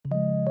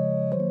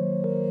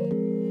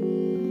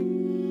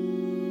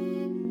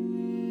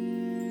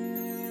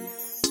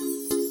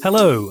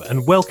Hello,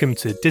 and welcome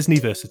to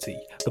Disneyversity,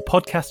 the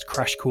podcast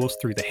crash course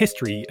through the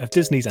history of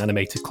Disney's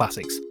animated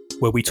classics,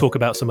 where we talk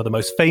about some of the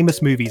most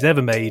famous movies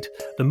ever made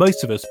that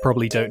most of us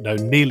probably don't know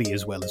nearly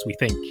as well as we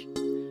think.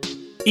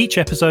 Each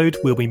episode,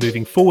 we'll be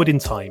moving forward in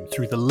time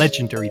through the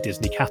legendary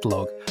Disney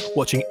catalogue,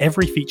 watching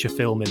every feature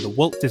film in the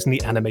Walt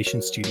Disney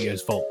Animation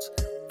Studios vault,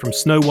 from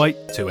Snow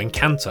White to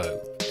Encanto,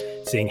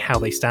 seeing how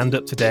they stand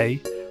up today,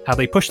 how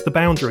they pushed the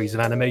boundaries of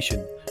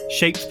animation,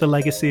 shaped the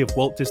legacy of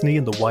Walt Disney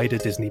and the wider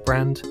Disney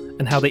brand,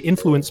 and how they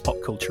influenced pop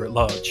culture at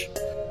large.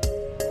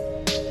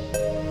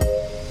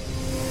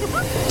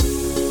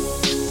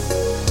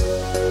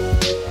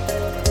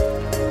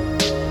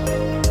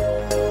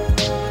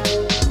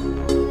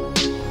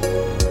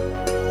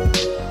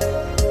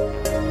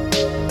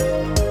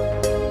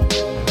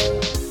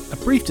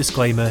 Brief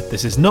disclaimer,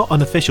 this is not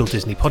an official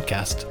Disney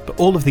podcast, but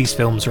all of these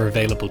films are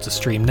available to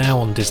stream now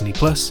on Disney+,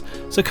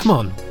 so come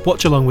on,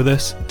 watch along with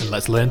us and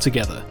let's learn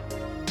together.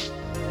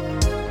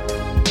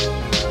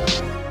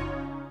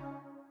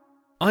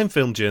 I'm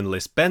film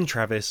journalist Ben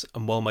Travis,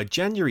 and while my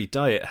January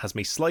diet has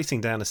me slicing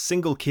down a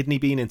single kidney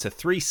bean into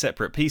 3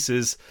 separate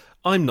pieces,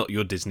 I'm not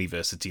your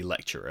Disneyversity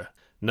lecturer.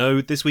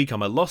 No, this week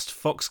I'm a lost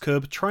fox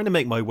cub trying to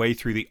make my way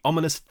through the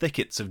ominous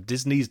thickets of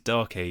Disney's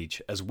dark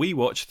age as we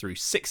watch through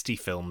 60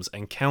 films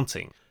and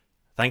counting.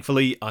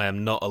 Thankfully, I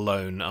am not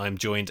alone. I'm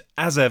joined,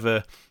 as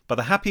ever, by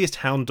the happiest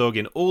hound dog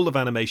in all of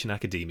animation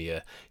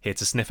academia, here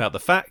to sniff out the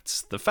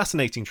facts, the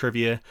fascinating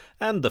trivia,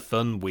 and the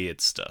fun,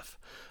 weird stuff.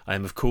 I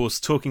am, of course,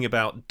 talking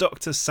about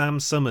Dr. Sam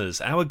Summers,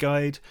 our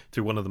guide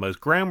through one of the most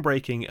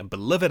groundbreaking and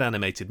beloved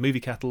animated movie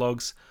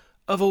catalogues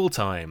of all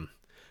time.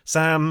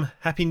 Sam,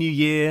 Happy New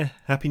Year,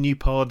 Happy New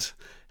Pod,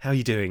 how are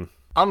you doing?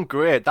 I'm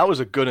great. That was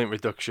a good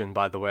introduction,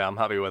 by the way. I'm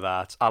happy with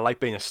that. I like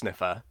being a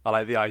sniffer. I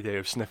like the idea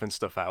of sniffing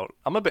stuff out.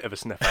 I'm a bit of a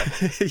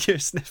sniffer. You're a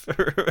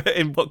sniffer?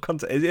 In what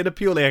context? In a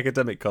purely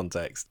academic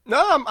context?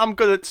 No, I'm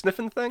good at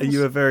sniffing things. Are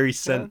you a very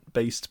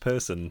scent-based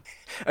person?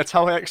 That's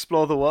how I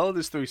explore the world,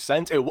 is through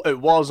scent. It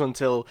was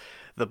until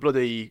the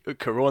bloody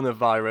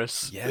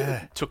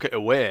coronavirus took it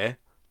away.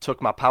 Took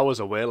my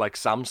powers away like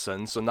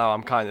Samson, so now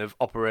I'm kind of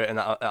operating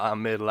at a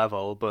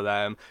mid-level,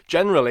 but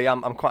generally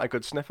I'm quite a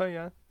good sniffer,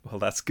 yeah. Well,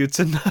 that's good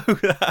to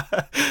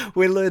know.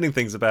 We're learning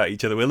things about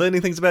each other. We're learning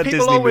things about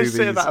People Disney movies.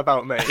 People always say that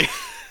about me.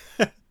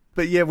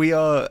 But yeah, we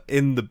are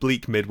in the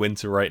bleak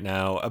midwinter right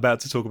now, about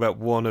to talk about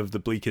one of the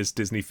bleakest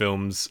Disney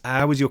films.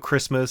 How was your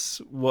Christmas?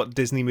 What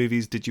Disney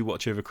movies did you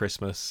watch over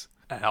Christmas?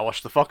 I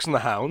watched The Fox and the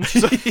Hound.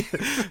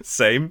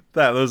 Same.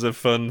 That was a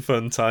fun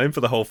time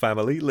for the whole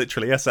family.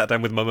 Literally, I sat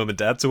down with my mum and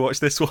dad to watch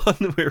this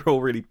one. We were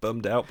all really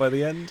bummed out by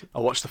the end. I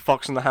watched The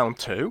Fox and the Hound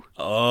too.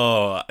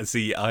 Oh,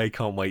 see, I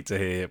can't wait to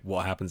hear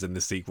what happens in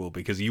the sequel,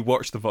 because you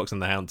watched The Fox and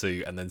the Hound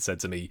too and then said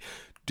to me,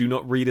 do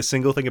not read a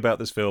single thing about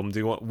this film.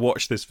 Do not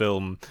watch this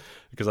film,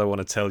 because I want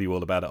to tell you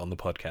all about it on the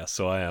podcast.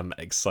 So I am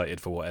excited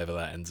for whatever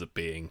that ends up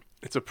being.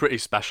 It's a pretty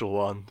special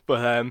one.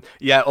 But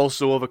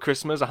also over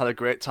Christmas, I had a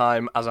great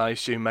time, as I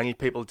assume many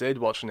people did,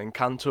 watching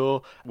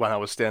Encanto. When I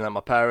was staying at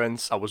my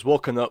parents', I was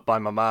woken up by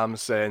my mum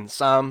saying,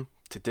 Sam,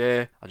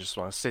 today I just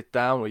want to sit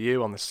down with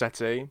you on the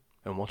settee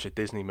and watch a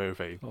Disney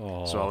movie.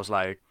 Aww. So I was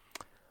like,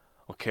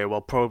 okay,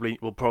 we'll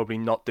probably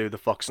not do The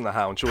Fox and the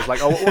Hound. She was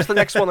like, oh, what's the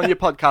next one on your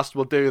podcast?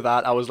 We'll do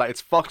that. I was like,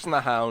 it's Fox and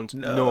the Hound.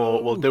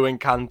 No, we'll do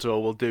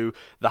Encanto. We'll do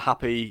the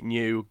happy,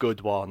 new,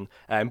 good one.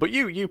 But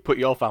you put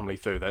your family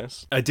through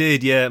this. I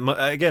did, yeah.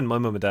 My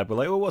mum and dad were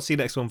like, well, what's the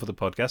next one for the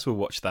podcast? We'll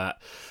watch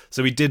that.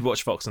 So we did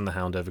watch Fox and the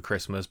Hound over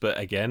Christmas. But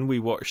again, we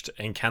watched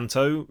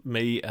Encanto,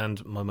 me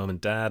and my mum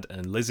and dad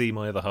and Lizzie,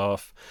 my other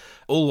half,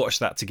 all watched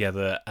that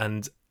together.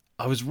 And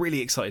I was really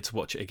excited to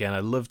watch it again.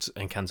 I loved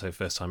Encanto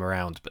first time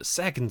around, but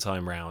second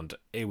time round,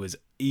 it was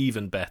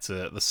even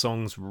better. The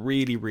songs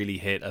really, really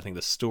hit. I think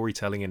the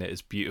storytelling in it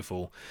is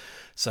beautiful.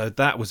 So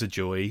that was a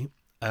joy.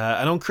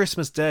 And on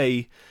Christmas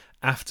Day,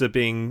 after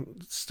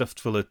being stuffed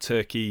full of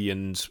turkey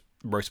and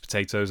roast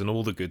potatoes and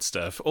all the good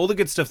stuff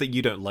that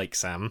you don't like,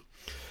 Sam,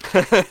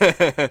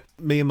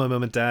 me and my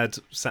mum and dad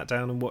sat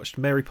down and watched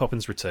Mary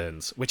Poppins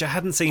Returns, which I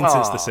hadn't seen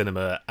since the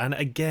cinema. And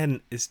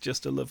again, it's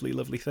just a lovely,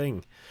 lovely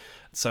thing.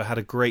 So I had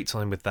a great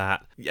time with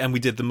that. And we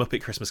did the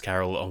Muppet Christmas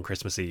Carol on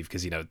Christmas Eve,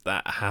 because,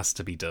 that has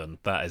to be done.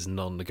 That is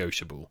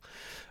non-negotiable.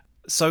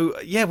 So,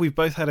 yeah, we've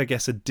both had, I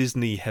guess, a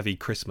Disney-heavy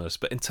Christmas.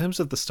 But in terms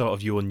of the start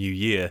of your new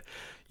year,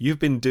 you've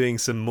been doing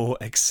some more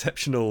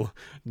exceptional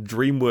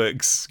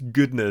DreamWorks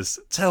goodness.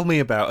 Tell me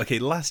about, okay,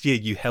 last year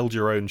you held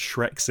your own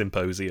Shrek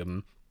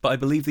Symposium. But I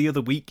believe the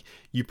other week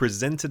you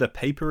presented a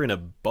paper in a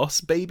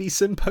Boss Baby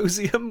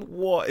Symposium.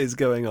 What is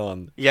going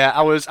on? Yeah,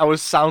 I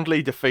was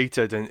soundly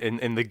defeated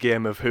in the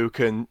game of who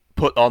can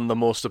put on the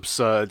most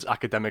absurd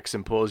academic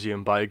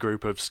symposium by a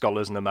group of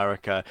scholars in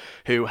America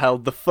who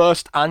held the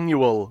first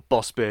annual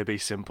Boss Baby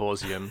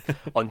Symposium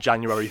on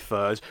January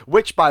 3rd,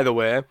 which, by the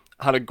way,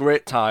 had a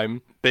great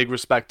time. Big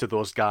respect to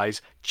those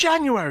guys.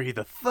 January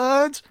the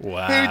 3rd?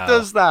 Wow. Who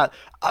does that?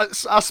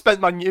 I spent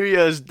my New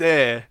Year's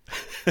Day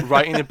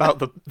writing about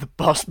the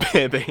Boss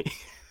Baby.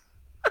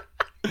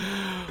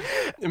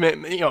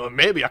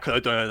 Maybe I could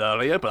have done it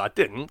earlier, but I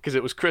didn't because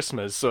it was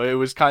Christmas. So it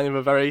was kind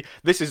of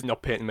this is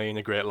not painting me in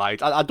a great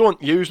light. I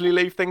don't usually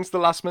leave things to the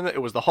last minute.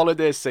 It was the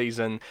holiday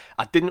season.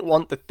 I didn't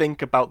want to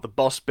think about the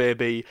Boss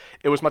Baby.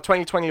 It was my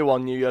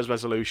 2021 New Year's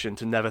resolution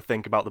to never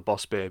think about the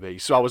Boss Baby.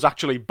 So I was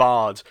actually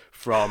barred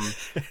from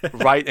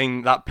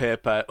writing that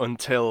paper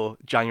until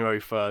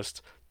January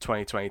 1st,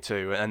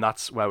 2022. And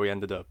that's where we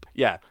ended up.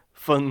 Yeah.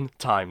 Fun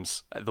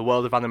times. The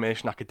world of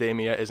animation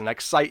academia is an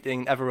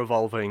exciting,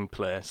 ever-evolving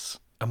place.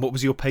 And what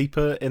was your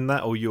paper in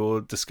that, or your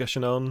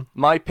discussion on?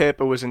 My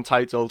paper was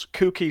entitled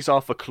Cookies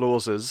Are for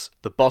Closers,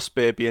 The Boss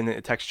Baby and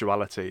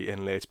Intertextuality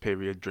in Late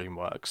Period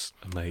DreamWorks.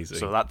 Amazing.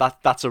 So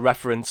that's a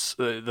reference,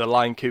 the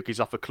line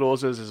Cookies Are for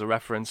Closers is a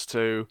reference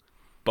to...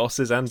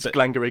 Bosses and...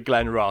 Glengarry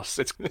Glen Ross.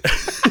 It's...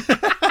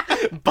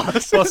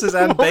 Bosses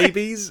and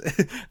Babies,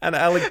 and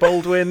Alec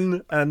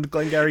Baldwin and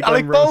Glengarry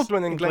Glen Ross. Alec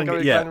Baldwin and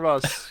Glengarry Glen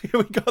Ross.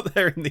 We got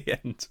there in the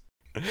end.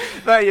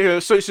 There you go.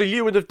 So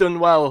you would have done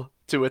well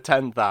to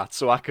attend that.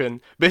 So I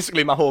can...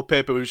 Basically, my whole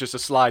paper was just a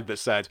slide that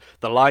said,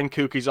 the line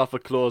Cookies Are for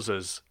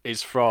Closers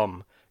is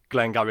from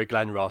Glengarry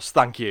Glen Ross.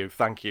 Thank you.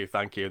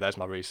 There's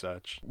my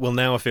research. Well,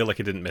 now I feel like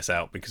I didn't miss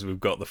out because we've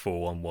got the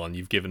 411.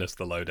 You've given us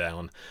the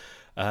lowdown.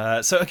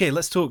 Okay,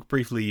 let's talk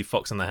briefly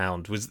Fox and the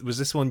Hound. Was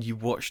this one you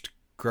watched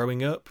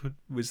growing up?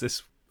 Was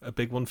this a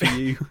big one for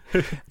you?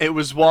 It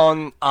was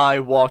one I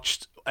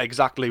watched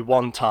exactly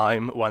one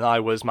time when I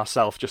was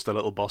myself just a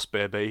little boss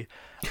baby.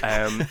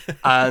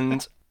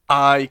 And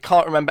I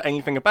can't remember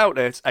anything about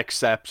it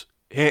except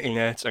hating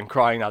it and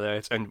crying at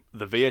it, and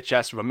the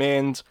VHS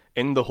remained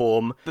in the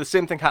home. The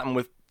same thing happened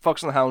with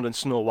Fox and the Hound and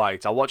Snow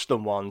White. I watched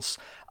them once,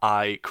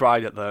 I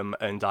cried at them,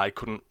 and I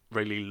couldn't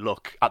really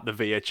look at the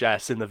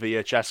VHS in the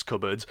VHS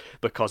cupboard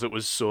because it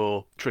was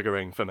so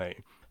triggering for me.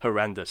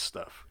 Horrendous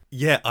stuff.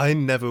 Yeah, I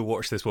never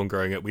watched this one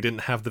growing up. We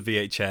didn't have the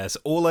VHS.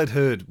 All I'd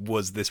heard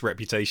was this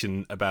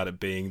reputation about it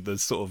being the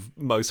sort of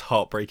most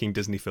heartbreaking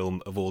Disney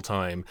film of all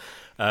time.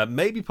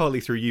 Maybe partly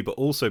through you, but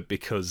also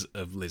because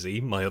of Lizzie,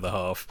 my other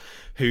half,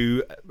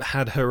 who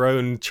had her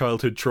own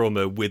childhood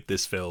trauma with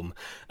this film.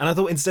 And I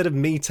thought instead of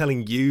me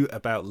telling you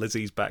about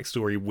Lizzie's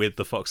backstory with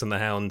The Fox and the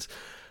Hound,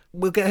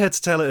 we'll get her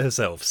to tell it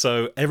herself.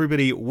 So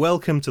everybody,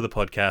 welcome to the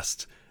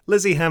podcast,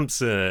 Lizzie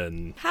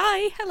Hampson.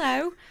 Hi,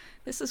 hello.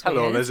 This is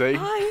Hello, weird. Lizzie.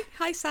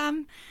 Hi,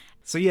 Sam.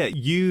 So yeah,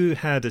 you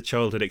had a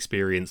childhood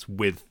experience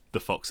with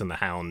The Fox and the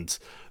Hound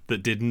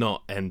that did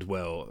not end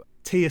well.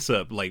 Tee us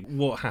up, like,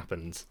 what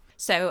happened?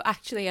 So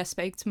actually, I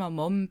spoke to my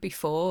mum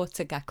before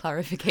to get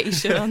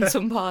clarification on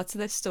some parts of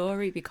this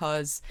story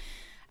because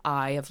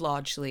I have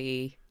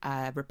largely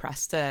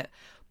repressed it.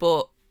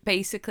 But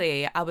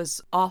basically, I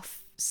was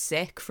off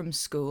sick from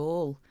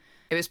school.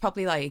 It was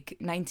probably like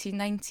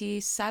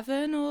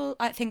 1997, or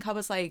I think I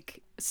was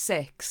like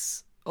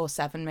 6 or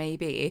 7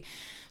 maybe.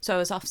 So I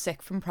was off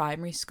sick from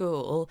primary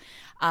school,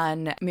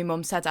 and my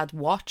mum said I'd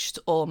watched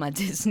all my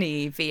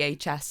Disney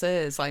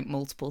VHSs like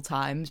multiple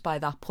times by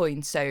that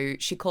point. So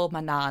she called my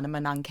nan, and my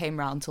nan came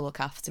round to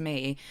look after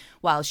me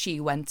while she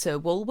went to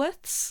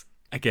Woolworths.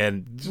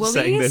 Again, Woolies?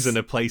 setting this in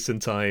a place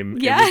and time.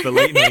 Yeah. It was the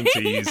late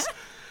 90s. Yeah.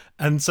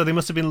 And so they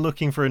must have been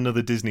looking for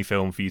another Disney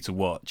film for you to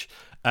watch.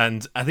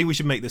 And I think we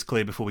should make this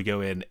clear before we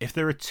go in. If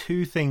there are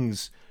two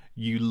things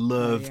you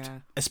loved,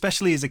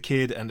 especially as a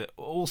kid and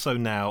also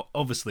now,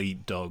 obviously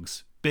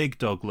dogs, big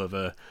dog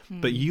lover,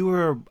 but you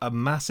were a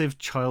massive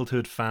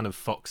childhood fan of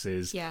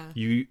foxes. Yeah.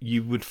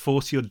 You would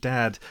force your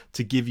dad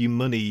to give you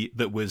money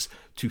that was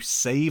to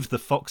save the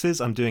foxes.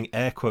 I'm doing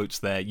air quotes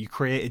there. You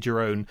created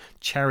your own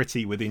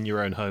charity within your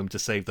own home to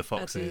save the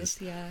foxes. I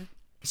did, yeah.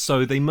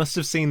 So they must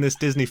have seen this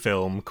Disney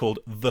film called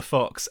The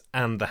Fox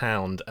and the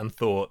Hound and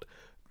thought,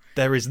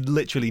 there is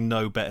literally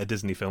no better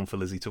Disney film for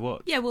Lizzie to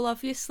watch. Yeah, well,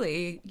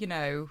 obviously,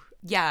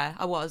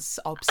 I was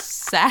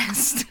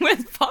obsessed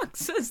with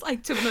foxes,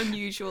 like, to an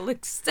unusual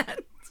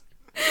extent.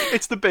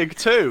 It's the big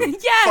two.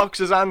 Yeah.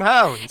 Foxes and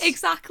hounds.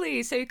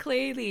 Exactly. So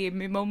clearly,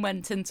 my mum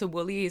went into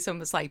Woolies and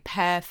was like,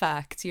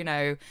 perfect,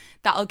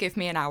 that'll give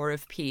me an hour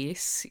of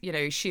peace.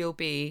 She'll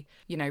be,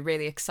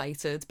 really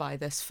excited by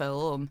this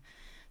film.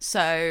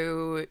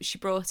 So she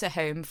brought it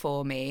home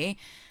for me,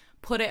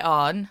 put it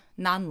on,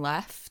 Nan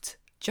left.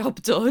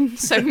 Job done.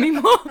 So me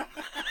mum,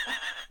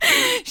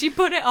 she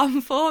put it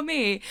on for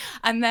me,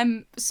 and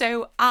then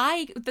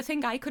the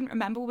thing I couldn't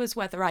remember was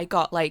whether I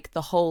got like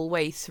the whole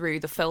way through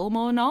the film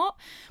or not,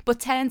 but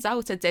turns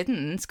out I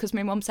didn't, because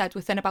my mum said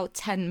within about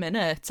 10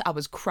 minutes I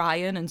was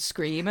crying and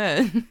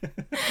screaming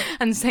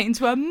and saying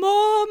to her,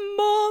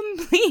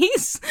 Mum,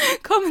 please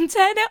come and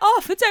turn it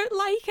off, I don't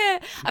like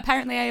it.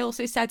 Apparently I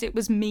also said it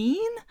was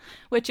mean,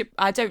 which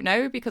I don't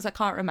know because I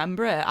can't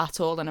remember it at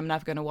all and I'm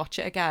never going to watch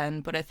it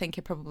again, but I think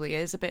it probably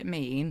is a bit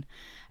mean.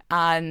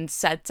 And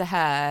said to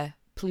her,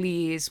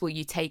 please, will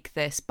you take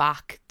this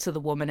back to the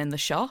woman in the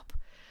shop?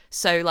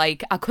 So,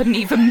 like, I couldn't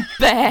even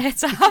bear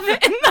to have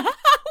it in the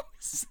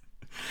house.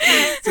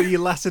 So you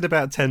lasted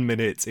about 10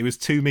 minutes. It was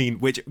too mean,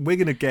 which we're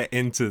going to get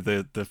into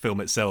the film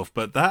itself,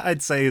 but that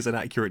I'd say is an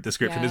accurate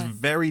description. Yeah. It's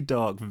very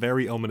dark,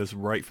 very ominous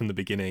right from the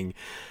beginning.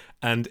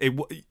 And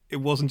it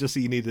wasn't just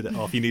that you needed it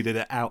off, you needed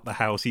it out the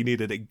house, you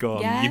needed it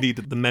gone, Yeah. you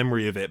needed the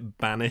memory of it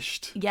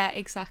banished. Yeah,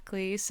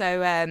 exactly.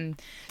 So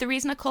the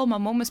reason I called my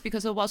mum was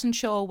because I wasn't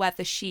sure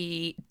whether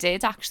she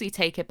did actually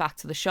take it back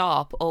to the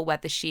shop or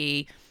whether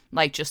she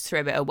like just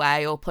threw it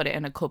away or put it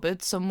in a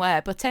cupboard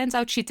somewhere. But turns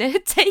out she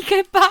did take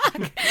it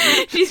back.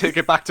 Take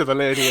it back to the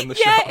lady in the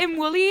Yeah, shop. in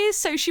Woolies.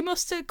 So she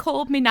must have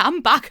called me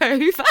nan back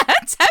over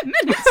 10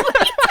 minutes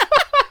later.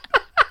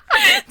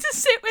 To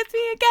sit with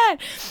me again.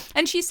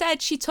 And she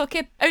said she took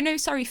it. Oh, no,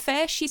 sorry.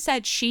 First, she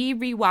said she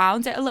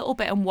rewound it a little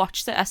bit and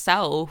watched it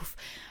herself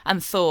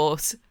and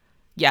thought,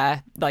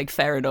 yeah, like,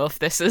 fair enough.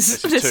 This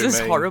is too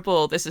mean.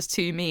 horrible. This is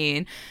too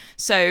mean.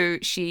 So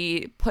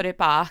she put it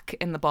back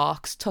in the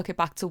box, took it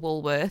back to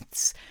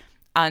Woolworths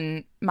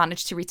and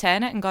managed to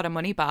return it and got her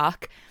money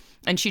back.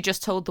 And she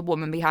just told the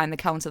woman behind the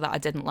counter that I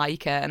didn't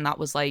like it. And that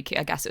was like,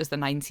 I guess it was the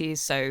 90s,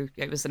 so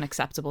it was an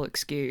acceptable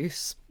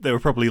excuse. They were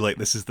probably like,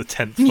 this is the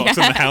 10th Fox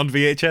and the Hound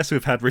VHS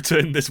we've had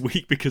returned this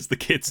week because the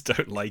kids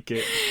don't like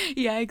it.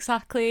 Yeah,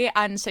 exactly.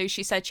 And so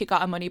she said she got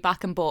her money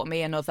back and bought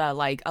me another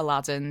like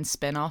Aladdin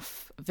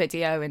spin-off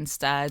video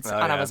instead. Oh,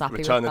 and yeah. I was happy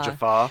Return with of that.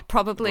 Jafar.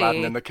 Probably.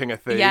 Aladdin and the King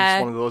of Thieves, Yeah.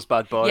 one of those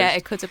bad boys. Yeah,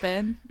 it could have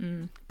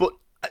been. But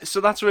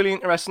so that's really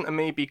interesting to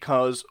me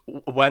because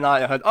when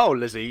I heard, oh,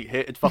 Lizzie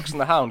hated Fox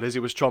and the Hound, Lizzie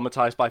was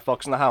traumatized by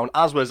Fox and the Hound,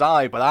 as was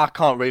I, but I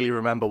can't really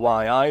remember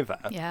why either.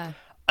 Yeah.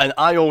 And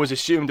I always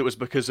assumed it was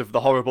because of the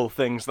horrible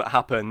things that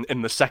happen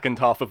in the second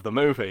half of the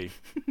movie,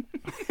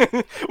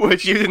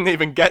 which you didn't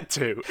even get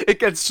to. It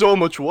gets so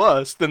much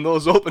worse than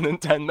those opening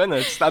 10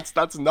 minutes.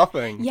 That's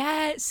nothing.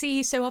 Yeah,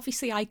 see, so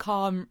obviously I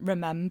can't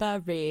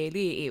remember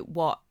really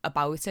what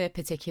about it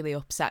particularly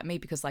upset me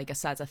because, like I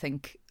said, I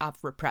think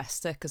I've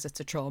repressed it because it's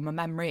a trauma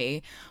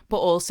memory. But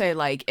also,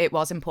 like, it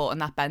was important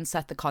that Ben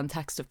set the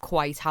context of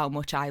quite how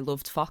much I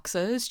loved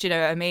foxes. Do you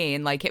know what I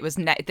mean? Like, it was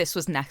this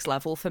was next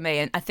level for me.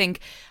 And I think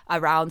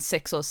around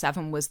 6 or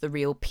 7 was the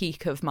real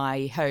peak of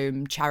my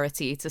home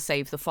charity to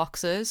save the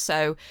foxes.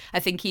 So I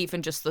think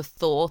even just the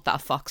thought that a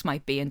fox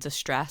might be in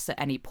distress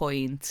at any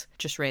point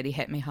just really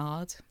hit me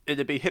hard.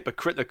 It'd be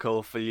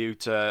hypocritical for you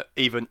to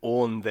even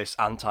own this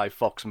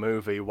anti-Fox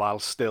movie while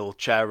still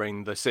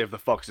chairing the Save the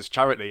Foxes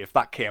charity. If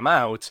that came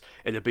out,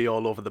 it'd be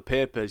all over the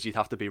papers. You'd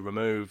have to be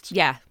removed.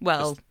 Yeah,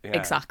 well, Yeah.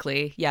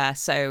 exactly. Yeah,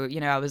 so,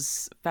 you know, I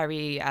was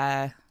very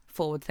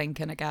forward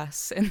thinking, I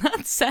guess, in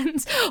that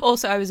sense.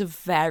 Also, I was a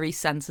very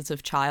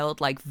sensitive child,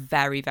 like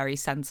very, very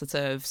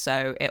sensitive.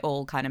 So it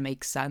all kind of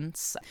makes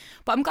sense.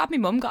 But I'm glad my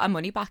mum got her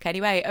money back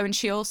anyway. Oh, and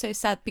she also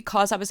said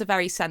because I was a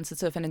very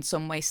sensitive and in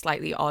some way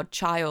slightly odd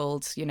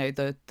child, you know,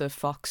 the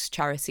Fox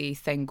charity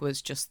thing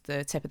was just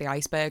the tip of the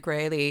iceberg,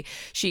 really.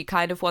 She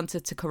kind of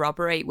wanted to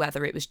corroborate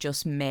whether it was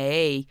just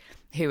me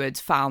who had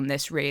found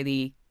this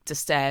really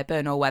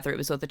disturbing or whether it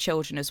was other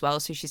children as well.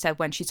 So she said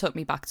when she took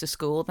me back to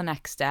school the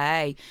next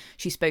day,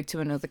 she spoke to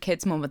another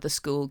kid's mum at the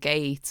school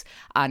gate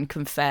and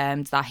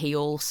confirmed that he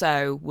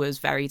also was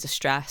very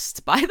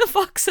distressed by the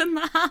Fox and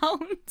the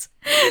Hound.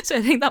 So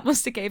I think that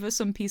must have gave her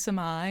some peace of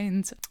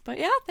mind. But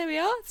yeah, there we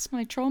are. It's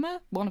my trauma.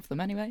 One of them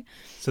anyway.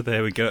 So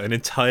there we go. An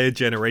entire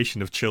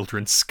generation of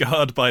children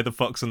scarred by The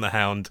Fox and the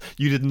Hound.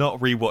 You did not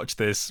rewatch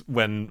this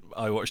when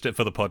I watched it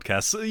for the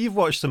podcast. So you've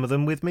watched some of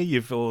them with me.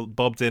 You've all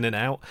bobbed in and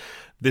out.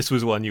 This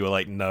was one you were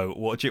like, no,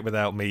 watch it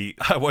without me.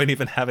 I won't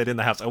even have it in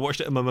the house. I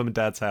watched it at my mum and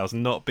dad's house,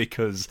 not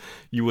because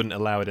you wouldn't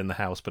allow it in the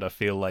house, but I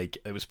feel like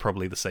it was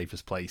probably the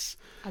safest place.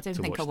 I don't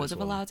to think I watch would this have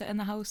one. allowed it in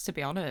the house, to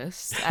be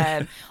honest.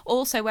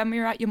 Also, when we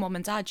were at your mum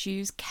and dad's,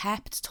 you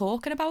kept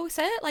talking about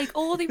it. Like,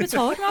 all they were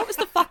talking about was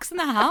the Fox and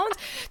the Hound,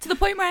 to the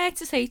point where I had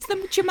to say to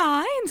them, do you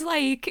mind?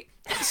 Like,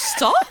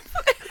 stop.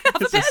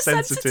 Have It's a a bit of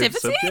sensitive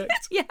sensitivity.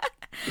 subject. Yeah.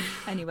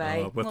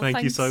 Anyway. Well,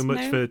 thank you so thanks.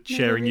 much No for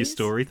sharing your worries.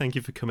 story. Thank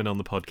you for coming on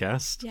the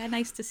podcast. Yeah,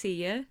 nice to see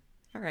you.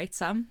 All right,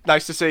 Sam.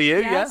 Nice to see you.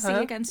 Yeah, See you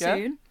again yeah.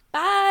 soon.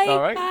 Bye. All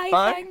right,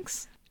 bye.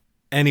 Thanks.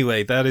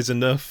 Anyway, that is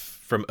enough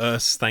from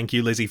us. Thank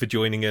you, Lizzie, for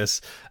joining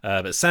us.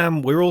 But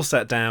Sam, we're all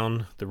sat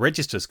down, the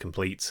register's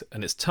complete,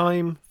 and it's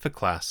time for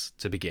class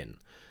to begin.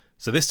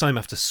 So this time,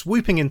 after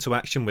swooping into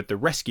action with the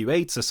Rescue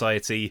Aid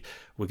Society,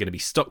 we're going to be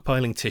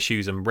stockpiling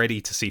tissues and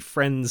ready to see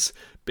friends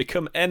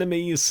become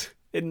enemies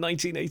in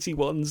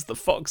 1981's The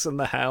Fox and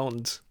the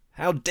Hound.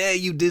 How dare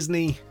you,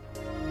 Disney?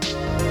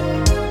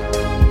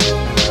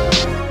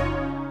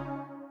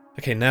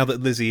 Okay, now that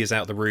Lizzie is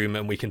out the room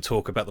and we can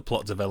talk about the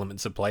plot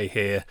developments at play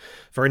here,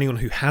 for anyone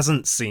who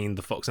hasn't seen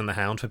The Fox and the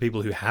Hound, for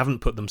people who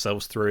haven't put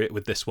themselves through it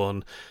with this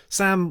one,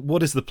 Sam,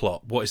 what is the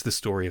plot? What is the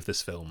story of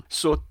this film?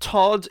 So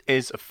Todd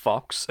is a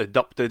fox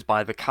adopted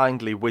by the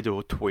kindly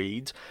widow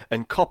Tweed,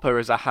 and Copper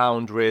is a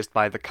hound raised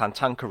by the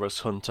cantankerous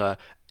hunter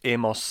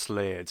Amos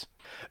Slade.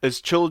 As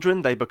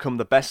children, they become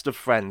the best of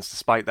friends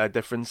despite their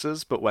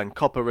differences, but when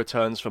Copper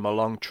returns from a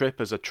long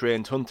trip as a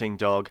trained hunting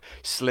dog,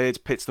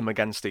 Slade pits them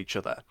against each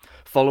other.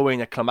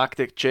 Following a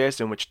climactic chase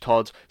in which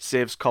Todd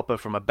saves Copper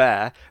from a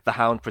bear, the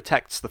hound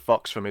protects the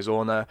fox from his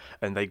owner,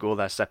 and they go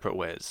their separate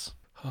ways.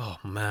 Oh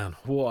man,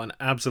 what an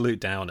absolute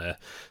downer.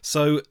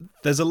 So,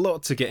 there's a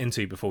lot to get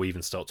into before we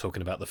even start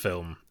talking about the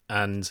film.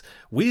 And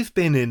we've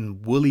been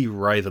in Woolly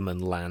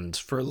Reitherman land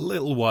for a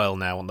little while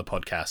now on the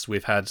podcast.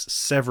 We've had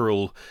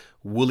several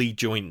woolly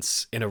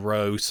joints in a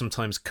row,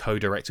 sometimes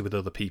co-directed with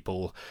other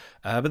people.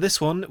 But this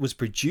one was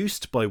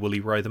produced by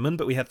Woolly Reitherman,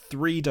 but we had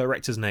 3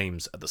 directors'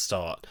 names at the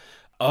start.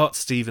 Art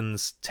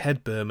Stevens,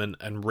 Ted Berman,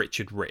 and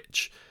Richard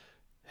Rich.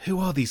 Who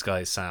are these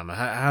guys, Sam?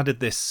 How did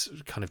this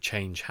kind of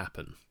change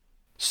happen?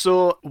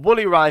 So,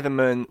 Woolly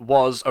Reitherman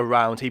was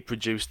around, he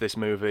produced this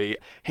movie.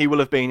 He will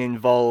have been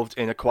involved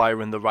in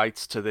acquiring the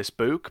rights to this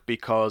book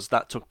because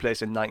that took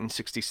place in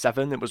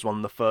 1967. It was one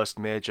of the first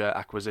major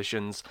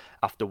acquisitions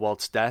after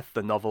Walt's death,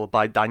 the novel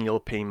by Daniel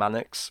P.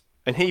 Mannix.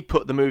 And he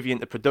put the movie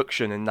into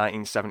production in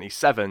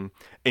 1977,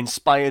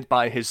 inspired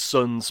by his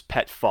son's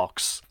pet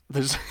fox.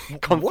 There's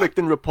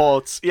conflicting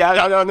reports. Yeah,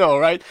 I don't know,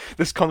 right?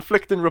 There's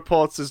conflicting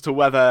reports as to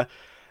whether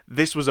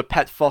this was a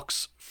pet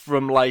fox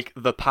from, like,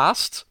 the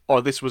past,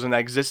 or this was an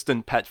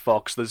existent pet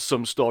fox. There's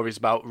some stories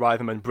about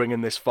Reitherman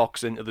bringing this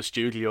fox into the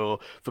studio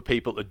for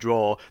people to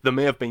draw. There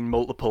may have been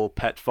multiple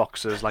pet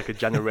foxes, like a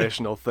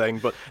generational thing,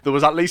 but there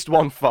was at least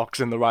one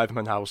fox in the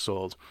Reitherman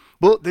household.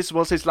 But this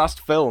was his last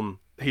film.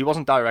 He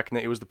wasn't directing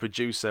it, he was the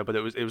producer, but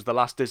it was the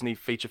last Disney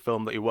feature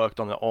film that he worked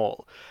on at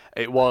all.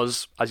 It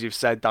was, as you've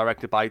said,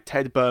 directed by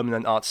Ted Berman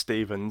and Art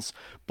Stevens,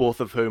 both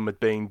of whom had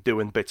been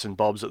doing bits and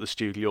bobs at the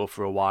studio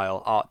for a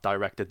while. Art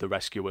directed The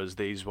Rescuers.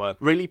 These were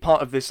really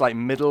part of this, like,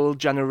 middle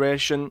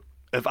generation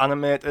of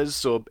animators.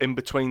 So in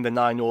between the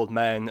 9 old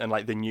men and,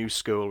 like, the new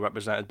school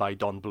represented by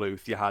Don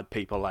Bluth, you had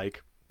people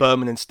like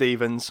Berman and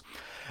Stevens.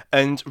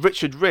 And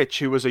Richard Rich,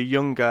 who was a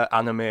younger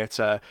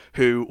animator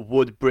who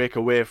would break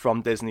away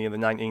from Disney in the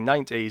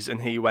 1990s,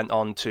 and he went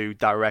on to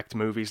direct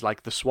movies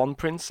like The Swan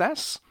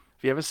Princess.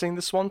 Have you ever seen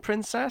The Swan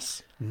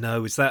Princess?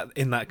 No, is that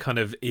in that kind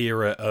of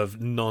era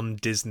of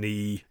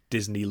non-Disney,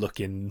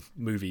 Disney-looking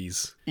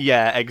movies?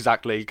 Yeah,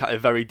 exactly. Kind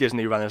of very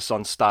Disney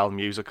Renaissance-style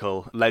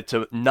musical. Led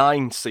to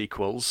 9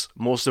 sequels,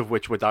 most of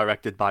which were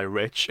directed by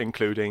Rich,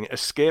 including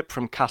Escape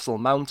from Castle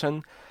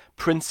Mountain,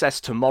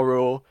 Princess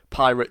Tomorrow,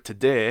 Pirate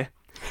Today.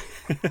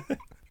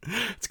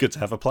 It's good to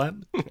have a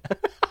plan.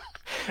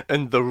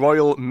 And The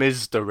Royal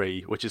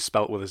Mystery, which is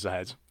spelt with a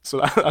Z. So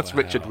that's Wow.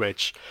 Richard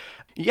Rich.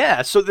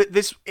 Yeah, so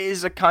this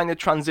is a kind of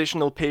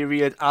transitional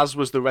period, as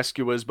was The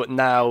Rescuers, but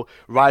now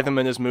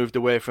Reitherman has moved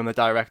away from the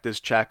director's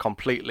chair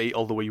completely,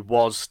 although he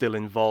was still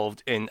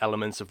involved in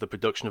elements of the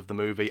production of the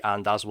movie,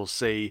 and as we'll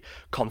see,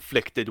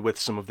 conflicted with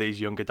some of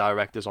these younger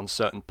directors on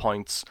certain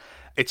points.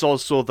 It's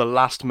also the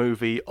last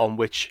movie on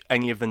which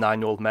any of the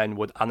 9 old men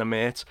would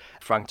animate.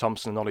 Frank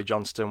Thompson and Ollie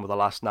Johnston were the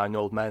last 9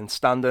 old men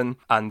standing,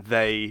 and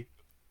they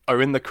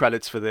are in the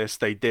credits for this.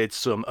 They did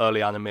some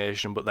early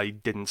animation, but they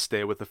didn't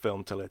stay with the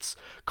film till its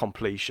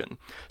completion.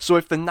 So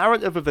if the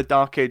narrative of the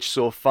Dark Age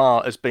so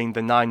far has been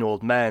the 9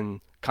 old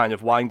men kind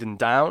of winding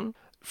down,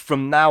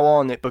 from now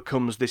on it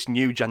becomes this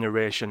new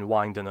generation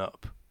winding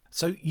up.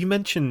 So you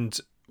mentioned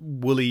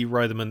Woolly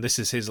Reitherman, this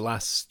is his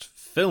last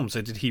film.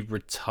 So did he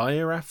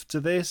retire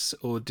after this,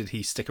 or did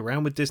he stick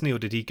around with Disney, or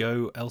did he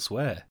go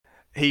elsewhere?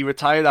 He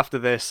retired after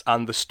this,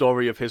 and the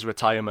story of his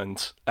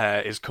retirement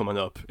is coming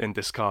up in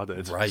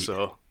Discarded. Right.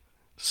 So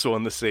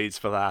sowing the seeds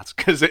for that,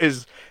 because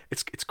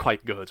it's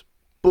quite good.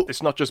 But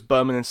it's not just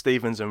Berman and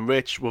Stevens and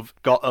Rich. We've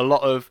got a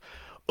lot of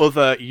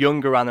other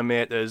younger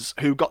animators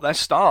who got their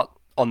start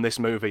on this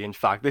movie. In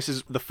fact, this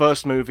is the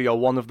first movie, or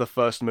one of the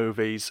first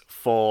movies,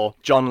 for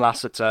John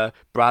Lasseter,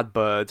 Brad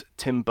Bird,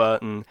 Tim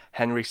Burton,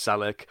 Henry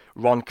Selick,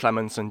 Ron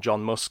Clements and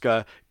John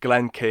Musker,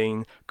 Glenn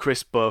Keane,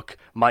 Chris Buck,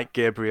 Mike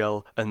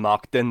Gabriel and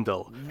Mark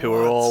Dindal, who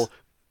are all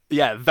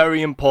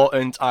very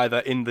important either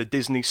in the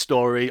Disney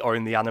story or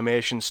in the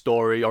animation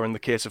story, or in the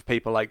case of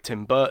people like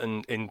Tim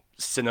Burton, in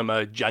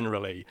cinema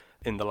generally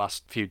in the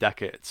last few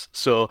decades.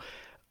 So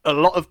a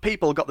lot of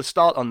people got the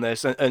start on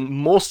this, and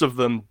most of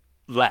them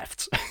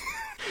left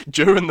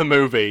during the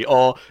movie,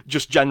 or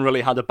just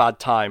generally had a bad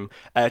time.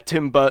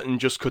 Tim Burton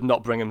just could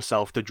not bring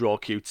himself to draw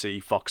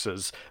cutesy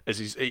foxes.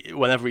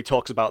 Whenever he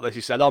talks about this,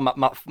 he said, "Oh,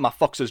 my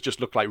foxes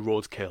just look like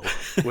roadkill,"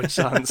 which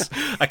sounds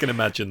I can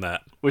imagine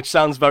that. which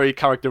sounds very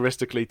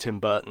characteristically Tim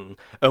Burton.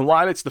 And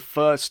while it's the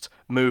first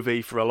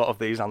movie for a lot of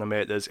these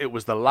animators, it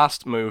was the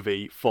last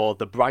movie for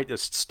the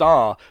brightest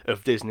star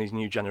of Disney's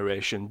new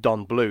generation,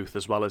 Don Bluth,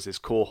 as well as his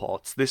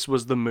cohorts. This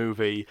was the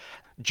movie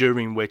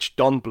during which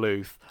Don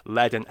Bluth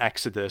led an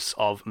exodus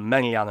of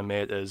many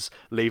animators,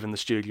 leaving the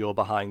studio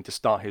behind to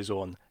start his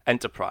own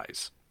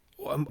enterprise.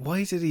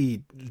 Why did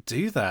he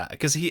do that?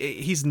 Because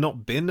he's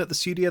not been at the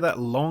studio that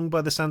long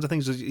by the sounds of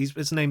things.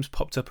 His name's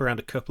popped up around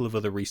a couple of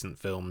other recent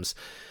films.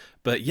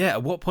 But yeah,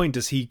 at what point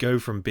does he go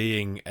from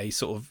being a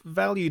sort of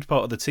valued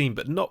part of the team,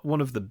 but not one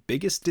of the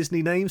biggest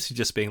Disney names, to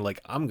just being like,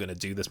 I'm going to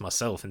do this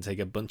myself and take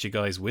a bunch of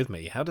guys with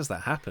me? How does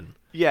that happen?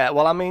 Yeah,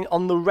 well, I mean,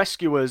 on The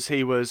Rescuers,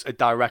 he was a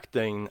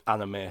directing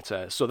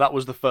animator. So that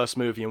was the first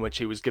movie in which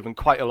he was given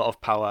quite a lot of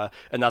power.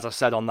 And as I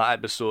said on that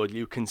episode,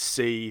 you can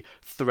see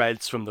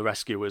threads from The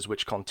Rescuers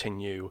which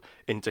continue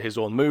into his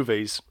own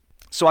movies.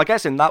 So I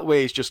guess in that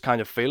way he's just kind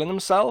of feeling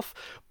himself,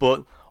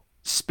 but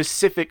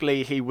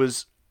specifically he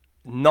was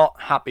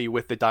not happy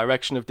with the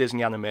direction of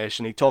Disney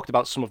Animation. He talked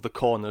about some of the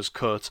corners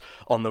cut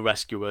on The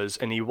Rescuers,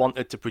 and he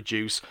wanted to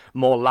produce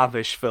more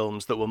lavish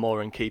films that were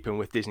more in keeping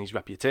with Disney's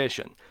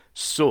reputation.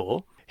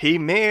 So he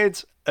made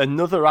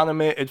another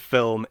animated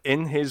film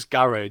in his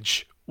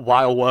garage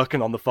while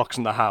working on The Fox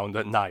and the Hound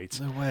at night.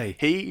 No way.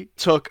 He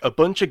took a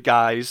bunch of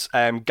guys,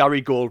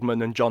 Gary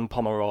Goldman and John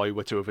Pomeroy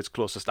were two of his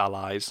closest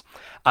allies,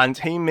 and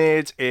he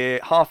made a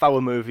half-hour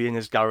movie in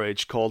his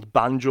garage called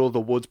Banjo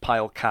the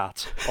Woodpile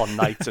Cat on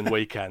nights and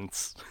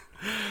weekends.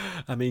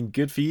 I mean,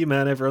 good for you,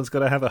 man. Everyone's got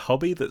to have a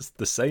hobby that's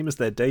the same as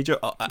their day job.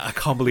 I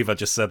can't believe I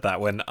just said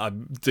that when I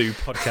do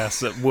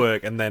podcasts at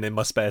work, and then in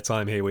my spare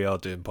time, here we are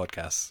doing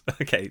podcasts.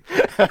 Okay,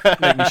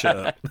 make me shut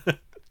up.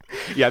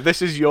 Yeah,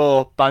 this is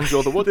your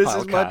Banjo the Woodpile Cat.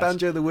 This is my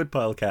Banjo the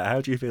Woodpile Cat.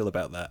 How do you feel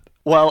about that?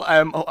 Well,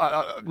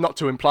 not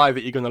to imply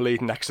that you're going to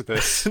lead an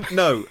exodus.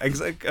 No,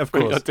 of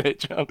course.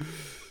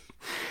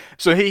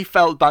 So he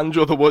felt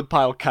Banjo the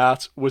Woodpile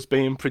Cat was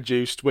being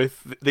produced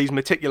with these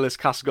meticulous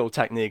classical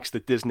techniques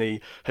that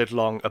Disney had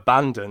long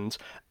abandoned,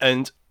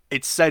 and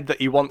it's said that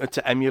he wanted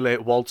to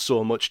emulate Walt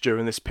so much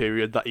during this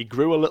period that he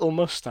grew a little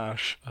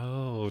mustache.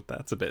 Oh,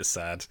 that's a bit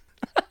sad.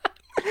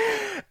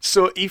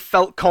 So he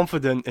felt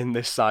confident in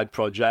this side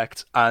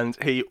project, and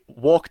he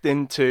walked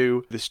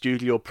into the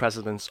studio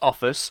president's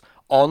office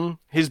on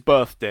his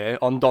birthday,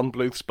 on Don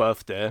Bluth's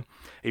birthday.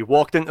 He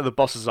walked into the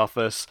boss's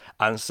office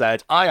and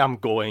said, I am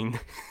going.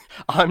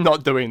 I'm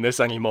not doing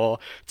this anymore.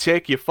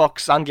 Take your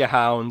fox and your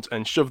hound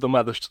and shove them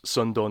where the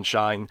sun don't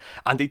shine.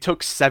 And he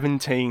took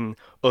 17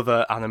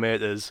 other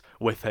animators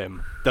with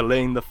him,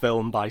 delaying the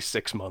film by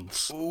 6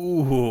 months.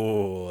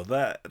 Ooh,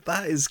 that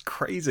is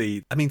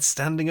crazy. I mean,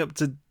 standing up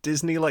to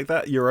Disney like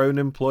that, your own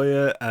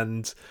employer,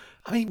 and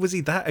I mean, was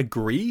he that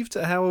aggrieved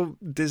at how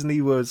Disney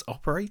was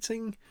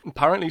operating?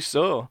 Apparently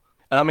so.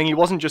 And I mean, he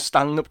wasn't just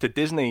standing up to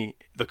Disney,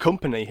 the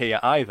company here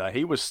either.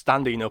 He was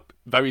standing up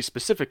very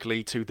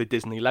specifically to the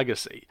Disney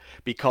legacy,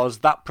 because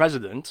that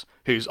president,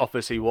 whose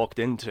office he walked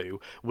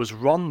into, was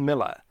Ron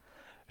Miller,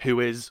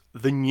 who is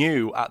the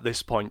new, at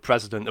this point,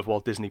 president of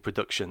Walt Disney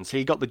Productions.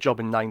 He got the job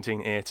in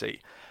 1980,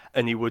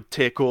 and he would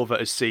take over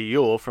as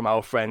CEO from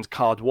our friend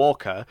Card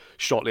Walker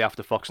shortly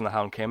after Fox and the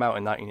Hound came out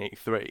in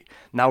 1983.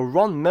 Now,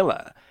 Ron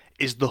Miller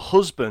is the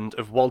husband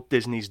of Walt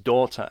Disney's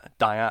daughter,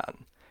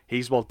 Diane.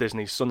 He's Walt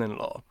Disney's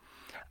son-in-law.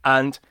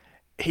 And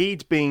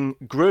he'd been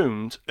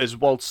groomed as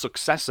Walt's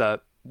successor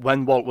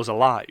when Walt was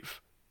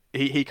alive.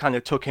 He kind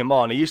of took him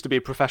on. He used to be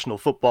a professional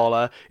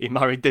footballer. He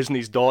married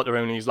Disney's daughter,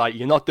 and he's like,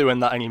 you're not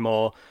doing that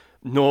anymore.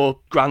 No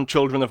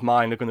grandchildren of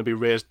mine are going to be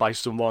raised by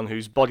someone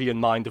whose body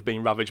and mind have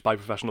been ravaged by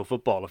professional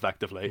football,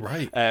 effectively.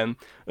 Right. And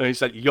he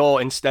said,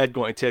 you're instead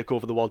going to take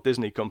over the Walt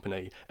Disney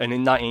Company. And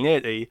in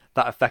 1980,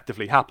 that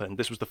effectively happened.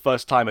 This was the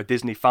first time a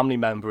Disney family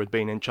member had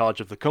been in charge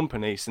of the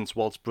company since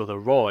Walt's brother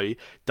Roy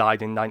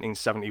died in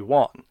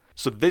 1971.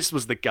 So this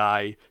was the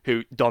guy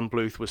who Don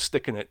Bluth was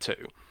sticking it to.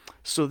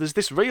 So there's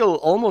this real,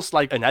 almost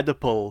like an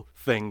Oedipal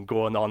thing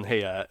going on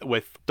here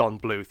with Don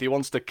Bluth. He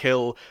wants to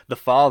kill the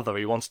father.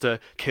 He wants to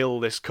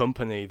kill this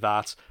company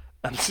that,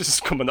 and this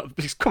is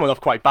he's coming off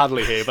quite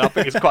badly here, but I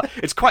think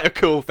it's quite a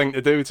cool thing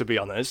to do, to be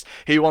honest.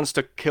 He wants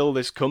to kill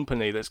this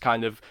company that's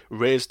kind of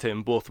raised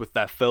him both with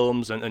their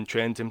films and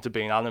trained him to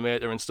be an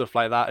animator and stuff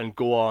like that, and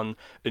go on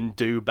and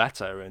do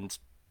better. And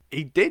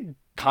he did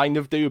kind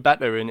of do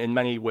better in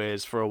many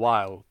ways for a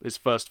while. His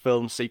first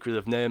film, Secret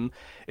of Nim,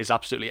 is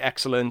absolutely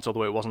excellent,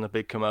 although it wasn't a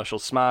big commercial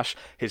smash.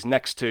 His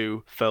next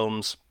two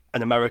films,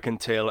 An American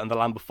Tale and The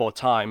Land Before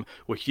Time,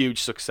 were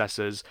huge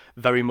successes,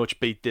 very much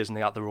beat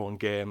Disney at their own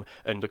game,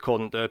 and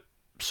according to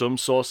some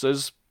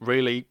sources,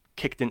 really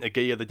kicked into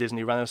gear the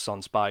Disney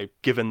Renaissance by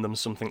giving them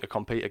something to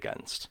compete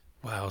against.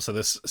 Wow, so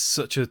there's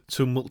such a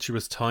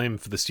tumultuous time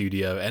for the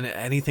studio. And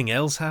anything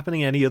else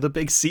happening? Any other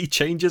big sea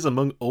changes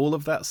among all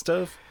of that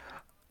stuff?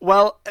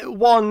 Well,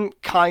 one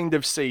kind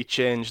of sea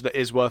change that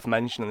is worth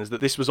mentioning is that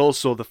this was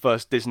also the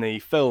first Disney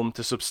film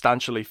to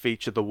substantially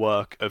feature the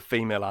work of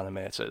female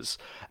animators.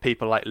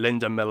 People like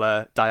Linda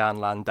Miller,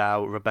 Diane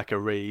Landau, Rebecca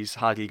Rees,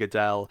 Heidi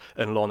Goodell,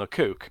 and Lorna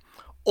Cook.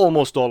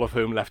 Almost all of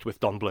whom left with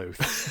Don Bluth.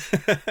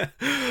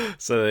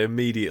 So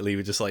immediately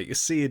we're just like,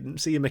 see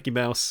you, Mickey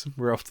Mouse.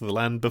 We're off to the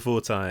land before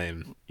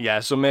time.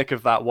 Yeah, so make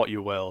of that what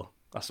you will,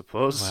 I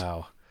suppose.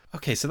 Wow.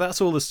 Okay, so that's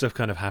all the stuff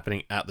kind of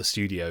happening at the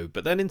studio.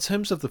 But then in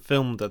terms of the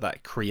film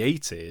that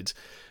created,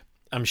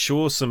 I'm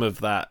sure some of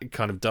that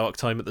kind of dark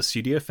time at the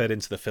studio fed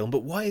into the film.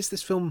 But why is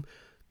this film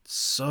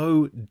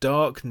so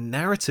dark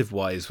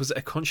narrative-wise? Was it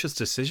a conscious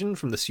decision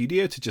from the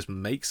studio to just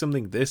make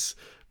something this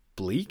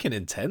bleak and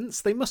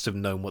intense? They must have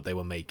known what they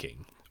were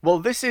making. Well,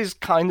 this is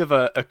kind of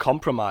a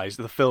compromise,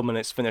 the film in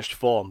its finished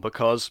form,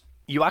 because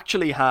you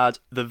actually had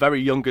the very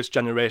youngest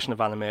generation of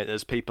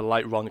animators, people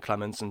like Ron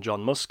Clements and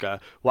John Musker,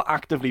 were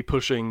actively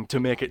pushing to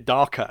make it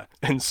darker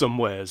in some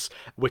ways,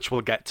 which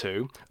we'll get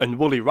to, and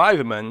Woolie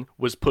Reitherman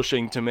was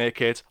pushing to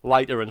make it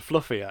lighter and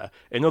fluffier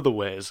in other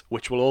ways,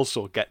 which we'll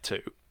also get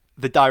to.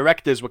 The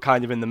directors were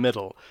kind of in the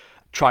middle,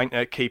 trying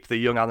to keep the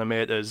young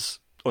animators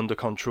under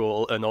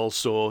control, and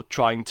also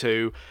trying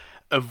to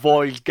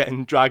avoid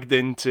getting dragged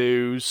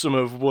into some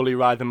of Wooly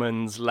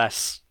Reitherman's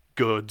less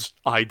good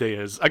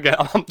ideas. Again,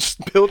 I'm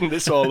just building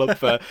this all up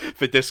for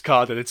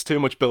Discarded. It's too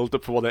much build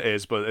up for what it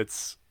is, but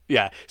it's,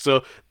 yeah.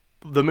 So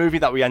the movie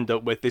that we end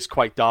up with, this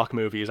quite dark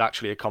movie, is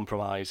actually a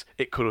compromise.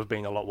 It could have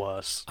been a lot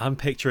worse. I'm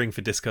picturing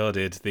for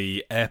Discarded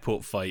the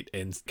airport fight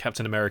in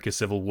Captain America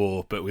Civil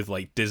War, but with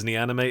like Disney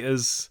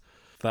animators.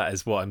 That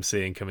is what I'm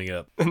seeing coming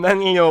up. And then,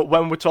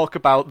 when we talk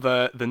about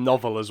the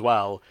novel as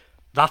well,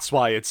 that's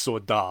why it's so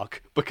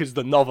dark, because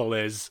the novel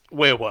is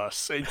way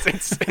worse.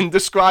 It's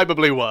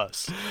indescribably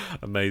worse.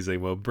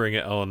 Amazing. Well, bring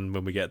it on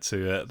when we get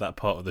to that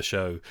part of the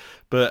show.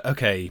 But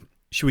okay,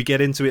 should we get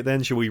into it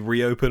then? Shall we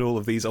reopen all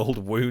of these old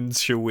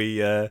wounds? Shall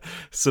we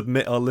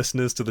submit our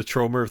listeners to the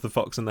trauma of The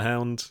Fox and the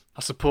Hound?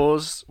 I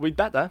suppose we'd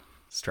better.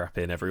 Strap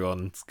in,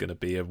 everyone. It's going to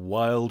be a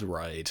wild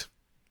ride.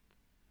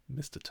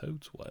 Mr.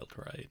 Toad's Wild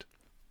Ride.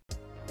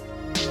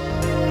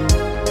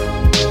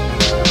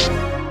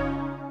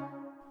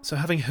 So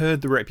having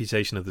heard the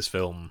reputation of this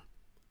film,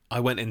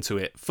 I went into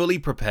it fully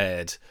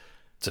prepared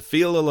to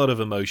feel a lot of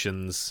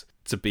emotions,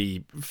 to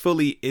be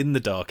fully in the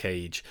Dark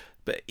Age,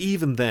 but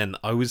even then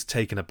I was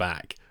taken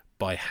aback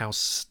by how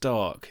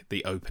stark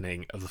the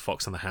opening of The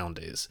Fox and the Hound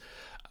is.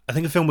 I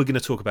think a film we're going to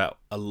talk about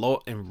a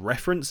lot in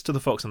reference to The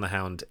Fox and the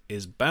Hound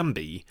is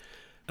Bambi,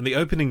 and the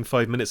opening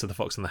 5 minutes of The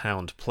Fox and the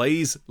Hound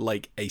plays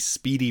like a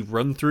speedy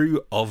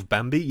run-through of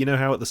Bambi. You know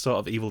how at the start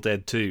of Evil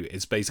Dead 2,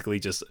 it's basically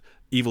just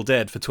Evil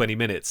Dead for 20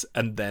 minutes,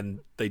 and then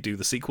they do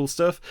the sequel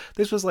stuff?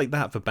 This was like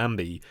that for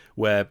Bambi,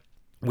 where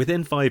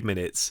within 5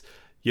 minutes,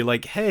 you're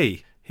like,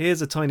 hey,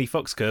 here's a tiny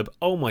fox cub,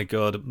 oh my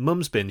god,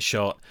 mum's been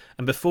shot,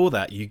 and before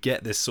that, you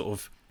get this sort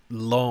of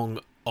long,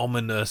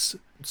 ominous,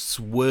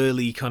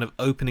 swirly kind of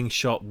opening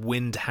shot,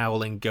 wind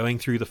howling, going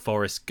through the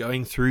forest,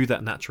 going through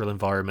that natural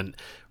environment,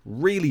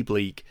 really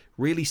bleak,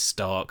 really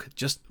stark,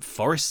 just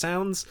forest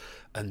sounds,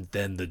 and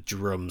then the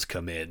drums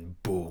come in,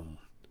 boom,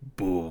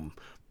 boom,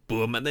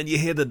 boom, and then you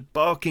hear the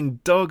barking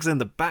dogs in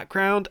the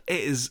background.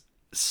 It is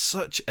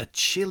such a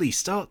chilly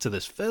start to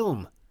this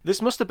film. This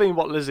must have been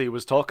what Lizzie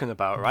was talking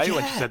about, right? Yeah.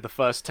 When she said the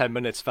first 10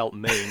 minutes felt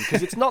mean.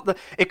 Because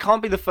it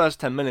can't be the first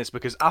 10 minutes,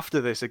 because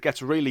after this it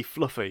gets really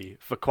fluffy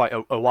for quite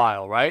a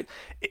while, right?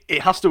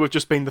 It has to have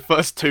just been the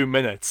first 2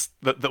 minutes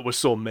that were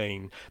so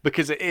mean.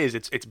 Because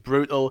it's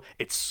brutal,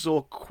 it's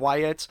so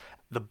quiet.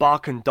 The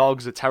barking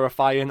dogs are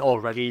terrifying,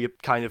 already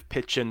kind of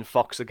pitching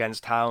Fox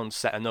against Hound,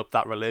 setting up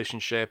that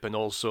relationship, and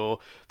also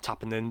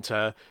tapping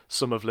into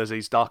some of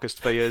Lizzie's darkest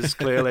fears,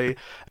 clearly.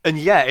 And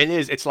yeah, it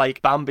is. It's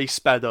like Bambi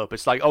sped up.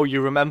 It's like, oh, you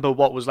remember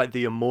what was like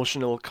the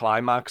emotional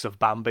climax of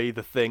Bambi,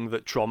 the thing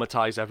that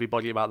traumatized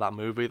everybody about that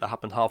movie that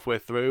happened halfway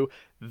through?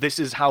 This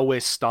is how we're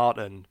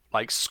starting.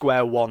 Like,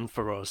 square one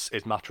for us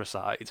is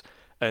Matricide.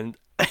 And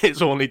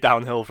it's only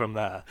downhill from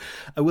there.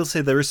 I will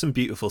say there is some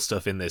beautiful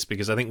stuff in this,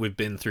 because I think we've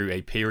been through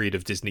a period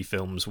of Disney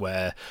films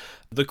where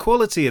the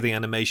quality of the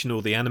animation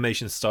or the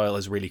animation style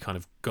has really kind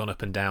of gone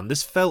up and down.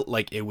 This felt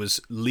like it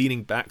was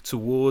leaning back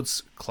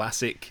towards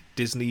classic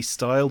Disney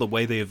style, the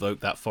way they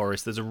evoke that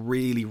forest. There's a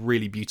really,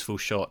 really beautiful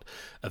shot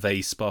of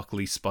a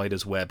sparkly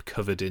spider's web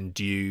covered in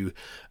dew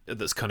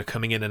that's kind of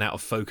coming in and out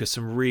of focus,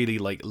 some really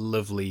like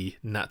lovely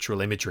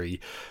natural imagery.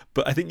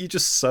 But I think you're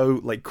just so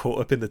like caught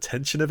up in the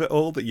tension of it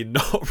all that you're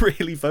not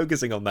really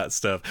focusing on that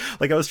stuff.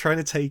 Like, I was trying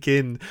to take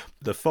in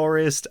the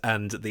forest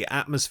and the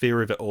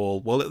atmosphere of it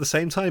all, while at the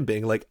same time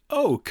being like,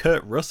 oh,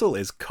 Kurt Russell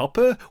is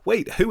Copper?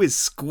 Wait, who is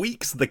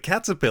Squeaks the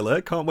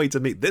caterpillar? Can't wait to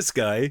meet this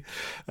guy.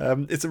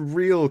 It's a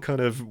real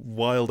kind of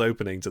wild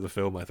opening to the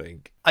film, I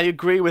think. I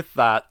agree with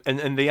that,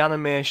 and the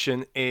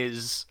animation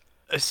is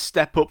a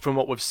step up from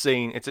what we've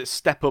seen. It's a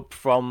step up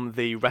from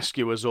the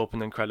Rescuers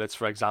opening credits,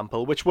 for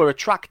example, which were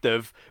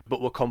attractive,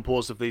 but were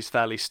composed of these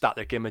fairly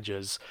static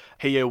images.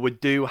 Here we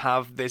do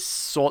have this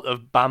sort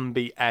of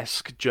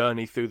Bambi-esque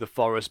journey through the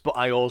forest, but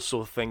I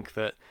also think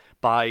that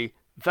by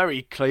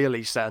very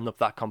clearly setting up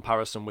that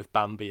comparison with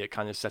Bambi, it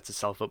kind of sets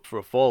itself up for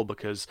a fall,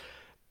 because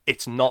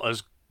it's not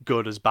as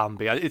good as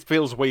Bambi. It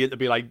feels weird to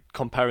be like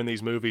comparing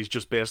these movies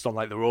just based on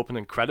like their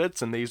opening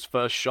credits and these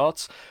first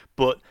shots,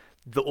 but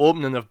the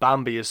opening of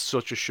Bambi is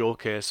such a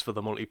showcase for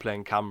the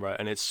multiplane camera,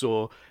 and it's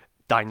so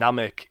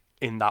dynamic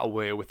in that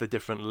way with the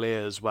different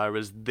layers,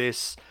 whereas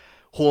this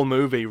whole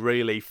movie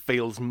really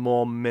feels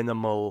more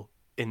minimal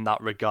in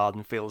that regard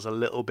and feels a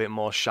little bit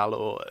more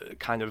shallow,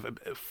 kind of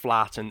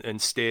flat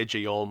and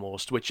stagey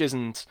almost, which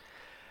isn't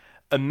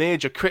a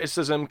major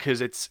criticism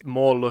because it's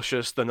more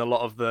luscious than a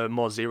lot of the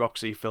more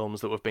Xeroxy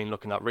films that we've been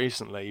looking at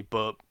recently,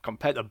 but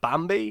compared to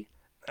Bambi,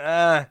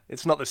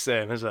 it's not the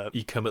same, is it?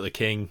 You come at the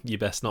king, you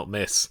best not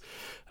miss.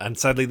 And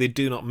sadly, they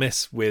do not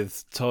miss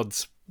with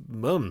Todd's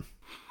mum.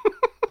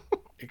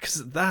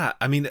 Because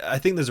I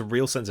think there's a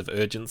real sense of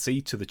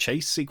urgency to the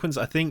chase sequence.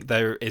 I think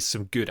there is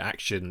some good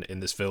action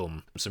in this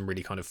film. Some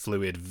really kind of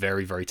fluid,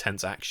 very, very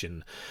tense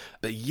action.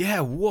 But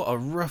yeah, what a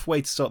rough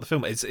way to start the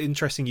film. It's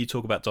interesting you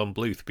talk about Don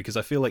Bluth, because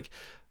I feel like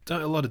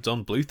Don't a lot of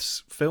Don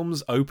Bluth's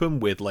films open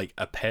with like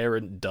a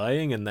parent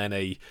dying and then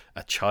a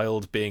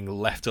child being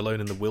left alone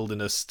in the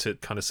wilderness to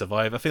kind of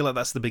survive? I feel like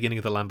that's the beginning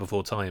of The Land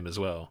Before Time as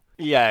well.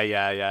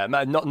 Yeah.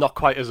 Not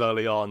quite as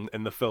early on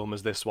in the film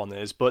as this one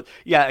is, but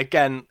yeah,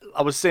 again,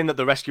 I was saying that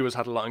The Rescuers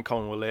had a lot in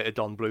common with later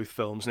Don Bluth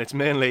films, and it's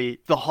mainly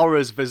the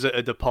horrors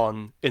visited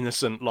upon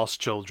innocent lost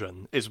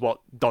children is what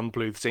Don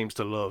Bluth seems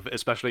to love,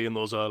 especially in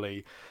those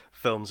early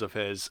films of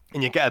his.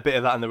 And you get a bit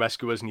of that in The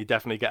Rescuers, and you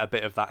definitely get a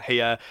bit of that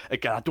here.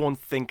 Again, I don't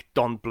think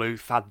Don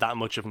Bluth had that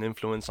much of an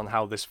influence on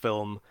how this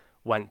film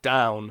went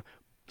down,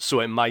 so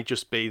it might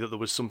just be that there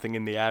was something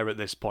in the air at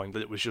this point,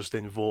 that it was just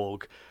in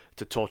vogue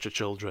to torture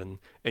children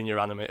in your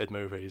animated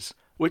movies.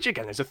 Which,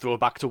 again, is a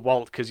throwback to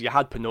Walt, because you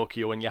had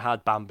Pinocchio and you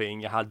had Bambi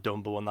and you had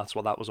Dumbo, and that's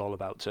what that was all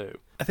about too.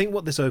 I think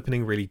what this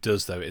opening really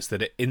does, though, is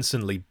that it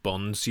instantly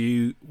bonds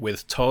you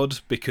with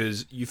Todd,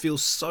 because you feel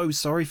so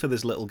sorry for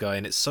this little guy,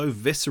 and it's so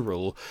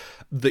visceral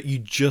that you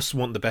just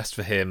want the best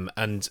for him.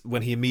 And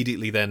when he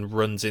immediately then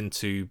runs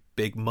into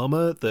Big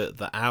Mama,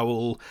 the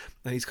owl,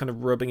 and he's kind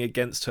of rubbing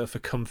against her for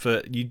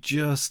comfort,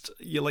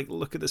 you're like,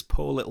 look at this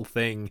poor little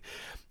thing.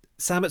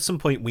 Sam, at some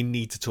point we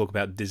need to talk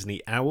about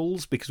Disney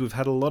owls, because we've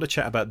had a lot of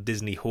chat about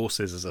Disney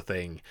horses as a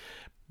thing.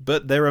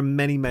 But there are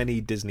many,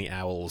 many Disney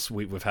owls.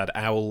 We've had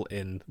Owl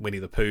in Winnie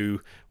the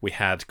Pooh. We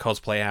had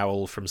Cosplay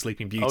Owl from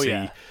Sleeping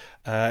Beauty.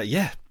 Oh,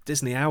 yeah,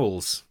 Disney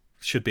owls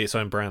should be its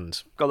own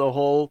brand. Got a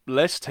whole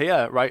list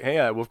here, right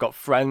here. We've got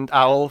Friend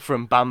Owl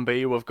from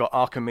Bambi. We've got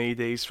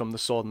Archimedes from The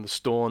Sword and the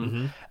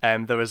Stone.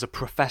 There is a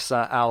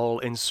Professor Owl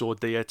in So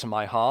Dear to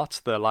My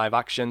Heart, the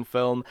live-action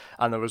film.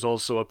 And there was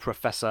also a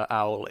Professor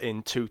Owl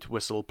in Toot,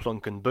 Whistle,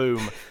 Plunk and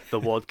Boom, the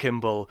Ward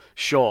Kimball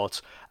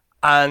short.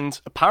 And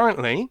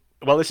apparently,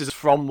 well, this is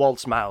from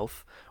Walt's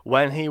mouth,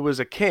 when he was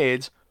a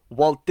kid,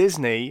 Walt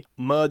Disney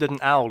murdered an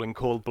owl in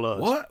cold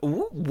blood.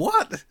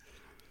 What?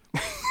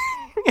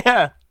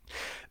 Yeah.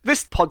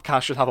 This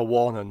podcast should have a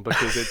warning,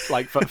 because it's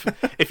like,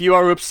 if you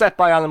are upset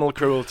by animal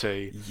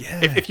cruelty,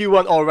 if you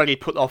weren't already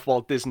put off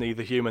Walt Disney,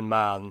 the human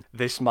man,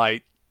 this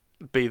might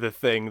be the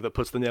thing that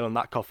puts the nail in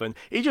that coffin.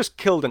 He just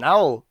killed an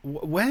owl.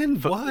 When?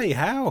 Why?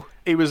 How?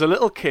 He was a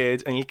little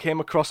kid and he came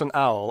across an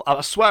owl.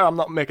 I swear I'm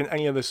not making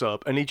any of this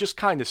up. And he just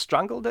kind of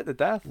strangled it to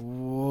death.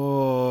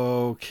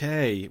 Whoa,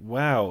 okay.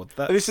 Wow.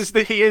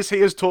 He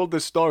has told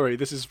this story.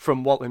 This is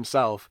from Walt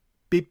himself.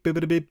 Beep,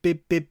 beep, beep,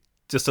 beep, beep.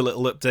 Just a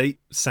little update.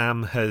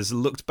 Sam has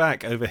looked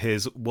back over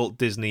his Walt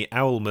Disney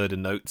owl murder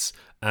notes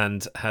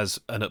and has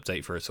an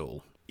update for us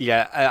all.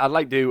 Yeah, I'd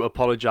like to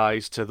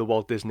apologise to the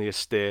Walt Disney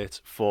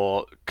estate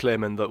for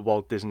claiming that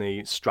Walt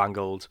Disney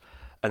strangled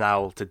an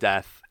owl to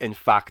death. In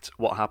fact,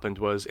 what happened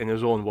was, in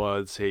his own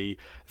words, he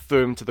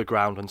threw him to the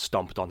ground and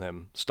stomped on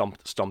him,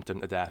 stomped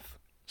him to death.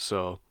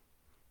 So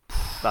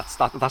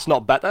that's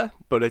not better,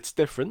 but it's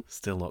different.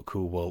 Still not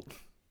cool, Walt.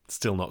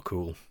 Still not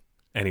cool.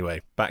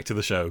 Anyway, back to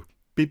the show.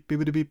 Beep,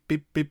 beep, beep,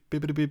 beep, beep,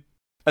 beep, beep.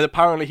 And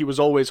apparently he was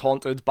always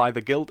haunted by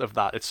the guilt of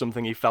that. It's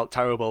something he felt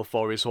terrible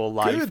for his whole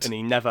life. Good. And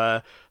he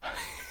never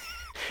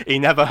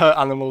hurt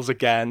animals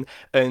again.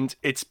 And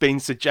it's been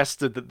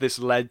suggested that this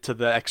led to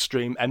the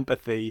extreme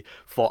empathy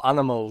for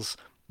animals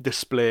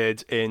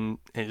displayed in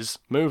his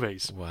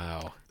movies.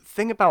 Wow.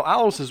 Thing about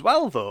owls as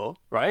well, though,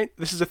 right?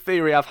 This is a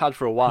theory I've had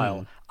for a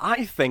while.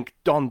 I think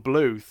Don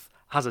Bluth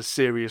has a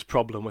serious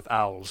problem with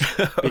owls.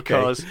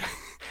 Because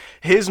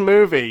his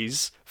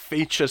movies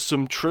feature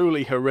some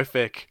truly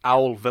horrific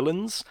owl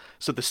villains.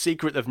 So The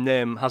Secret of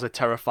Nim has a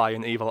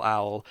terrifying evil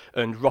owl,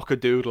 and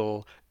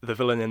Rockadoodle, the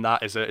villain in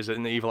that, is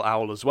an evil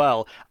owl as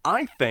well.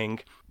 I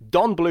think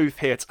Don Bluth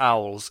hates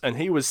owls, and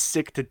he was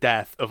sick to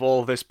death of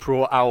all this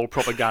pro-owl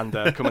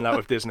propaganda coming out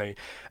of Disney.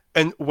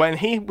 And when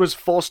he was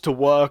forced to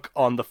work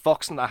on The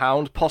Fox and the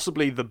Hound,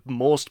 possibly the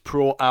most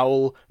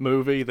pro-owl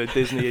movie that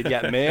Disney had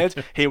yet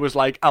made, he was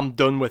like, I'm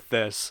done with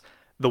this.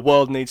 The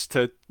world needs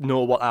to know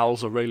what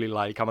owls are really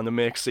like. I'm going to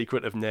make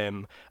Secret of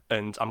Nim,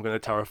 and I'm going to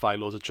terrify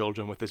loads of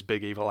children with this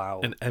big evil owl.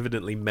 And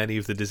evidently many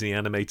of the Disney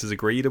animators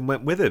agreed and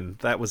went with him.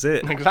 That was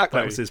it. Exactly.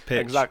 That was his pitch.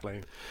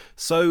 Exactly.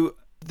 So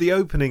the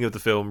opening of the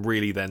film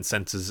really then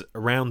centres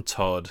around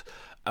Todd,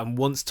 and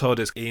once Todd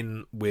is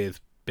in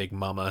with Big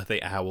Mama,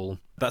 the owl,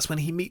 that's when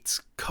he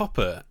meets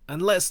Copper.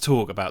 And let's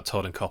talk about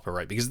Todd and Copper,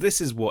 right? Because this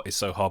is what is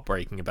so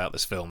heartbreaking about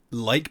this film.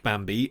 Like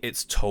Bambi,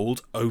 it's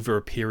told over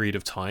a period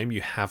of time.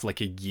 You have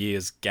like a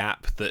year's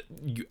gap that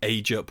you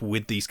age up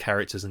with these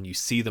characters and you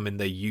see them in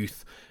their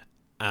youth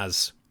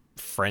as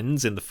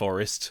friends in the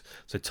forest.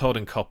 So Todd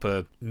and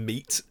Copper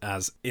meet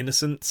as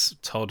innocents.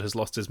 Todd has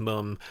lost his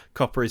mum.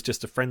 Copper is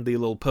just a friendly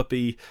little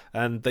puppy,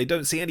 and they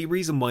don't see any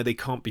reason why they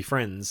can't be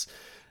friends.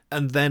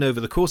 And then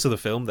over the course of the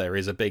film, there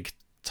is a big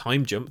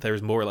time jump. There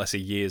is more or less a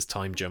year's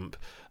time jump.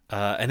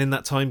 And in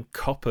that time,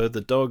 Copper,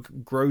 the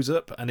dog, grows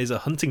up and is a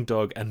hunting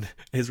dog and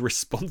is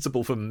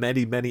responsible for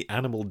many, many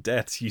animal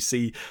deaths. You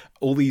see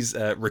all these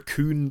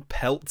raccoon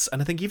pelts,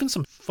 and I think even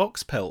some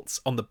fox pelts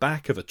on the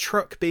back of a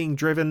truck being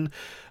driven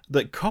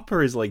that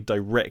Copper is like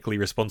directly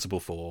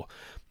responsible for.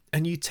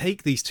 And you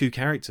take these two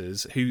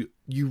characters who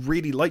you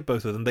really like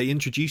both of them. They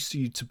introduce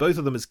you to both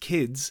of them as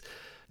kids.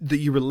 that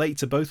you relate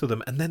to both of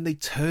them, and then they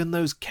turn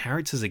those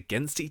characters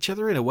against each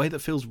other in a way that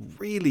feels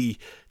really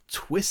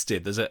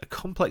twisted. There's a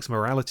complex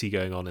morality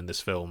going on in this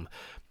film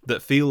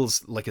that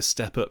feels like a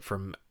step up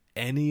from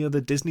any other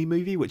Disney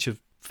movie, which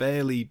have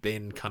fairly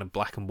been kind of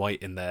black and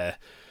white in their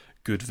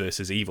good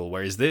versus evil,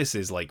 whereas this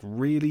is like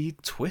really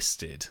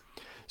twisted.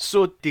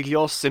 So did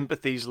your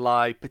sympathies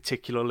lie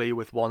particularly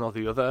with one or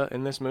the other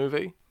in this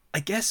movie? I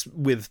guess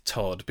with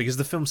Todd, because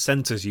the film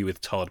centers you with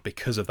Todd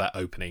because of that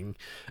opening.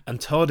 And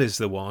Todd is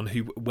the one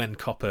who, when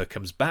Copper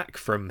comes back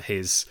from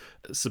his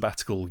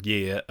sabbatical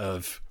year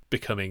of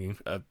becoming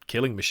a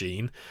killing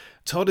machine,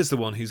 Todd is the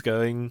one who's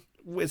going,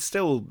 we're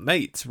still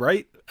mates,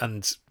 right?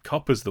 And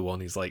Copper's the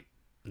one who's like,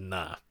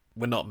 nah,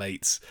 we're not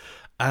mates.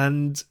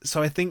 And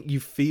so I think you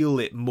feel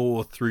it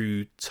more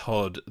through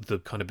Todd, the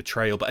kind of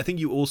betrayal. But I think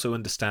you also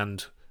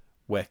understand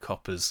where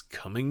Copper's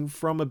coming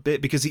from a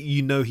bit, because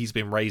you know he's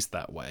been raised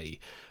that way.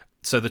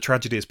 So the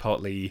tragedy is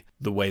partly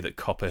the way that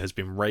Copper has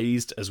been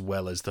raised, as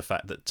well as the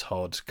fact that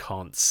Todd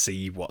can't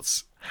see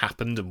what's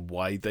happened and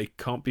why they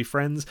can't be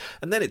friends.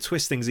 And then it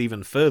twists things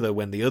even further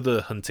when the other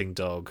hunting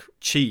dog,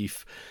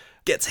 Chief,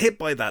 gets hit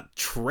by that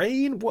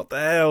train. What the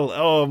hell?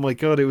 Oh my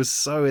god, it was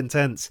so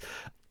intense.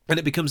 And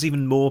it becomes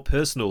even more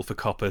personal for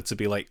Copper to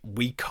be like,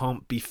 we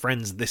can't be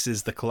friends. This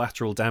is the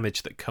collateral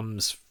damage that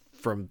comes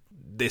from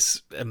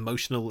this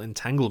emotional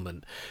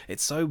entanglement.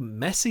 It's so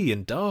messy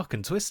and dark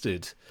and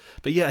twisted.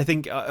 But yeah, I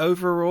think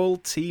overall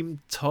team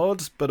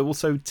Todd, but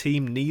also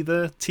team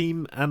neither,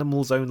 team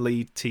animals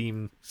only,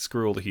 team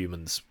screw all the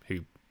humans who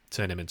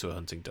turn him into a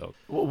hunting dog.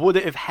 Would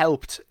it have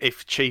helped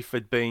if Chief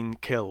had been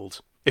killed?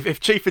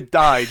 If Chief had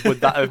died, would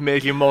that have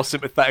made you more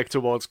sympathetic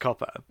towards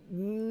Copper?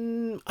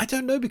 I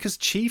don't know, because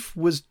Chief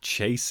was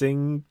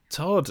chasing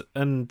Todd,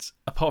 and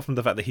apart from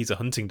the fact that he's a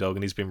hunting dog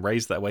and he's been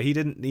raised that way, he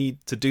didn't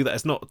need to do that.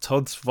 It's not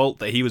Todd's fault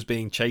that he was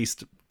being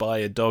chased by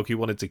a dog who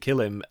wanted to kill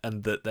him,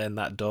 and that then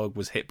that dog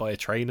was hit by a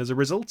train as a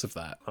result of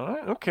that. All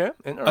right, okay,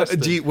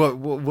 interesting.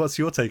 What's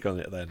your take on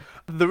it then?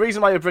 The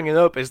reason why I bring it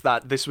up is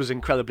that this was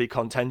incredibly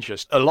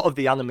contentious. A lot of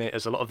the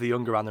animators, a lot of the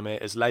younger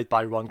animators, led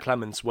by Ron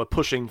Clements, were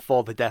pushing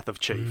for the death of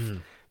Chief.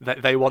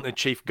 They wanted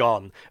Chief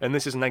gone, and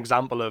this is an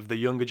example of the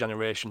younger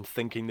generation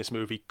thinking this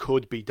movie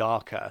could be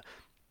darker,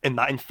 in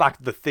that in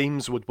fact the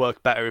themes would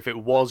work better if it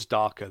was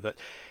darker, that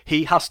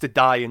he has to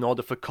die in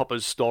order for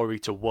Copper's story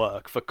to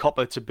work, for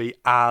Copper to be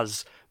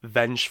as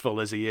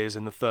vengeful as he is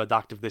in the third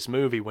act of this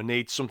movie. We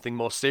need something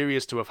more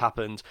serious to have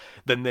happened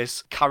than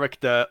this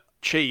character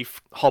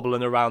Chief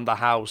hobbling around the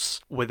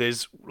house with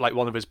his, like,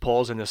 one of his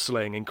paws in a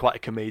sling in quite a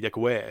comedic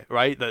way,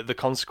 right? The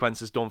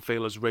consequences don't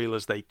feel as real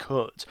as they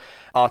could.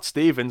 Art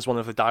Stevens, one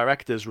of the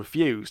directors,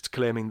 refused,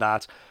 claiming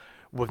that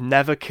we've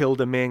never killed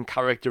a main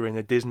character in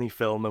a Disney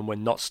film and we're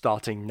not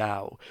starting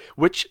now.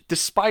 Which,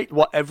 despite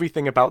what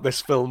everything about this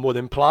film would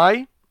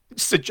imply,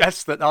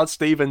 suggests that Art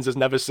Stevens has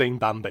never seen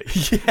Bambi.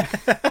 Yeah.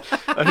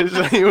 And it's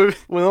like,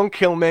 we don't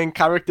kill main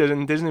characters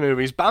in Disney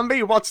movies.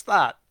 Bambi, what's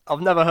that?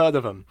 I've never heard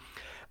of him.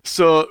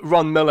 So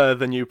Ron Miller,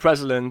 the new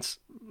president,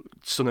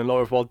 son-in-law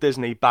of Walt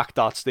Disney, backed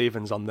Art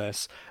Stevens on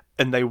this,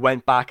 and they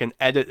went back and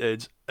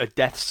edited a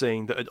death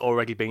scene that had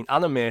already been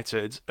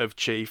animated of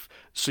Chief,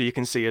 so you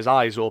can see his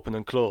eyes open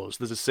and close.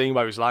 There's a scene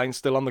where he's lying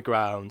still on the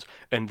ground,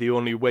 and the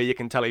only way you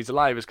can tell he's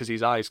alive is because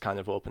his eyes kind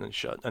of open and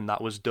shut, and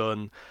that was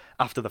done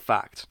after the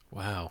fact.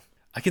 Wow.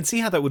 I can see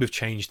how that would have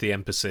changed the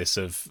emphasis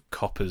of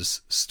Copper's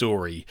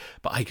story,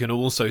 but I can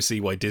also see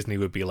why Disney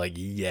would be like,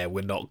 yeah,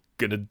 we're not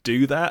going to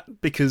do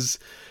that, because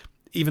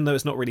even though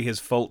it's not really his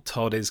fault,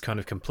 Todd is kind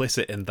of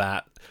complicit in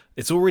that.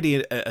 It's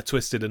already a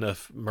twisted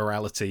enough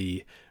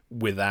morality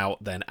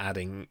without then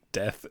adding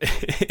death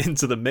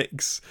into the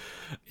mix.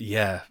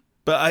 Yeah.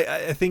 But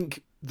I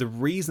think the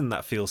reason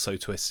that feels so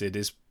twisted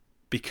is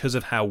because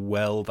of how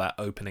well that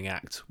opening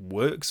act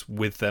works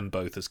with them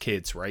both as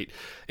kids, right?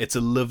 It's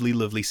a lovely,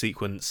 lovely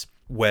sequence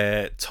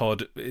where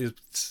Todd is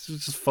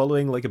just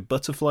following like a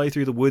butterfly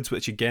through the woods,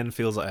 which again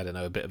feels like, I don't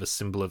know, a bit of a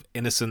symbol of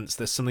innocence.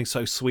 There's something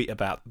so sweet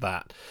about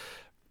that.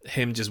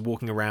 Him just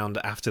walking around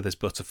after this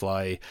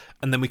butterfly,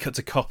 and then we cut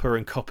to Copper,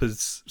 and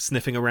Copper's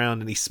sniffing around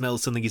and he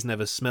smells something he's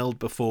never smelled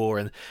before,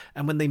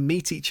 and when they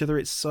meet each other,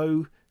 it's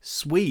so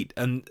sweet.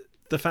 And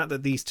the fact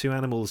that these two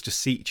animals just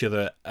see each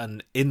other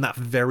and in that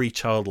very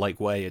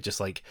childlike way are just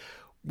like,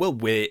 well,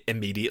 we're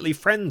immediately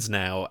friends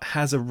now,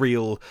 has a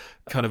real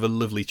kind of a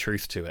lovely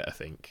truth to it, I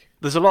think.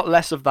 There's a lot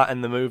less of that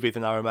in the movie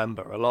than I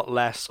remember. A lot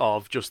less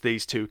of just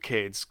these two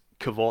kids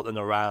cavorting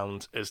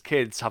around as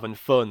kids, having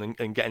fun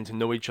and getting to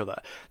know each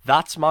other.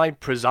 That's my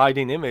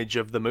presiding image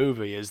of the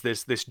movie, is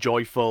this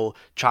joyful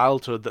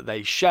childhood that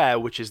they share,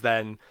 which is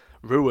then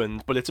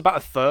ruined. But it's about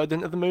a third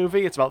into the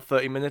movie, it's about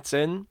 30 minutes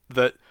in,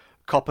 that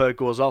Copper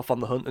goes off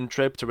on the hunting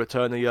trip to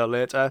return a year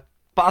later.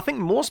 But I think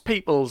most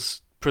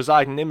people's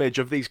presiding image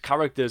of these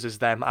characters is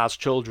them as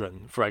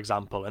children, for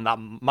example, and that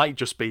might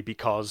just be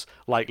because,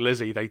 like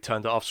Lizzie, they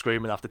turned it off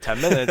screaming after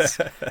 10 minutes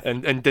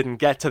and didn't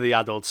get to the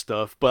adult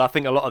stuff. But I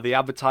think a lot of the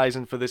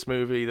advertising for this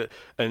movie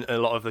and a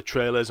lot of the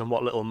trailers and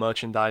what little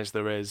merchandise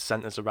there is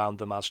centers around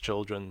them as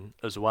children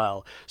as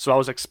well. So I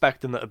was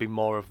expecting there to be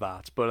more of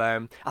that. But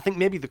I think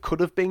maybe there could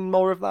have been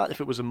more of that if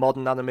it was a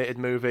modern animated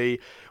movie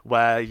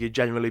where you'd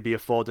generally be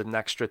afforded an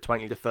extra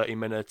 20 to 30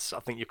 minutes. I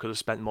think you could have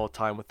spent more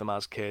time with them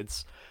as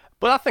kids.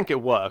 But I think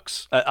it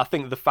works. I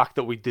think the fact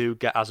that we do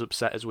get as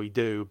upset as we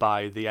do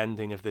by the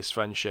ending of this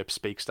friendship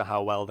speaks to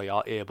how well they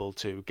are able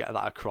to get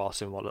that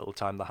across in what little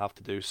time they have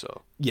to do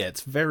so. Yeah,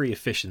 it's very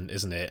efficient,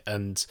 isn't it?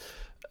 And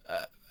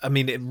I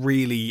mean, it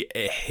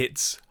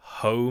hits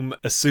home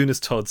as soon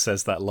as Todd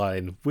says that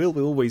line, "We'll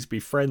always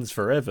be friends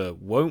forever,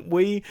 won't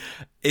we?"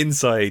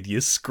 Inside, you're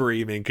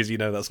screaming because you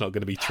know that's not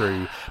going to be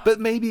true. But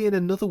maybe in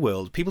another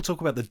world, people talk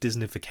about the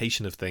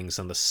Disneyfication of things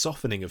and the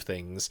softening of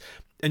things,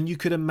 and you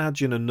could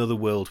imagine another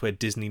world where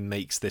Disney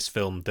makes this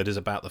film that is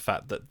about the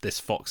fact that this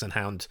fox and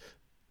hound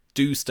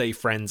do stay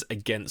friends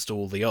against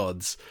all the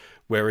odds,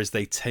 whereas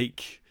they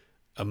take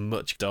a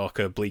much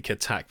darker, bleaker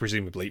tack,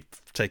 presumably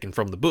taken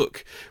from the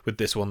book, with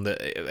this one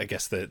that I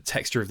guess the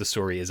texture of the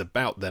story is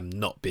about them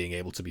not being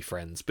able to be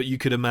friends. But you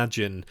could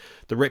imagine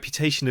the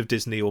reputation of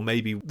Disney, or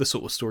maybe the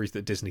sort of stories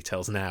that Disney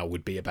tells now,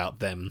 would be about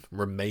them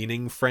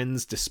remaining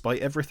friends despite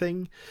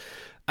everything.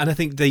 And I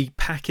think they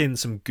pack in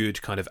some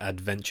good kind of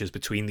adventures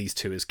between these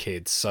two as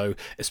kids. So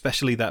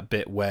especially that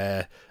bit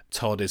where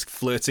Todd is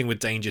flirting with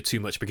danger too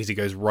much because he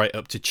goes right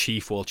up to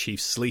Chief while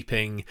Chief's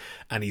sleeping,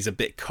 and he's a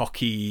bit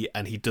cocky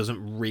and he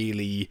doesn't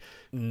really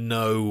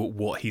know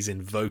what he's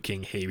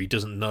invoking here. He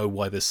doesn't know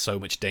why there's so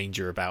much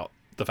danger about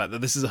the fact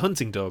that this is a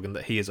hunting dog and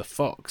that he is a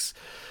fox.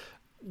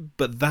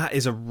 But that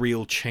is a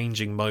real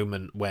changing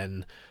moment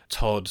when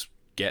Todd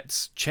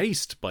gets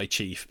chased by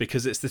Chief,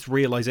 because it's this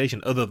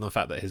realization, other than the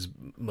fact that his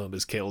mum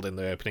is killed in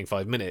the opening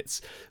 5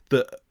 minutes,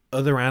 that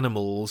other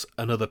animals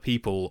and other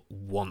people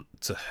want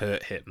to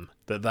hurt him.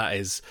 That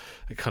is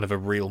a kind of a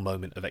real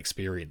moment of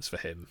experience for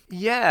him.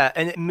 Yeah,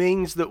 and it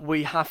means that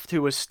we have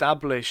to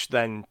establish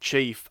then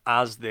Chief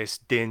as this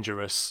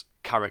dangerous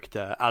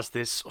character, as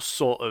this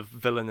sort of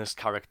villainous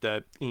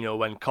character. You know,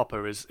 when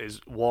Copper is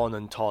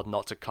warning Todd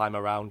not to climb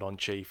around on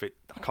Chief,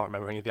 I can't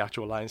remember any of the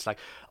actual lines, like,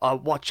 "Oh,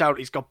 watch out,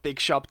 he's got big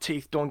sharp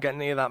teeth, don't get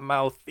near that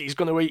mouth, he's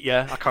gonna eat you."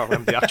 I can't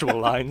remember the actual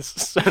lines.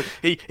 So,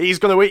 he's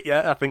gonna eat you,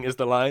 I think is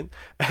the line.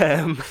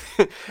 But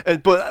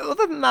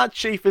other than that,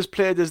 Chief is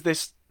played as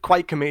this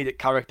quite comedic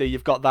character.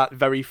 You've got that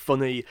very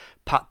funny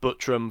Pat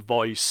Buttram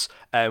voice,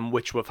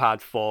 which we've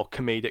had for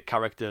comedic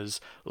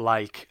characters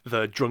like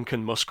the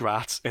drunken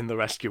muskrat in The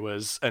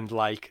Rescuers and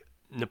like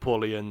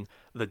Napoleon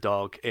the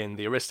dog in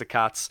The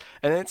Aristocats.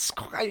 And it's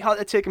quite hard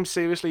to take him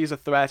seriously as a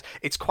threat.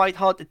 It's quite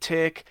hard to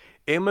take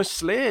Amos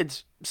Slade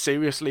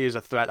seriously as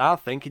a threat, I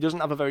think. He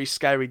doesn't have a very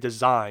scary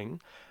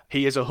design.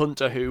 He is a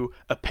hunter who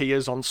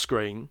appears on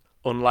screen,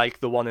 unlike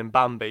the one in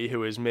Bambi,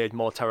 who is made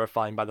more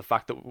terrifying by the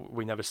fact that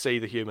we never see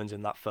the humans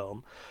in that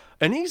film.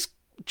 And he's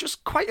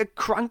just quite a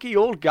cranky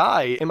old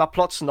guy. In my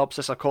plot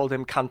synopsis, I called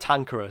him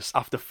cantankerous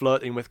after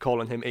flirting with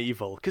calling him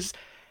evil, because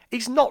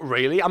he's not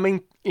really. I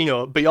mean, you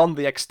know, beyond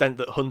the extent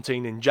that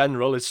hunting in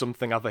general is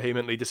something I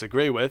vehemently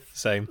disagree with.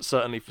 Same.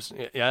 Certainly,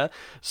 yeah.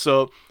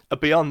 So,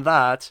 beyond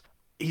that,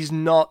 he's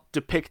not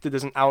depicted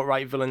as an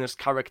outright villainous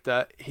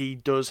character. He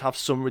does have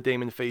some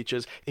redeeming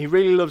features. He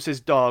really loves his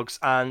dogs,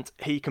 and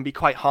he can be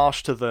quite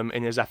harsh to them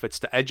in his efforts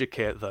to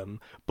educate them,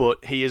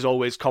 but he is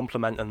always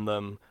complimenting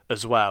them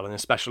as well, and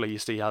especially you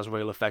see he has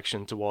real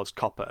affection towards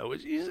Copper,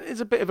 which is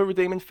a bit of a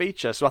redeeming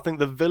feature. So I think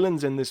the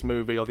villains in this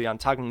movie, or the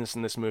antagonists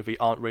in this movie,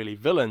 aren't really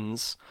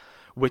villains,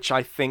 which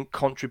I think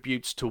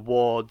contributes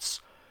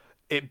towards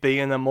it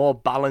being a more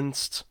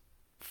balanced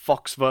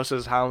Fox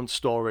versus Hound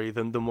story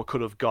than we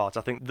could have got.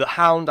 I think the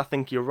Hound, I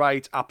think you're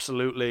right,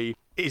 absolutely,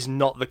 is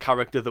not the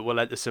character that we're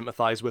led to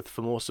sympathise with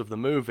for most of the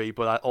movie,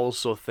 but I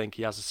also think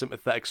he has a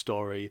sympathetic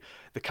story.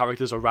 The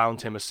characters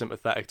around him are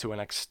sympathetic to an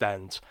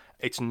extent.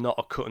 It's not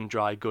a cut and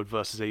dry good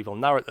versus evil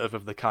narrative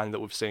of the kind that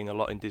we've seen a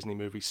lot in Disney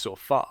movies so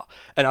far.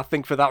 And I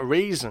think for that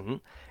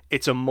reason,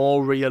 it's a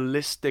more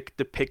realistic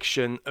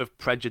depiction of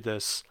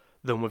prejudice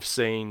than we've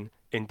seen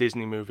in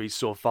Disney movies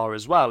so far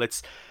as well.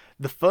 It's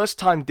the first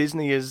time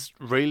Disney has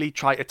really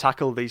tried to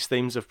tackle these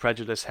themes of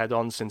prejudice head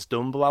on since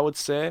Dumbo, I would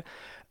say.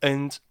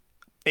 And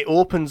it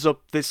opens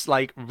up this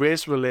like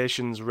race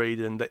relations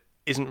reading that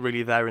isn't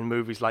really there in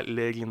movies like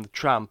Lady and the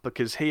Tramp,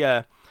 because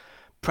here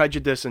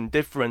prejudice and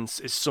difference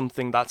is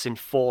something that's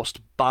enforced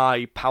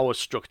by power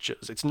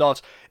structures. It's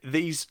not,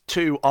 these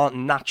two aren't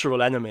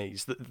natural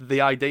enemies.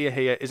 The idea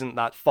here isn't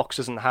that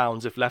foxes and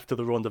hounds, if left to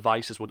their own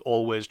devices, would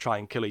always try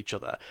and kill each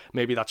other.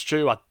 Maybe that's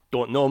true, I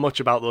don't know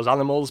much about those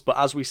animals, but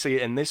as we see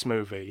it in this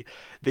movie,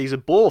 these are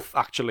both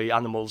actually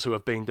animals who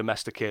have been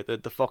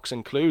domesticated, the fox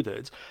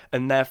included,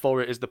 and therefore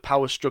it is the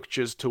power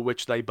structures to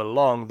which they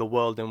belong, the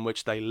world in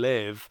which they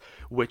live,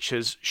 which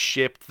has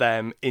shaped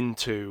them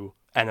into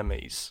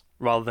enemies.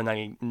 rather than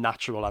any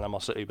natural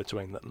animosity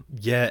between them.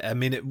 Yeah, I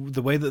mean,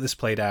 the way that this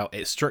played out,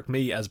 it struck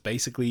me as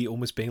basically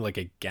almost being like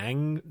a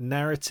gang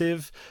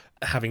narrative.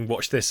 Having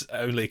watched this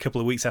only a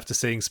couple of weeks after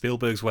seeing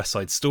Spielberg's West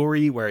Side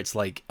Story, where it's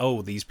like,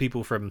 oh, these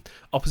people from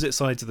opposite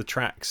sides of the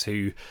tracks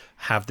who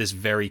have this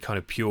very kind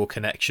of pure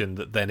connection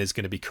that then is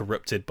going to be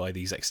corrupted by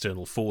these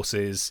external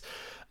forces.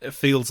 It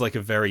feels like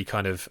a very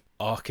kind of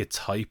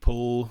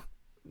archetypal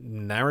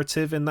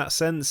narrative in that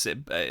sense.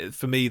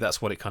 For me,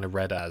 that's what it kind of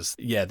read as.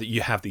 Yeah, that you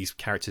have these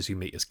characters who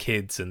meet as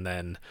kids, and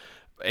then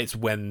it's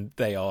when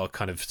they are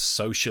kind of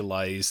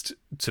socialized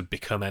to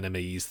become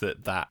enemies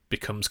that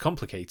becomes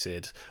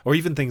complicated. Or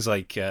even things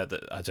like, I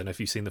don't know if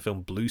you've seen the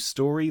film Blue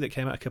Story that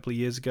came out a couple of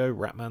years ago,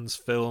 Ratman's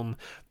film.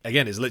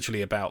 Again, it's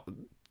literally about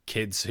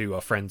kids who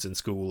are friends in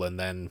school, and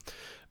then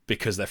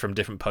because they're from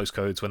different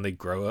postcodes when they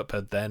grow up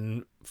are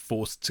then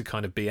forced to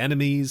kind of be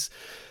enemies.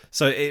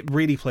 So it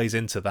really plays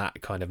into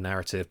that kind of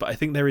narrative. But I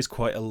think there is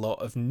quite a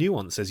lot of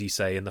nuance, as you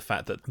say, in the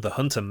fact that the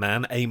hunter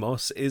man,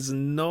 Amos, is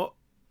not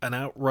an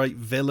outright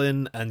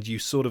villain, and you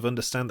sort of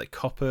understand that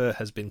Copper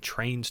has been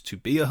trained to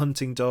be a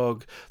hunting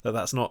dog,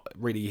 that's not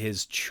really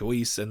his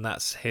choice, and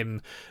that's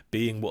him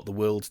being what the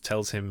world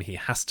tells him he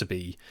has to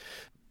be.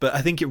 But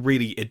I think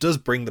it does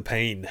bring the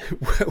pain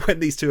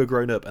when these two are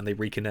grown up and they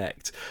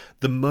reconnect.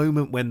 The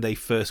moment when they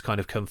first kind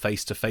of come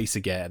face to face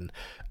again,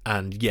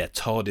 and yeah,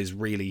 Todd is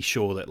really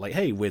sure that like,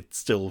 hey, we're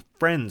still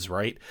friends,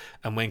 right?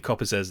 And when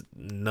Copper says,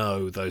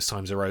 no, those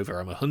times are over,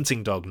 I'm a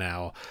hunting dog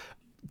now,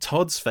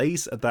 Todd's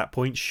face at that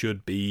point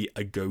should be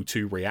a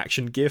go-to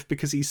reaction gif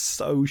because he's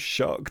so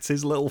shocked.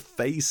 His little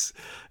face,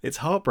 it's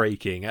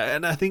heartbreaking.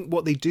 And I think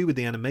what they do with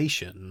the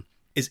animation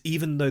is,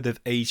 even though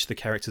they've aged the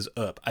characters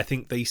up, I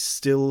think they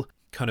still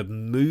kind of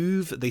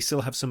move. They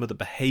still have some of the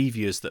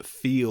behaviors that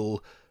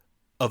feel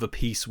of a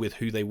piece with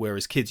who they were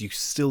as kids. You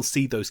still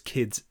see those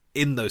kids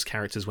in those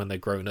characters when they're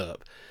grown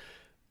up,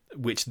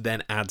 which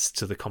then adds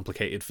to the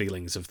complicated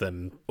feelings of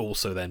them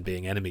also then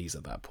being enemies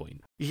at that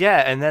point. Yeah,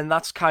 and then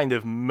that's kind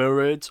of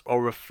mirrored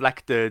or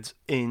reflected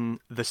in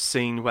the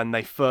scene when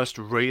they first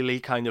really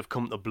kind of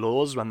come to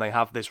blows, when they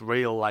have this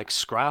real like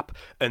scrap,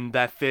 and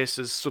their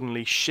faces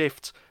suddenly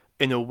shift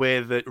in a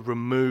way that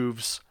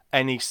removes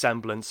any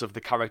semblance of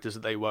the characters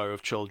that they were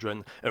of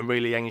children, and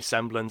really any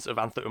semblance of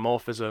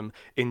anthropomorphism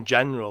in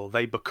general.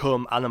 They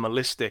become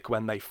animalistic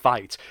when they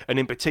fight, and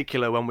in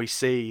particular when we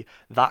see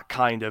that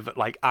kind of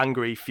like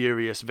angry,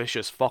 furious,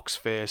 vicious fox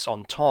face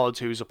on Todd,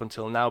 who's up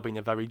until now been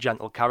a very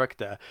gentle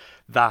character,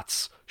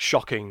 that's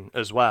shocking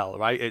as well,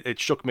 right? It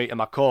shook me to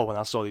my core when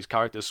I saw these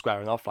characters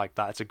squaring off like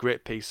that. It's a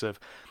great piece of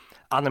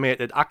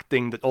animated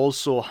acting that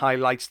also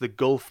highlights the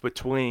gulf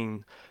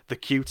between the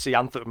cutesy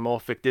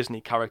anthropomorphic Disney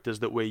characters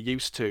that we're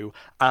used to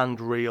and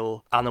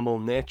real animal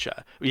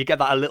nature. You get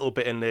that a little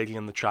bit in Lady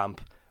and the Tramp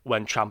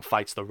when Tramp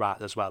fights the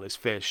rat as well. His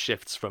face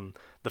shifts from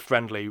the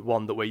friendly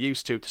one that we're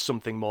used to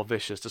something more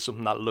vicious, to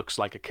something that looks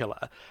like a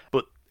killer.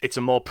 But it's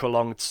a more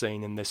prolonged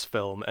scene in this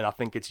film, and I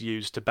think it's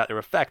used to better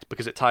effect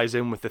because it ties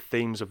in with the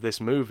themes of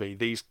this movie.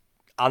 These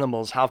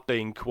animals have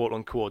been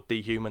quote-unquote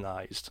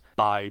dehumanized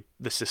by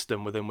the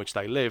system within which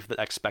they live that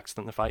expects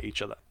them to fight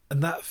each other.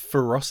 And that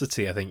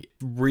ferocity, I think,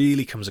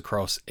 really comes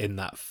across in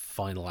that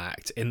final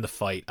act, in the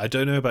fight. I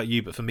don't know about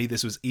you, but for me,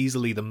 this was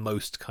easily the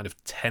most kind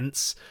of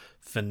tense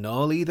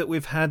finale that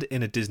we've had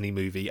in a Disney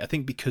movie. I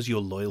think because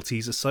your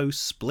loyalties are so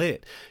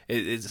split.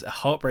 It's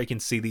heartbreaking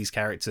to see these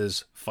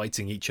characters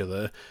fighting each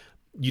other.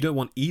 You don't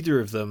want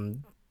either of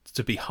them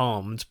to be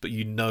harmed, but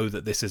you know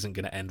that this isn't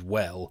going to end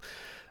well.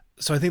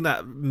 So I think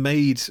that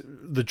made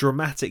the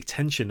dramatic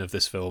tension of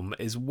this film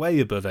is way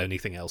above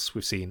anything else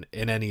we've seen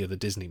in any other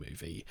Disney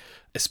movie.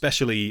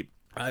 Especially,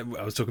 I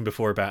was talking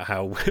before about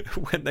how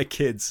when they're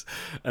kids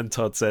and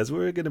Todd says,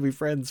 we're going to be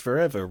friends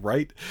forever,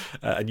 right?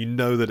 And you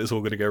know that it's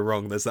all going to go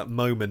wrong. There's that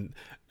moment,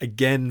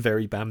 again,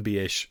 very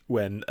Bambi-ish,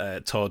 when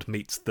Todd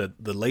meets the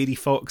lady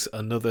fox,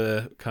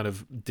 another kind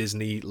of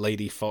Disney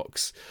lady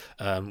fox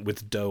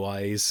with doe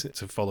eyes,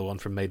 to follow on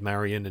from Maid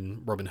Marian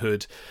and Robin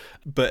Hood.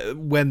 But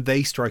when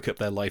they strike up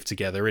their life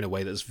together in a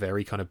way that's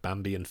very kind of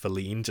Bambi and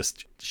Feline,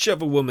 just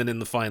shove a woman in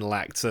the final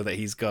act so that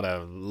he's got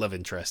a love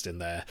interest in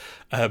there.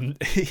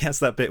 He has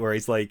that bit where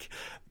he's like,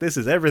 this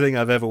is everything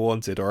I've ever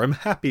wanted, or I'm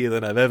happier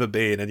than I've ever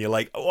been, and you're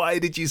like, why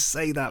did you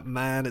say that,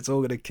 man? It's all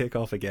going to kick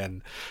off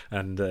again.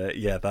 And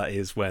yeah, that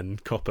is when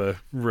Copper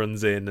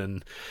runs in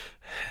and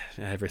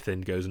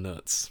everything goes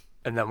nuts.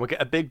 And then we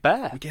get a big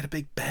bear. We get a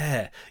big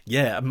bear.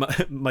 Yeah,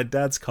 my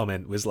dad's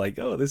comment was like,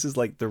 oh, this is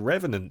like The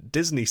Revenant,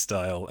 Disney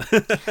style.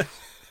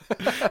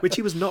 Which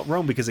he was not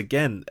wrong, because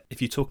again,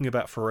 if you're talking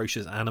about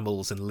ferocious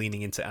animals and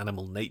leaning into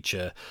animal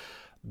nature,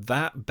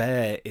 that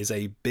bear is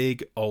a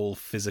big old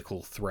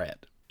physical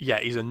threat. Yeah,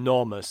 he's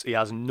enormous. He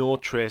has no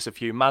trace of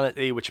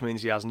humanity, which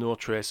means he has no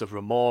trace of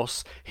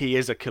remorse. He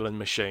is a killing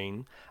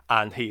machine,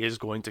 and he is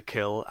going to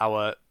kill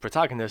our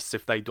protagonists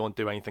if they don't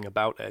do anything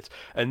about it.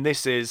 And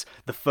this is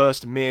the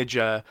first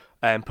major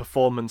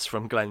performance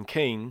from Glenn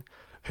Keane,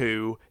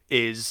 who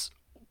is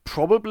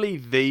probably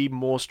the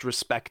most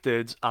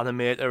respected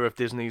animator of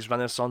Disney's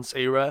Renaissance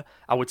era.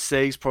 I would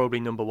say he's probably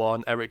number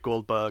one. Eric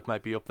Goldberg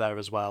might be up there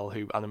as well,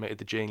 who animated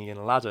the Genie in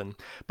Aladdin.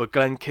 But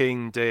Glenn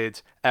King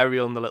did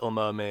Ariel and the Little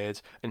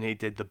Mermaid, and he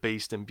did The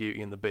Beast and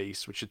Beauty and the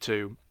Beast, which are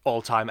two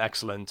all-time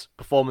excellent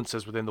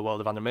performances within the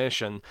world of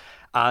animation.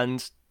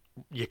 And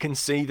you can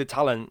see the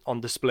talent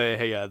on display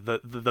here.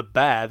 The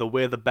bear, the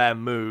way the bear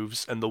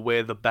moves and the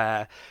way the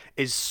bear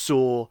is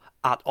so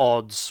at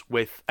odds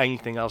with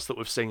anything else that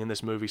we've seen in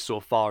this movie so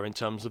far in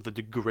terms of the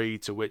degree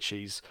to which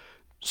he's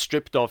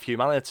stripped of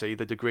humanity,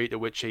 the degree to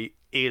which he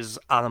is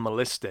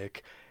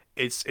animalistic.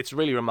 It's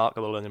really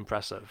remarkable and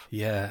impressive.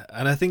 Yeah,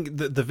 and I think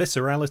that the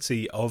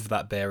viscerality of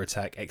that bear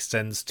attack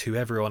extends to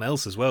everyone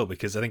else as well,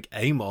 because I think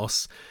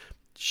Amos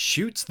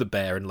shoots the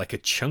bear and like a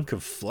chunk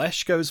of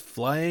flesh goes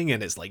flying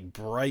and it's like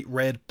bright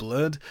red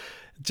blood.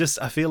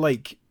 Just, I feel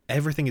like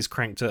everything is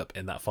cranked up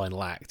in that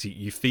final act.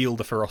 You feel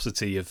the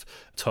ferocity of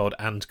Todd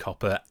and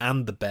Copper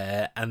and the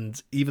bear,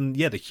 and even,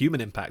 the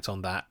human impact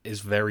on that is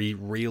very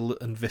real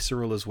and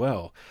visceral as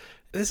well.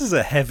 This is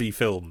a heavy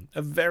film,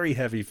 a very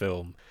heavy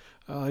film.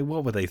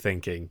 What were they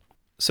thinking?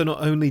 So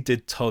not only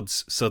did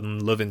Todd's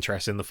sudden love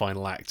interest in the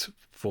final act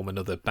form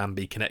another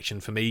Bambi connection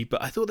for me, but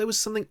I thought there was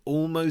something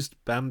almost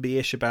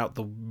Bambi-ish about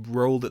the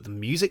role that the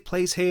music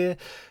plays here.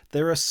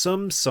 There are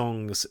some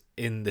songs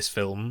in this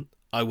film,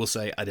 I will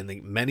say, I didn't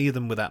think many of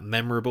them were that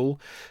memorable,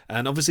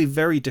 and obviously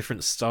very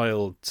different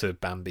style to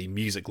Bambi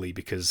musically,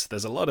 because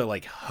there's a lot of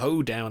like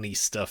hoedowny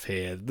stuff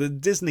here. The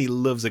Disney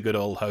loves a good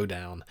old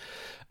hoedown.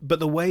 But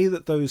the way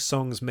that those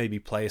songs maybe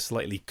play a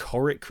slightly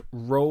choric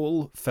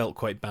role felt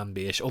quite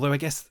Bambi-ish, although I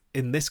guess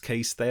in this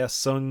case they are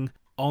sung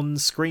on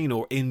screen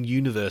or in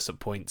universe at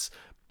points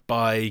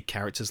by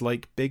characters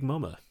like Big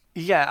Mama.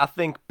 Yeah, I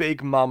think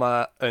Big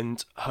Mama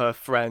and her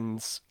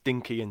friends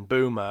Dinky and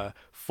Boomer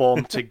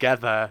formed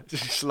together.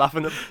 Just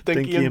laughing at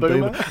Dinky and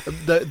Boomer.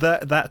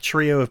 That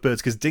trio of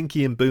birds, because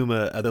Dinky and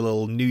Boomer are the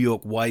little New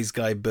York wise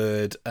guy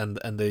bird and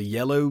the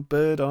yellow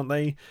bird, aren't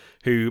they?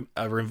 Who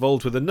are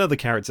involved with another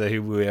character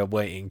who we are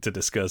waiting to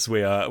discuss.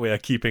 We are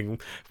keeping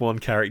one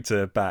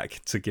character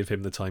back to give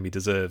him the time he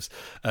deserves.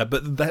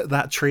 But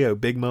that trio,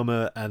 Big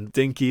Mama and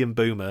Dinky and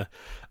Boomer,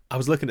 I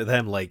was looking at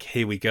them like,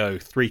 here we go,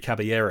 Three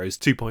Caballeros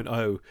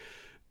 2.0.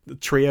 The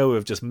trio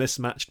of just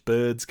mismatched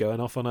birds going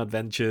off on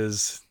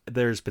adventures.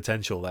 There's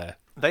potential there.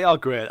 They are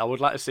great. I would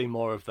like to see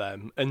more of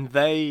them. And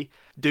they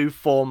do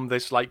form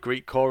this like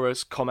Greek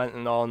chorus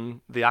commenting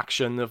on the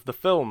action of the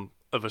film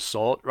of a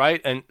sort,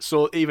 right? And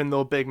so even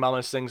though Big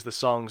Mama sings the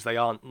songs, they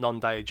aren't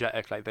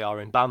non-diegetic like they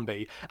are in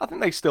Bambi. I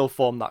think they still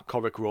form that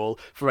choric role.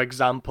 For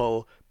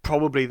example,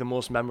 probably the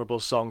most memorable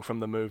song from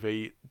the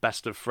movie,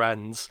 Best of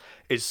Friends,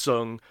 is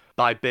sung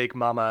by Big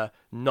Mama,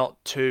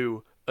 not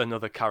to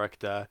another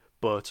character,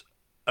 but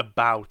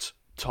about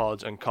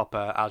Todd and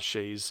Copper as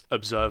she's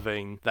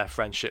observing their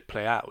friendship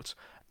play out.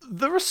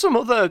 There are some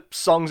other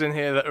songs in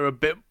here that are a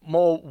bit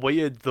more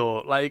weird, though.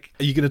 Like,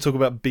 are you going to talk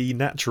about Be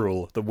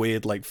Natural, the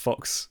weird, like,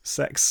 Fox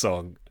sex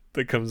song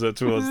that comes up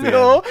towards the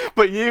no, end?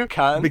 but you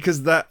can.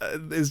 Because that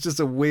is just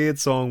a weird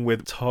song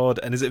with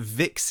Todd, and is it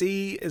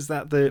Vixie? Is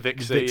that the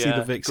Vixie, yeah.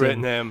 the Vixen? Great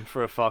name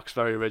for a fox,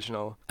 very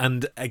original.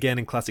 And again,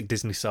 in classic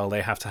Disney style,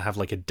 they have to have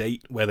like a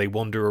date where they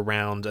wander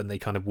around and they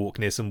kind of walk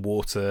near some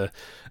water,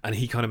 and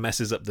he kind of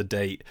messes up the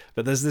date.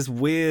 But there's this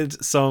weird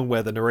song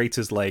where the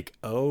narrator's like,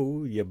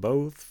 "Oh, you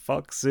both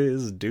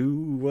foxes, do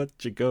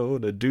what you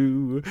gonna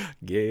do,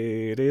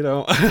 get it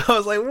on." I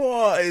was like,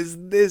 what is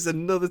this?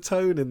 Another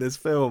tone in this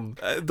film.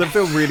 The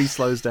film really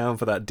slows down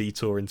for that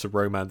detour into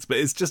romance, but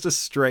it's just a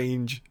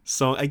strange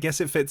song. I guess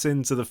it fits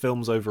into the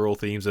film's overall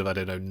themes of, I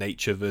don't know,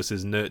 nature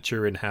versus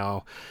nurture, and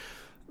how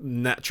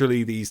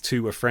naturally these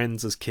two were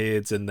friends as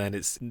kids, and then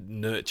it's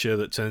nurture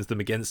that turns them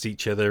against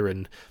each other,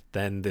 and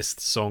then this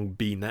song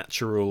Be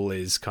Natural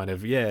is kind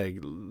of,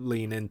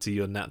 lean into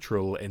your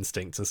natural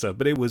instincts and stuff.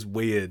 But it was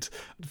weird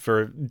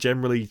for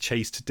generally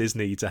chaste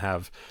Disney to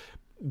have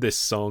this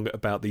song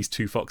about these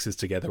two foxes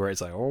together where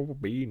it's like, oh,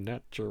 be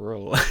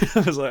natural.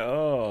 I was like,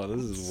 oh,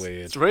 this is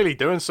weird. It's really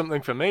doing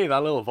something for me,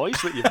 that little voice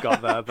that you've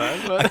got there,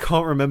 Ben. But... I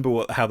can't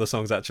remember how the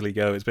songs actually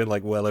go. It's been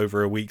like well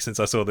over a week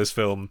since I saw this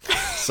film,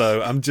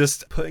 so I'm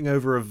just putting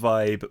over a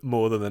vibe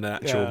more than an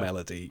actual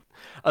melody.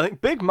 I think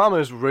Big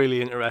Mama's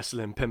really interested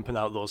in pimping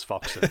out those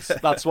foxes.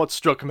 That's what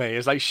struck me.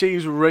 Is like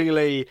she's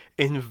really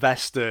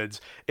invested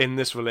in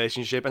this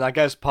relationship, and I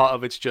guess part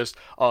of it's just,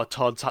 oh,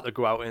 Todd's had to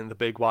go out in the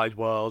big wide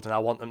world, and I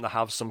want them to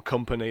have some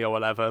company or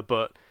whatever.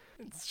 But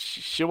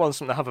she wants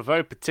them to have a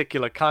very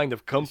particular kind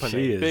of company.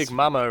 She is. Big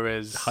Mama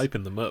is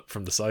hyping them up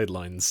from the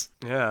sidelines.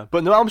 Yeah,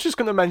 but no, I was just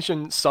going to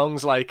mention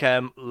songs like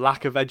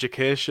Lack of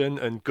Education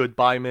and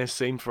Goodbye May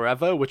Seem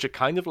Forever, which are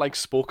kind of like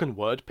spoken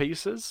word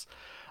pieces.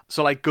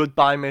 So, like,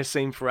 Goodbye May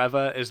Seem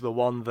Forever is the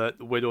one that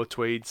Widow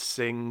Tweed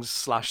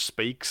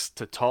sings/speaks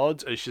to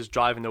Todd as she's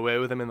driving away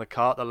with him in the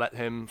car to let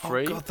him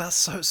free. Oh, God, that's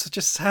such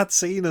a sad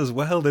scene as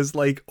well. There's,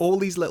 like, all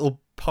these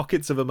little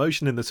pockets of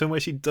emotion in the film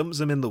where she dumps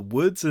him in the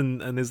woods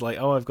and is like,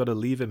 oh, I've got to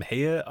leave him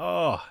here.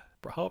 Oh,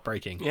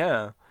 heartbreaking.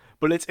 Yeah.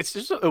 But it's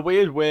just a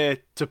weird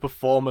way to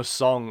perform a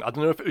song. I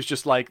don't know if it was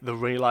just like they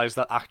realised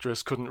that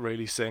actress couldn't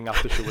really sing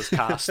after she was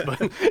cast,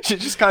 but she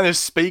just kind of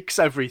speaks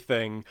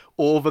everything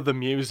over the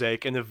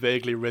music in a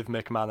vaguely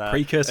rhythmic manner.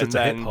 Precursor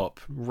to hip-hop,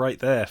 right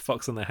there,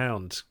 Fox and the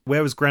Hound.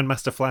 Where was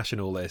Grandmaster Flash in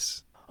all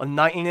this? On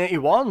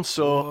 1981,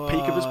 so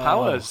peak of his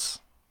powers.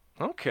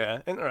 Okay,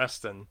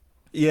 interesting.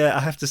 Yeah, I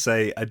have to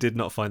say, I did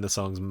not find the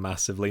songs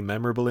massively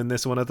memorable in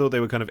this one. I thought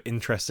they were kind of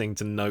interesting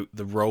to note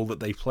the role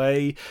that they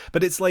play.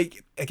 But it's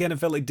like, again, it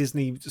felt like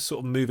Disney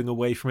sort of moving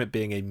away from it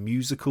being a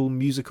musical,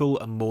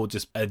 and more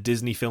just a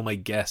Disney film, I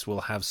guess,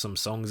 will have some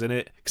songs in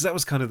it. Because that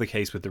was kind of the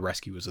case with The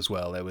Rescuers as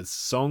well. There was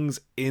songs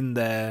in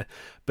there,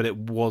 but it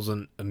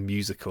wasn't a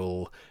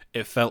musical.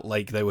 It felt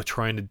like they were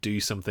trying to do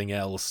something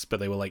else, but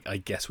they were like, I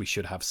guess we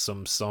should have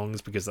some songs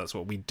because that's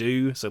what we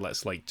do. So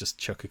let's like just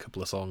chuck a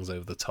couple of songs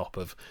over the top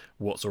of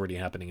what's already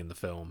happening in the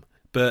film.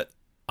 But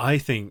I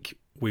think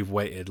we've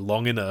waited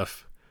long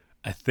enough.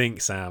 I think,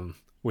 Sam,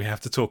 we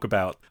have to talk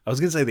about, I was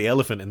going to say the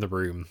elephant in the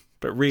room,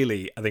 but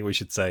really, I think we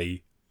should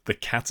say the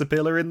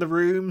caterpillar in the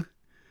room.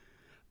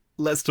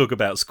 Let's talk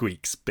about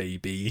Squeaks,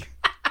 baby.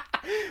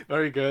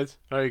 Very good.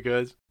 Very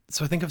good.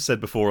 So I think I've said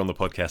before on the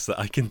podcast that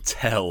I can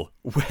tell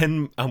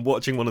when I'm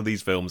watching one of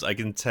these films, I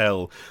can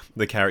tell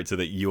the character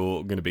that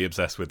you're going to be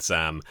obsessed with,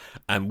 Sam.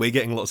 And we're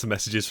getting lots of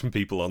messages from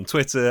people on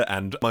Twitter,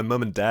 and my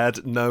mum and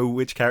dad know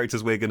which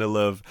characters we're going to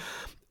love.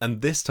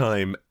 And this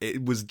time,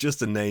 it was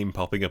just a name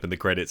popping up in the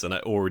credits, and I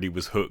already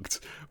was hooked.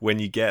 When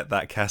you get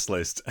that cast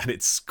list, and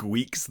it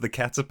Squeaks the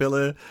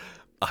caterpillar,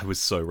 I was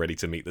so ready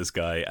to meet this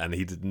guy, and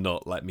he did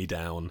not let me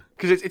down.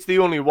 Because it's the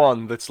only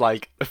one that's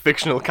like a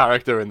fictional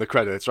character in the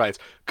credits, right? It's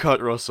Kurt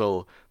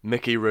Russell,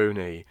 Mickey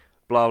Rooney,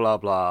 blah, blah,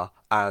 blah,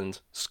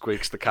 and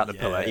Squeaks the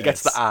caterpillar. Yes. He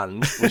gets the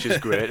and, which is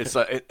great. It's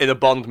like in a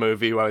Bond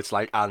movie where it's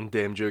like and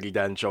Dame Judi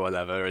Dench or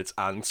whatever, it's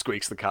and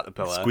Squeaks the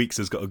caterpillar. Squeaks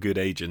has got a good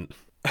agent.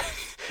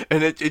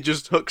 And it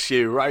just hooks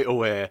you right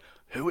away.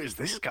 Who is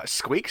this guy?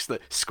 Squeaks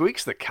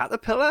the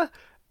caterpillar?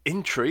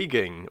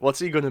 Intriguing. What's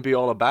he going to be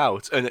all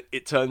about? And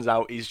it turns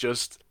out he's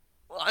just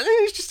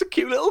a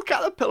cute little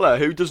caterpillar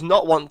who does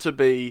not want to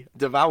be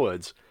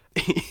devoured.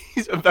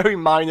 He's a very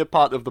minor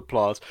part of the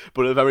plot,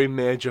 but a very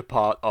major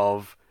part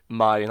of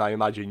my, and I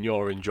imagine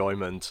your,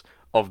 enjoyment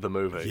of the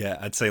movie. Yeah,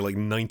 I'd say like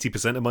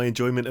 90% of my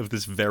enjoyment of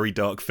this very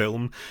dark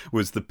film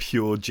was the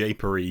pure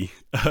japery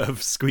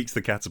of Squeaks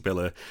the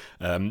caterpillar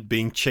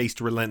being chased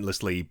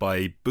relentlessly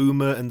by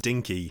Boomer and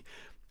Dinky,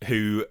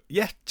 who,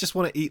 just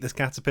want to eat this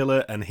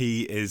caterpillar, and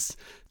he is,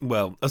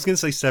 well, I was going to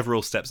say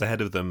several steps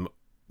ahead of them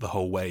the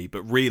whole way,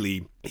 but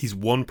really, he's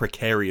one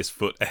precarious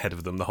foot ahead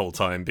of them the whole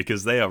time,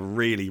 because they are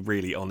really,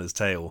 really on his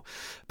tail.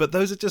 But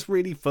those are just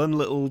really fun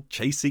little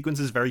chase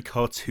sequences, very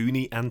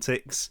cartoony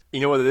antics.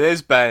 You know what it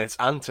is, Ben? It's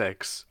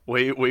antics.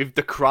 We've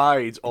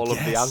decried all of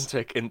the Yes.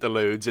 antic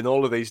interludes in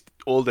all of these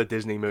older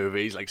Disney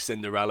movies, like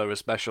Cinderella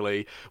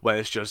especially, where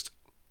it's just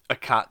a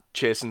cat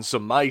chasing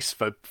some mice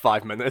for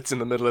 5 minutes in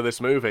the middle of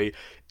this movie.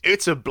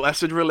 It's a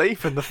blessed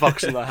relief in The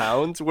Fox and the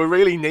Hound. We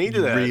really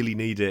needed it. Really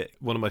need it.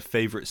 One of my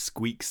favourite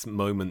Squeaks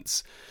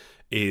moments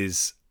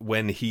is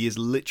when he is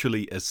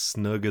literally as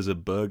snug as a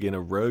bug in a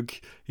rug.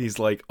 He's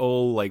like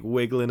all like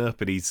wiggling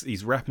up, and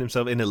he's wrapping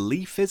himself in a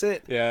leaf, is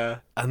it? Yeah.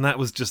 And that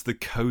was just the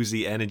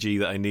cozy energy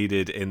that I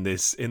needed in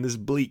this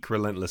bleak,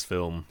 relentless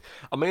film.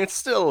 I mean, it's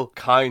still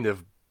kind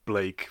of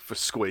bleak for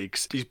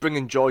Squeaks. He's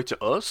bringing joy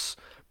to us,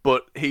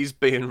 but he's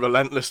being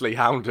relentlessly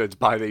hounded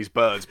by these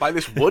birds, by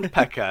this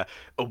woodpecker.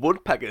 A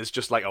woodpecker is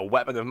just like a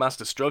weapon of mass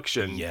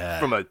destruction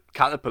from a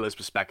caterpillar's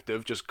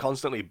perspective, just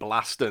constantly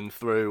blasting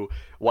through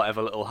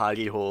whatever little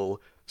hidey hole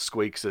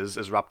Squeaks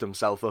has wrapped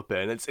himself up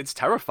in. It's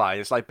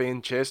terrifying. It's like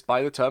being chased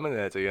by the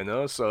Terminator, you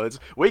know? So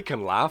we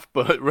can laugh,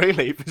 but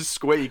really, for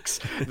Squeaks,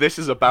 this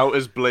is about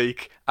as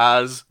bleak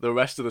as the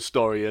rest of the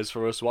story is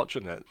for us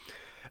watching it.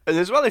 And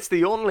as well, it's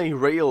the only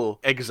real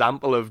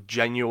example of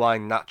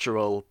genuine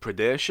natural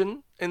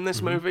predation in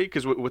this movie,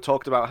 because we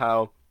talked about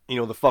how, you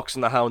know, the fox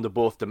and the hound are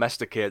both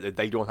domesticated.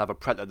 They don't have a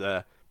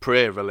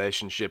predator-prey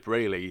relationship,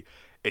 really.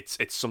 It's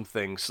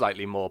something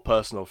slightly more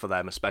personal for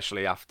them,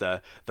 especially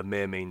after the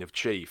maiming of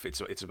Chief.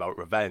 It's about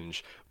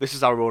revenge. This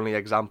is our only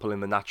example in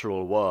the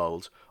natural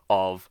world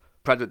of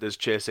predators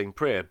chasing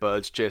prey,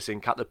 birds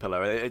chasing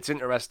caterpillar. And it's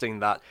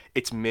interesting that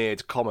it's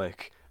made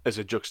comic as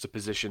a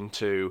juxtaposition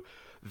to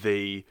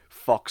the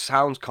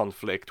fox-hound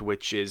conflict,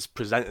 which is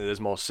presented as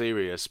more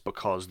serious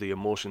because the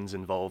emotions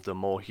involved are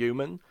more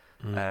human,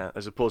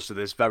 as opposed to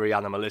this very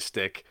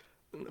animalistic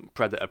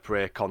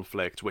predator-prey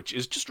conflict, which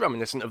is just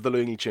reminiscent of the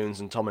Looney Tunes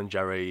and Tom and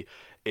Jerry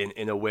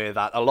in a way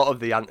that a lot of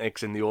the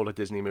antics in the older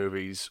Disney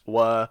movies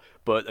were.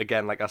 But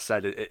again, like I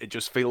said, it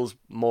just feels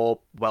more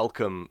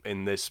welcome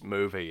in this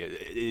movie. It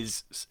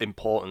is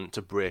important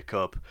to break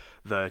up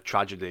the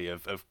tragedy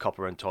of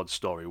Copper and Todd's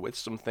story with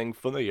something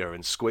funnier,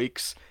 and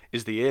Squeaks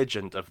is the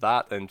agent of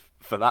that, and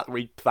for that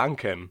we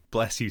thank him.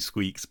 Bless you,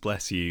 Squeaks,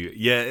 bless you.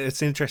 Yeah,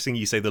 it's interesting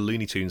you say the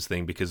Looney Tunes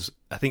thing, because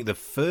I think the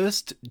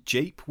first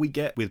jape we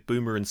get with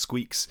Boomer and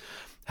Squeaks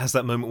has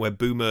that moment where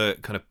Boomer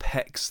kind of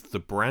pecks the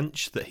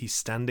branch that he's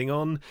standing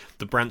on.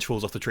 The branch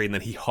falls off the tree and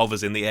then he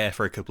hovers in the air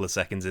for a couple of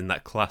seconds in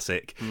that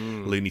classic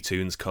Looney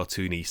Tunes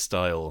cartoony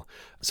style.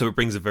 So it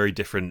brings a very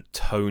different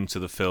tone to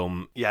the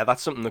film. Yeah,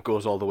 that's something that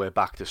goes all the way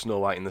back to Snow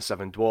White and the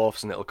Seven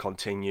Dwarfs, and it'll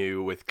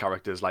continue with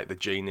characters like the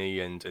Genie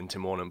and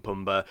Timon and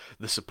Pumbaa.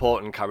 The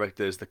supporting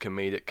characters, the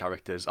comedic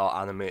characters,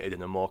 are animated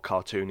in a more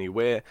cartoony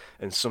way,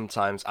 and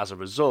sometimes, as a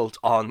result,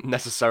 aren't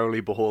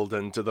necessarily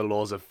beholden to the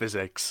laws of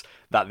physics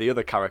that the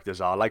other characters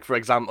are. Like, for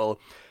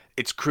example,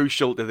 it's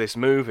crucial to this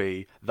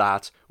movie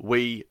that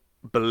we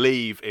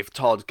believe if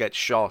Todd gets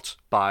shot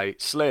by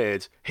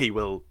Slade, he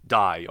will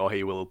die or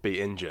he will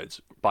be injured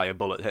by a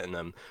bullet hitting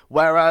him.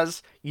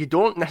 Whereas you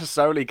don't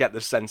necessarily get the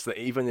sense that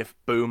even if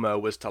Boomer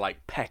was to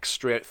like peck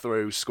straight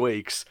through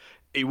Squeaks,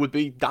 he would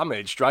be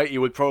damaged, right? He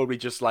would probably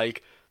just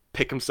like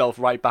pick himself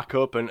right back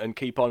up and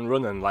keep on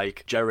running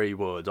like Jerry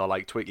would or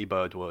like Tweety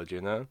Bird would,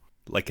 you know?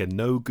 Like a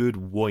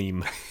no-good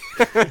whime,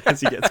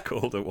 as he gets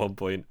called at one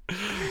point.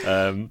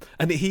 And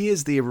he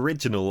is the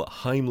original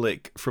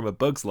Heimlich from A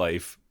Bug's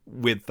Life,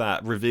 with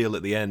that reveal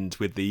at the end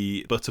with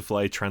the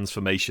butterfly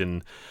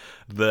transformation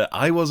that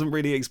I wasn't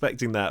really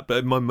expecting that,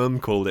 but my mum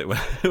called it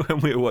when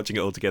we were watching it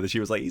all together. She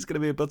was like, he's going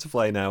to be a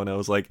butterfly now, and I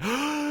was like,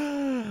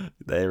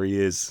 there he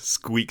is,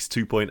 Squeaks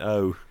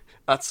 2.0.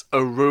 That's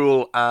a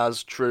rule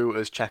as true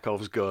as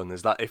Chekhov's gun,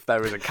 is that if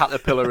there is a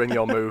caterpillar in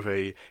your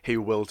movie, he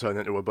will turn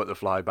into a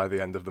butterfly by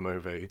the end of the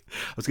movie.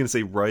 I was going to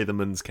say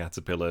Reitherman's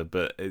caterpillar,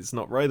 but it's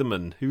not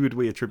Reitherman. Who would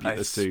we attribute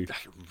this to?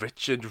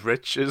 Richard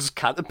Rich's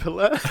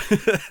caterpillar?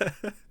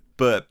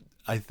 But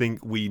I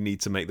think we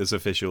need to make this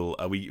official.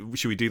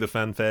 Should we do the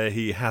fanfare?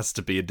 He has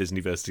to be a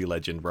Disneyversity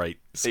legend, right?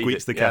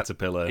 Squeaks the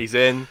caterpillar. He's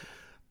in.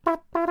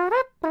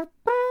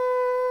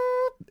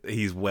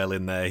 He's well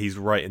in there. He's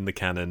right in the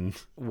canon.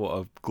 What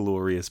a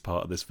glorious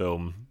part of this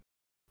film.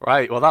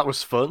 Right, well that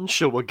was fun.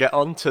 Shall we get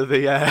on to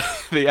the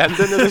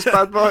ending of this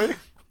bad boy?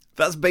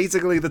 That's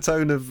basically the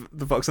tone of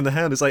The Fox and the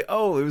Hound. It's like,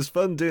 oh, it was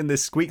fun doing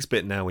this Squeaks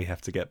bit. Now we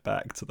have to get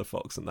back to The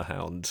Fox and the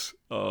Hound.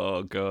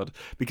 Oh, God.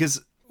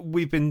 Because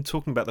we've been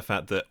talking about the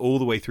fact that all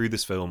the way through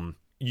this film,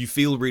 you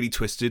feel really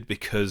twisted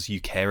because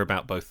you care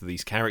about both of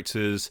these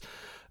characters.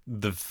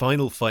 The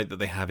final fight that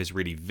they have is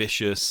really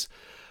vicious.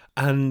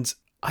 And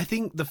I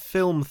think the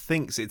film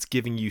thinks it's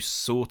giving you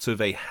sort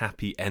of a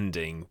happy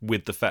ending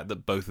with the fact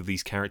that both of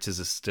these characters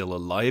are still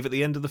alive at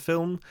the end of the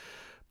film.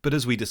 But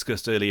as we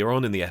discussed earlier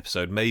on in the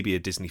episode, maybe a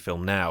Disney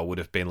film now would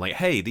have been like,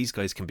 hey, these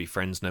guys can be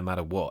friends no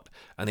matter what.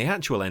 And the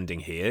actual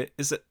ending here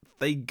is that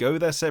they go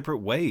their separate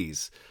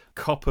ways.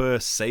 Copper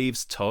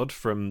saves Todd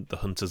from the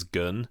hunter's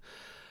gun.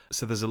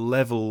 So there's a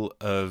level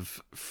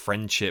of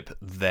friendship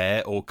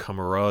there, or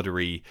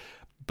camaraderie,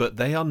 but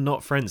they are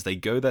not friends. They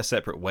go their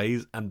separate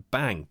ways, and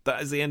bang,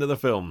 that is the end of the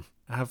film.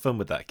 Have fun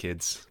with that,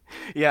 kids.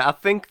 Yeah, I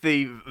think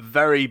the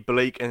very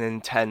bleak and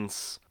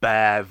intense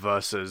bear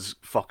versus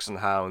fox and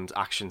hound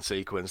action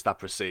sequence that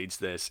precedes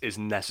this is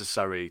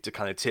necessary to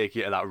kind of take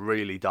you to that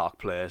really dark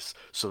place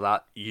so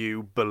that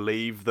you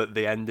believe that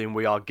the ending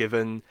we are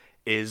given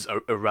is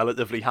a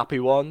relatively happy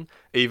one,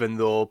 even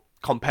though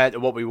compared to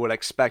what we would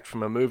expect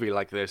from a movie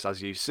like this,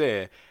 as you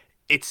say,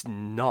 it's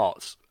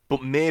not.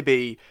 But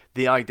maybe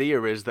the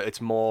idea is that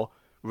it's more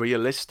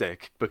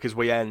realistic because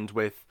we end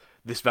with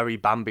this very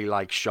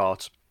Bambi-like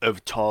shot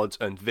of Todd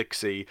and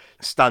Vixie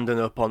standing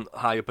up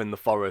high up in the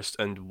forest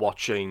and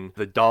watching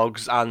the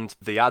dogs and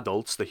the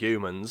adults, the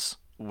humans,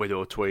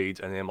 Widow Tweed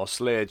and Amos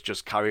Slade,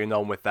 just carrying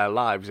on with their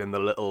lives in the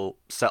little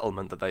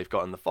settlement that they've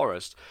got in the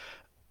forest.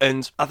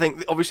 And I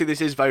think, obviously,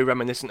 this is very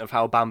reminiscent of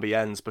how Bambi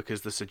ends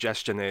because the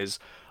suggestion is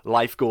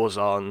life goes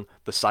on,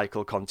 the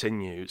cycle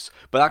continues.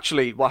 But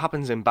actually, what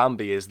happens in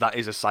Bambi is that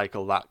is a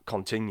cycle that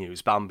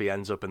continues. Bambi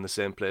ends up in the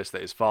same place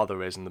that his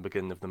father is in the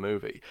beginning of the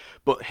movie.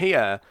 But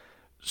here,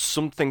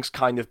 something's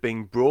kind of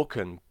being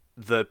broken.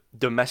 The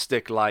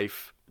domestic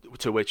life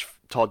to which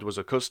Todd was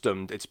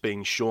accustomed, it's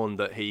being shown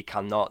that he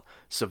cannot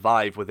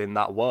survive within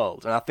that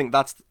world. And I think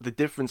that's the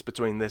difference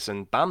between this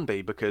and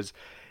Bambi, because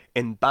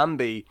in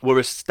Bambi, we're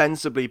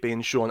ostensibly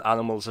being shown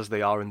animals as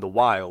they are in the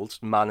wild.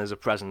 Man is a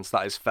presence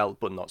that is felt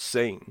but not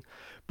seen.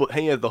 But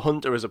here, the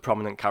hunter is a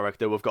prominent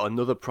character. We've got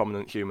another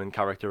prominent human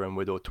character in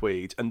Widow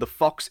Tweed. And the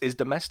fox is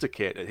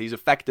domesticated. He's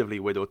effectively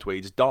Widow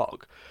Tweed's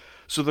dog.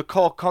 So the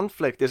core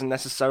conflict isn't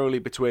necessarily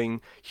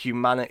between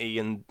humanity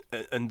and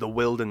the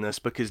wilderness,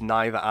 because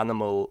neither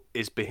animal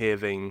is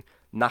behaving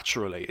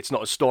naturally. It's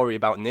not a story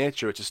about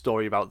nature. It's a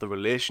story about the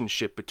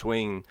relationship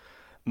between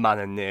man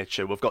and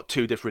nature. We've got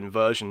two different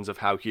versions of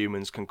how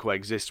humans can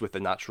coexist with the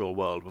natural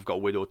world. We've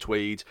got Widow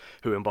Tweed,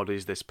 who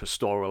embodies this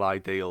pastoral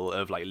ideal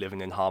of like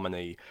living in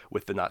harmony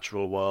with the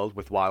natural world,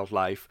 with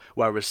wildlife,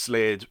 whereas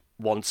Slade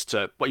wants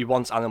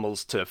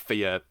animals to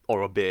fear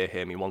or obey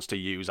him. He wants to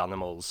use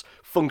animals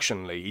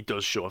functionally. He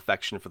does show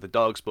affection for the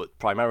dogs, but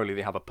primarily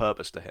they have a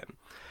purpose to him.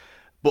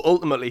 But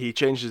ultimately he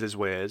changes his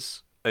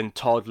ways, and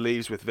Todd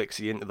leaves with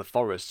Vixie into the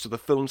forest. So the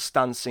film's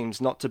stance seems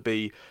not to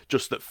be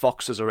just that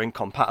foxes are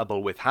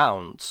incompatible with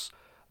hounds,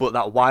 but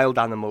that wild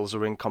animals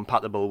are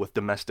incompatible with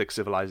domestic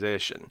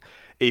civilization,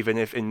 even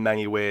if in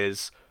many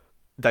ways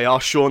They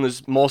are shown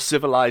as more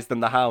civilized than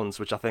the hounds,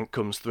 which I think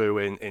comes through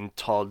in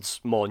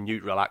Todd's more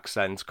neutral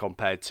accent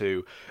compared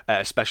to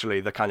especially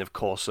the kind of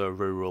coarser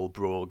rural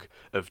brogue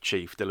of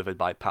Chief delivered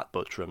by Pat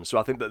Buttram. So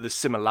I think that the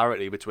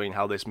similarity between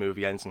how this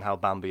movie ends and how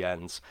Bambi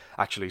ends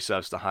actually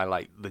serves to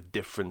highlight the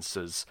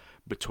differences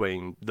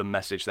between the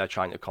message they're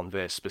trying to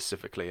convey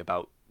specifically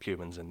about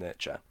humans and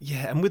nature.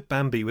 Yeah, and with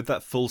Bambi, with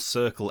that full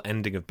circle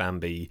ending of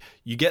Bambi,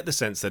 you get the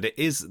sense that it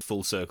is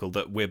full circle,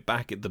 that we're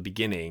back at the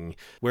beginning,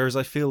 whereas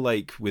I feel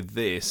like with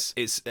this,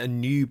 it's a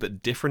new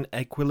but different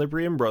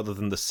equilibrium rather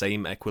than the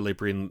same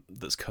equilibrium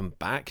that's come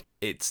back.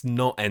 It's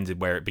not ended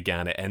where it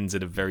began, it ends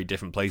in a very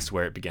different place to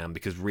where it began,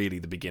 because really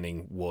the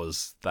beginning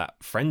was that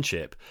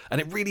friendship.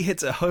 And it really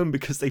hits at home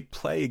because they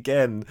play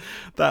again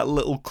that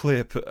little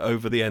clip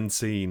over the end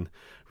scene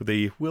with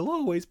the "we'll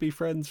always be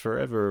friends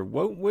forever,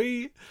 won't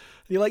we?"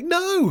 And you're like,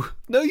 no,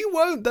 you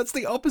won't. That's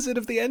the opposite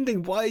of the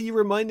ending. Why are you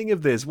reminding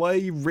of this? Why are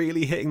you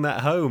really hitting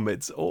that home?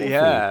 It's awful.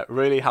 Yeah,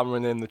 really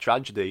hammering in the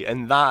tragedy.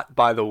 And that,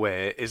 by the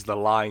way, is the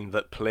line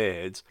that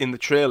played in the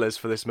trailers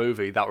for this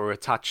movie that were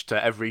attached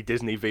to every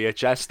Disney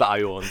VHS that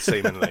I owned,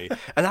 seemingly.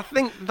 And I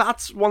think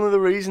that's one of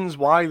the reasons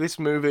why this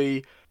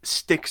movie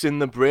sticks in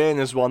the brain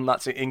as one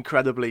that's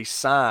incredibly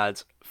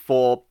sad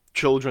for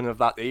children of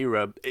that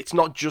era. It's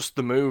not just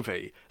the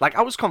movie. Like,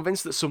 I was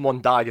convinced that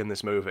someone died in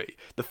this movie.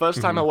 The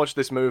first time I watched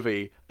this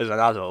movie as an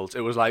adult,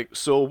 it was like,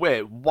 so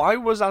wait, why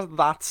was I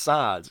that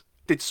sad?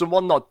 Did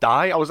someone not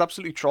die? I was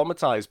absolutely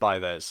traumatized by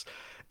this.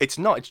 It's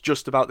not. It's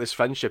just about this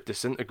friendship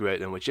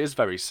disintegrating, which is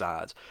very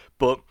sad.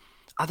 But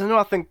I don't know,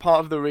 I think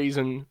part of the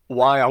reason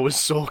why I was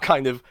so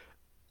kind of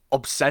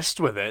obsessed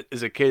with it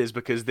as a kid is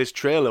because this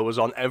trailer was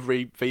on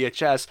every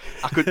VHS.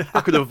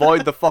 I could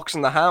avoid the Fox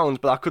and the Hound,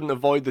 but I couldn't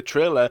avoid the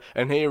trailer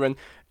and hearing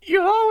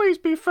 "You'll always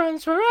be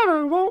friends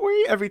forever, won't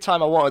we?" every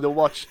time I wanted to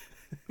watch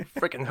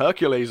freaking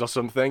Hercules or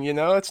something. You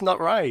know, it's not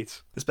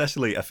right.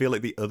 Especially, I feel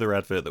like the other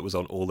advert that was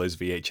on all those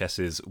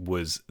VHSs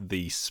was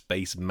the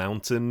Space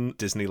Mountain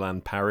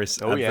Disneyland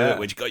Paris advert,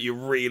 which got you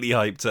really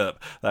hyped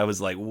up. That was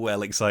like,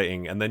 well,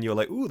 exciting. And then you're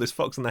like, ooh, this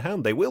Fox and the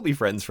Hound, they will be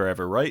friends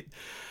forever, right?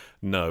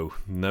 No,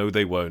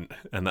 they won't.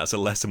 And that's a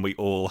lesson we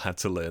all had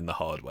to learn the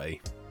hard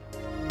way.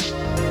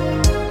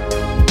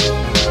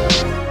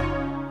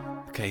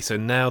 Okay, so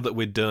now that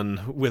we're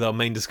done with our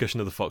main discussion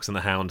of The Fox and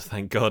the Hound,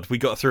 thank God, we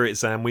got through it,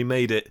 Sam, we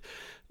made it.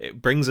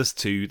 It brings us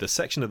to the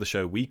section of the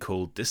show we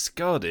call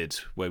Discarded,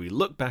 where we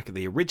look back at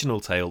the original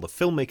tale the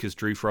filmmakers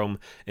drew from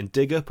and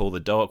dig up all the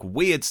dark,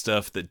 weird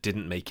stuff that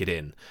didn't make it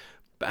in.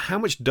 But how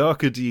much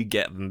darker do you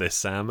get than this,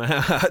 Sam?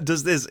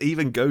 Does this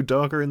even go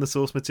darker in the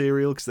source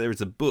material? Because there is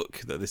a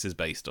book that this is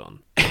based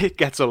on. It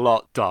gets a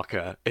lot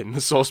darker in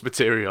the source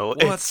material.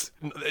 What?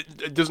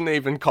 It doesn't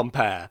even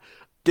compare.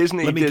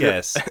 Disney. Let me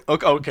guess.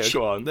 Okay,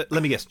 go on. Let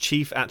me guess.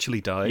 Chief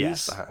actually dies?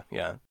 Yes,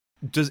 yeah.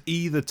 Does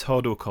either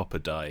Todd or Copper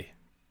die?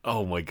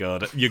 Oh my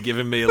God, you're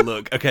giving me a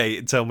look. Okay,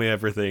 tell me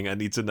everything. I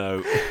need to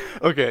know.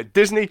 Okay,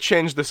 Disney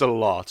changed this a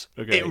lot.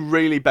 Okay. It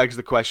really begs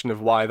the question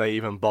of why they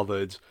even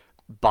bothered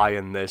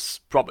buying this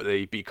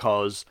property,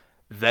 because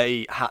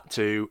they had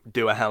to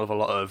do a hell of a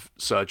lot of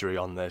surgery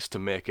on this to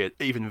make it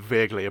even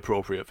vaguely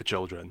appropriate for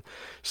children.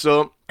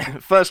 So,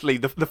 firstly,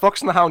 the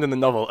Fox and the Hound in the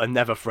novel are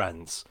never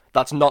friends.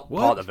 That's not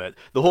part of it.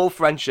 The whole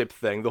friendship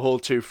thing, the whole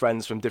two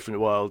friends from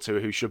different worlds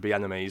who should be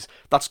enemies,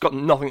 that's got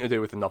nothing to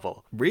do with the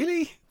novel.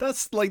 Really?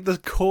 That's like the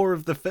core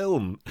of the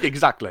film.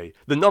 Exactly.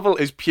 The novel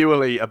is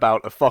purely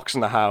about a fox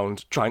and a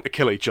hound trying to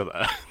kill each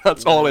other.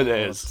 That's all it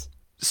is.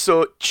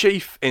 So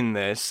Chief in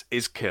this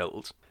is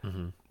killed,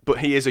 but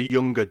he is a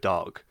younger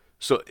dog.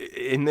 So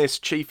in this,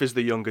 Chief is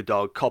the younger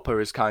dog, Copper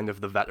is kind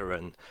of the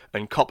veteran,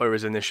 and Copper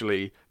is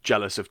initially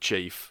jealous of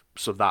Chief,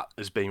 so that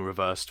is being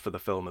reversed for the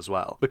film as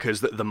well,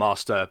 because the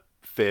Master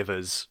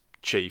favours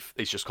Chief.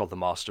 He's just called the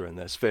Master in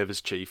this, favours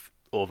Chief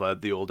over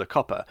the older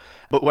Copper.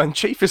 But when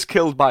Chief is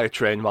killed by a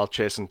train while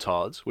chasing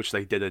Todd, which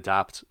they did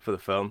adapt for the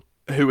film,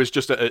 who is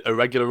just a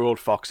regular old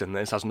fox in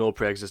this, has no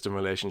pre-existing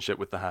relationship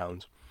with the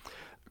Hound,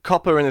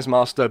 Copper and his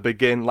master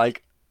begin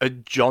like a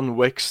John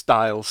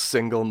Wick-style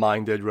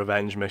single-minded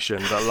revenge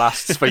mission that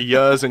lasts for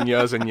years and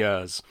years and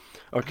years.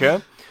 Okay?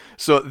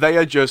 So they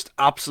are just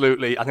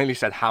absolutely, I nearly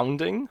said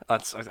hounding.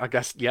 I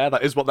guess, yeah,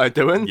 that is what they're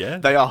doing. Yeah.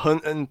 They are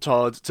hunting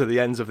Todd to the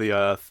ends of the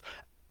earth.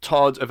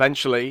 Todd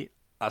eventually,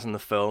 as in the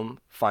film,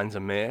 finds a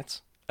mate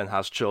and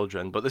has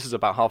children. But this is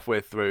about halfway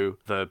through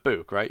the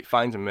book, right?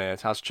 Finds a mate,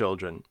 has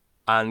children.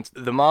 And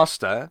the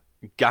master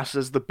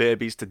gasses the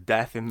babies to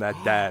death in their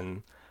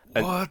den.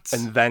 What?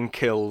 And then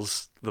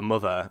kills the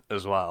mother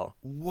as well.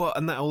 What?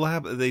 And that all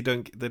happens? They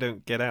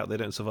don't get out. They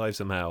don't survive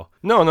somehow.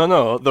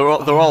 No. They're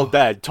all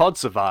dead. Todd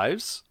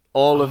survives.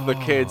 All of the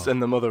kids and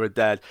the mother are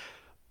dead.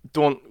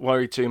 Don't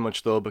worry too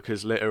much though,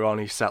 because later on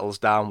he settles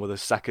down with a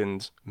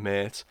second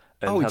mate.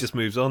 And he just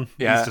moves on.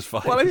 Yeah. He's just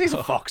fine. Well, he's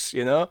a fox,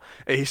 you know.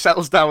 He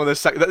settles down with a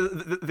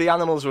second. The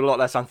animals are a lot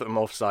less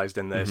anthropomorphized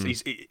in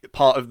this.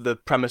 Part of the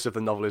premise of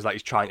the novel is that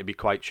he's trying to be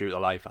quite true to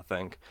life, I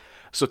think.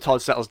 So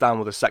Todd settles down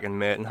with a second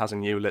mate and has a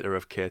new litter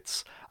of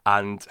kits.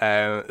 And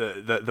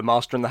the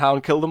Master and the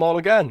Hound kill them all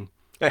again.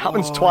 It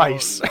happens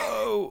twice.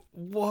 No.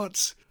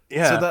 What?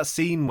 Yeah. So that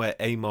scene where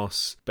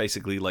Amos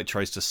basically like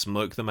tries to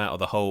smoke them out of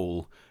the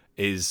hole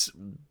is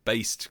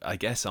based, I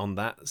guess, on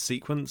that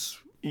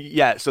sequence.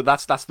 Yeah, so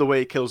that's the way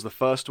he kills the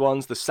first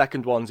ones. The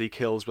second ones he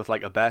kills with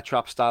like a bear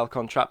trap style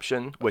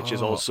contraption, which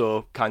is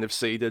also kind of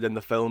seeded in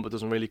the film but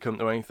doesn't really come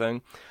to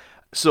anything.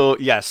 So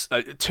yes,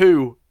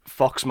 2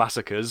 fox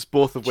massacres,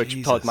 both of which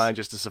Jesus. Todd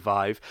manages to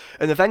survive,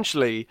 and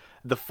eventually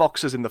the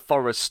foxes in the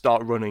forest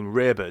start running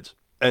rabid,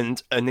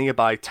 and a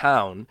nearby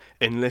town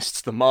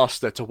enlists the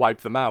master to wipe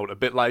them out, a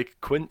bit like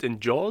Quint in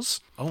Jaws.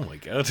 Oh my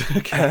god.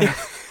 Okay.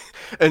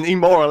 And he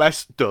more or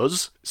less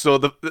does. So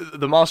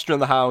the master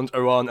and the hound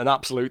are on an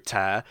absolute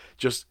tear,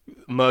 just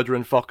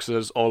murdering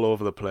foxes all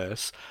over the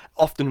place,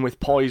 often with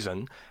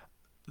poison.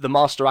 The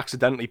master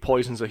accidentally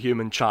poisons a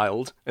human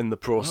child in the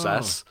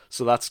process,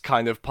 so that's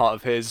kind of part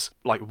of his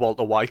like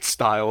Walter White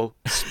style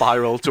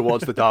spiral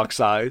towards the dark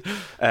side,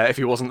 if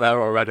he wasn't there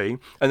already.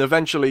 And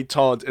eventually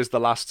Todd is the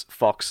last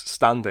fox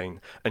standing,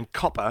 and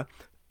Copper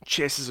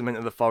chases him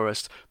into the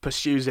forest,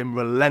 pursues him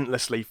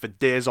relentlessly for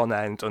days on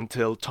end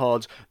until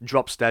Todd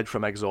drops dead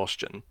from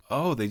exhaustion.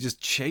 Oh, they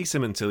just chase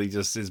him until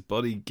his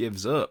body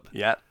gives up.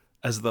 Yeah.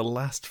 As the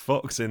last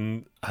fox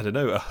in, I don't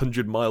know,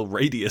 100-mile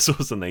radius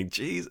or something.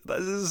 Jeez,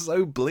 this is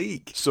so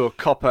bleak. So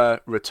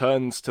Copper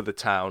returns to the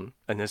town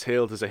and is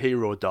hailed as a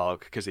hero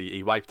dog because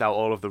he wiped out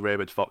all of the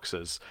rabid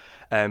foxes.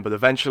 But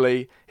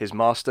eventually his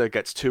master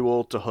gets too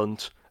old to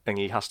hunt and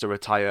he has to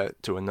retire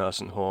to a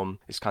nursing home.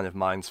 His kind of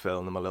mind's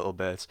failing him a little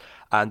bit.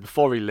 And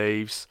before he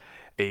leaves,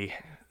 he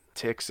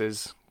takes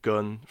his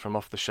gun from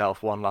off the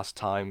shelf one last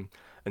time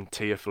and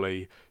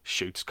tearfully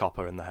shoots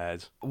Copper in the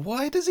head.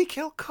 Why does he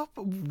kill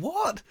Copper?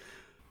 What?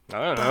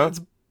 I don't know.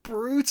 That's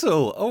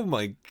brutal. Oh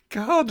my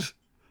god.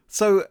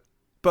 So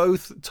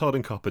both Todd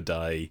and Copper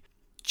die.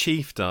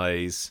 Chief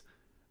dies.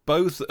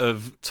 Both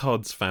of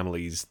Todd's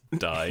families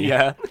die.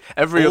 Yeah.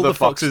 Every All other the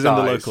foxes fox in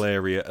the dies. local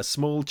area. A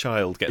small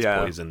child gets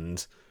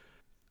poisoned.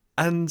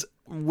 And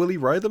Willie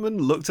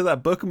Reitherman looked at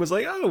that book and was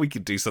like, oh, we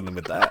could do something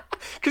with that.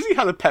 Because he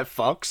had a pet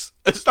fox.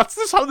 That's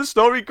just how the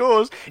story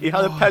goes. He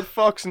had a pet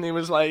fox and he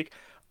was like,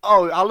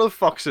 oh, I love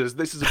foxes.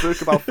 This is a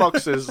book about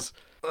foxes.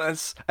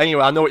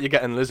 Anyway, I know what you're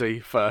getting Lizzie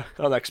for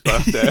her next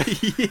birthday.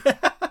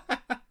 Yeah.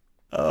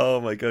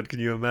 Oh my god, can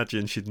you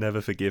imagine? She'd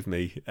never forgive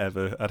me,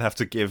 ever. I'd have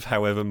to give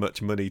however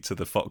much money to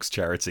the Fox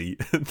charity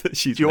that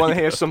she's Do you want to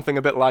made hear up. something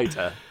a bit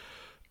lighter?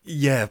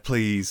 Yeah,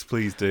 please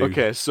do.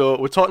 Okay, so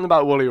we're talking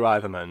about Wooly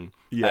Reitherman.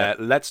 Yeah.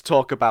 Let's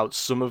talk about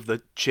some of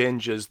the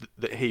changes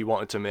that he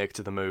wanted to make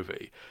to the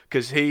movie.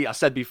 Because I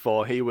said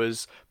before, he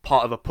was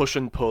part of a push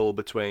and pull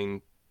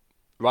between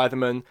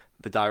Reitherman,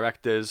 the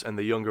directors, and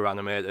the younger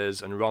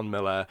animators, and Ron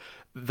Miller.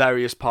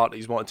 Various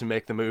parties wanted to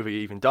make the movie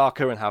even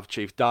darker and have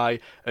Chief die,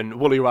 and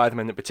Wooly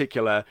Reitherman in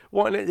particular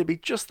wanted it to be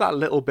just that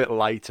little bit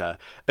lighter.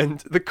 And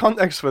the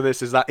context for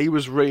this is that he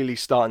was really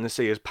starting to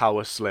see his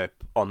power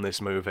slip on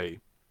this movie.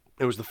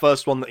 It was the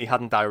first one that he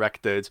hadn't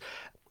directed.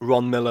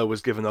 Ron Miller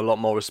was given a lot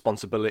more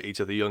responsibility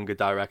to the younger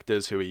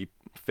directors who he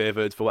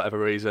favoured for whatever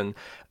reason.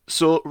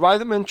 So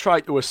Reitherman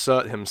tried to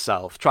assert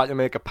himself, tried to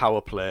make a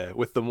power play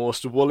with the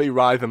most Wooly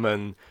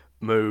Reitherman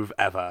move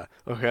ever.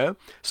 Okay?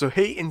 So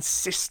he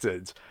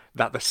insisted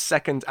that the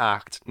second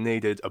act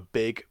needed a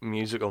big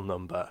musical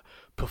number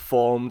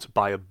performed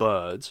by a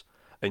bird,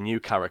 a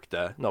new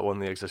character, not one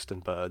of the existing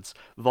birds,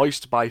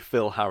 voiced by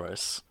Phil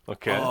Harris.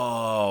 Okay.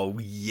 Oh,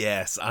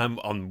 yes. I'm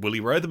on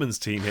Willie Reitherman's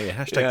team here.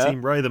 Hashtag Yeah.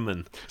 Team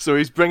Reitherman. So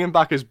he's bringing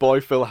back his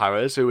boy Phil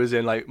Harris, who was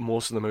in like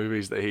most of the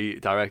movies that he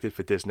directed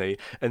for Disney,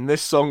 and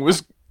this song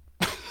was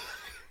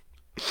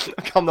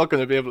I'm not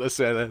going to be able to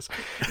say this.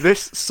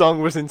 This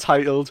song was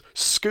entitled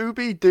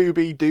Scooby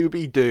Dooby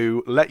Dooby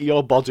Doo, Let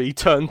Your Body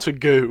Turn to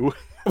Goo.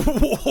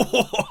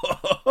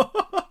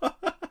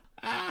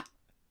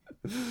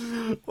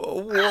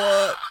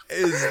 What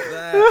is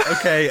that?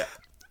 Okay,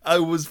 I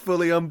was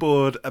fully on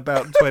board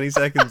about 20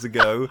 seconds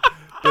ago,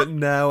 but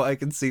now I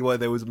can see why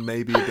there was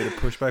maybe a bit of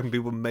pushback and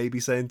people maybe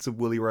saying to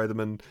Wooly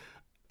Reitherman,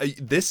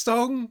 this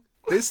song?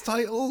 This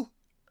title?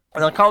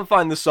 And I can't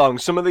find the song.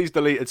 Some of these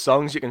deleted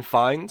songs you can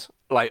find,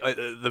 like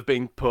they've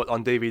been put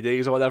on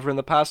DVDs or whatever in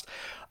the past.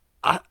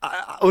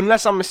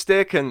 Unless I'm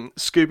mistaken,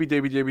 Scooby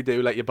Dooby Dooby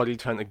Doo, Let Your Body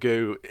Turn to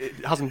Goo,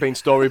 it hasn't been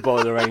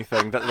storyboarded or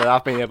anything that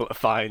I've been able to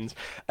find.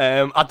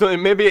 I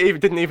don't. Maybe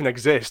it didn't even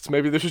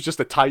exist.Maybe this was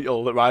just a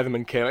title that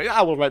Reitherman came.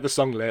 I will write the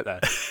song later.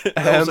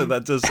 Also,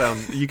 that does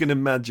sound. You can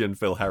imagine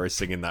Phil Harris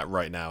singing that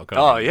right now.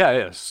 Can't Oh you? yeah,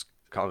 yes.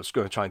 I was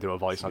going to try and do a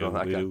voice. I don't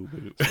think I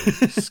can.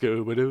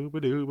 Scooby Dooby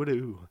Dooby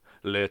Doo,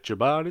 let your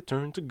body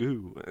turn to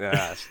goo. Yeah,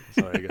 that's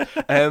very good.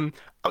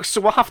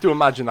 So I have to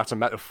imagine that's a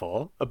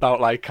metaphor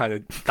about like kind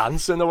of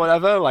dancing or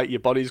whatever. Like your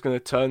body's going to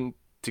turn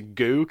to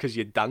goo because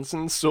you're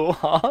dancing so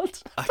hard.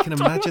 I can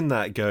imagine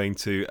that going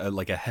to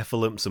like a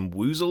Heffalumps and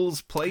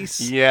Woozles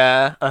place.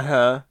 Yeah.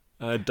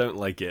 I don't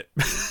like it.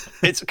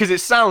 It's because it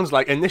sounds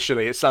like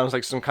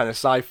some kind of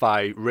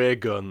sci-fi ray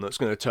gun that's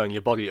going to turn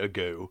your body to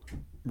goo.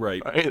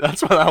 Right. Right?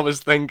 That's what I was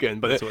thinking,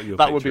 but That's what you're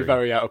that would be picturing.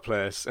 very out of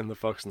place in The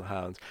Fox and the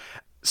Hound.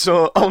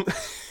 So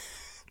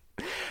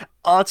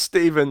Art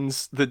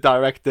Stevens, the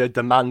director,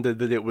 demanded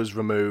that it was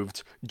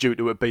removed due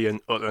to it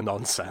being utter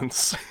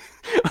nonsense.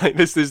 Like,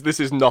 this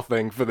is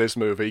nothing for this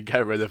movie.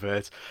 Get rid of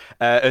it.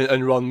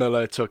 And Ron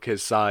Miller took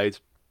his side.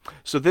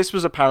 So this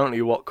was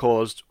apparently what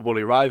caused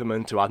Woolie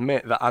Reitherman to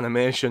admit that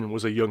animation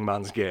was a young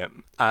man's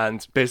game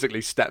and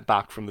basically step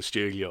back from the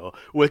studio,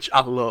 which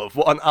I love.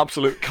 What an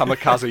absolute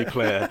kamikaze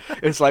player.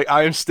 It's like,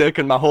 I am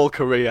staking my whole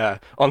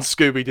career on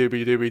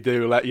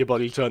Scooby-Dooby-Dooby-Doo, let your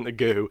body turn to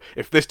goo.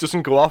 If this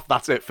doesn't go off,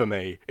 that's it for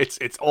me. It's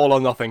all or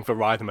nothing for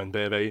Reitherman,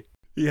 baby.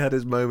 He had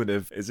his moment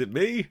of, is it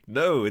me?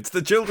 No, it's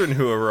the children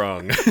who are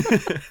wrong.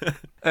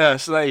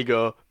 So there you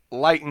go.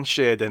 Light and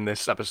shade in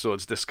this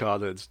episode's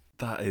discarded.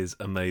 That is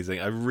amazing.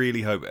 I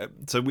really hope...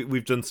 So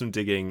we've done some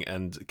digging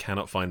and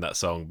cannot find that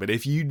song, but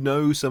if you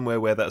know somewhere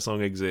where that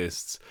song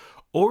exists,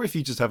 or if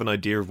you just have an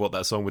idea of what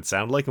that song would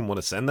sound like and want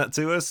to send that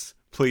to us,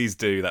 please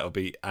do. That would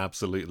be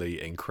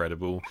absolutely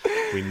incredible.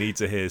 We need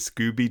to hear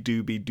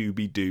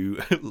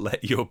Scooby-Dooby-Dooby-Doo,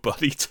 let your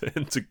body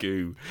turn to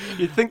goo.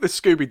 You'd think the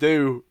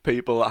Scooby-Doo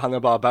people at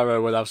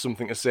Hanna-Barbera would have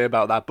something to say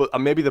about that, but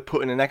maybe they're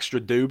putting an extra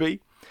doobie.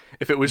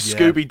 If it was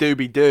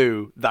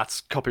Scooby-Dooby-Doo,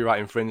 that's copyright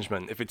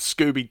infringement. If it's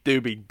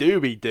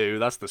Scooby-Dooby-Dooby-Doo,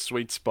 that's the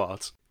sweet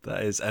spot.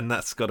 That is, and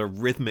that's got a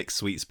rhythmic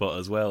sweet spot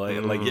as well.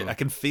 I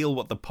can feel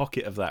what the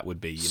pocket of that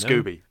would be, you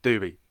know?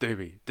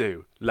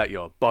 Scooby-Dooby-Dooby-Doo, let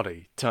your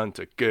body turn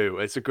to goo.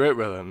 It's a great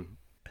rhythm.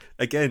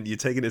 Again, you're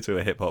taking it to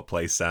a hip-hop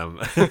place, Sam.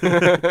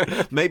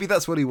 Maybe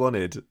that's what he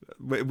wanted.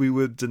 We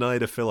were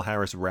denied a Phil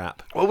Harris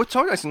rap. Well, we're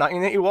talking, it's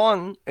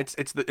 1981.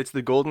 It's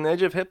the golden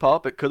age of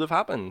hip-hop. It could have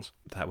happened.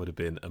 That would have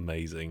been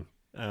amazing.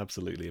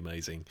 Absolutely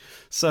amazing.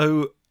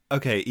 So,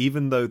 okay,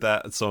 even though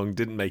that song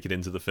didn't make it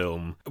into the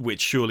film,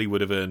 which surely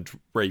would have earned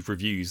rave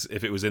reviews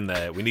if it was in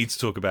there, we need to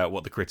talk about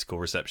what the critical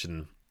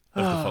reception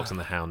of The Fox and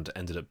the Hound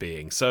ended up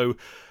being. So,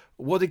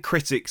 what did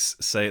critics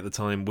say at the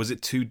time? Was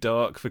it too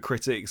dark for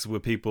critics? Were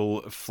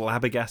people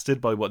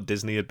flabbergasted by what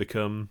Disney had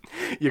become?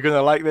 You're going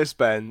to like this,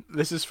 Ben.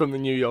 This is from the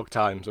New York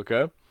Times,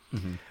 okay?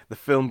 Mm-hmm. The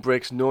film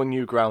breaks no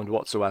new ground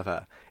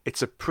whatsoever.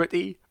 It's a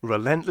pretty,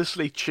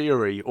 relentlessly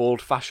cheery,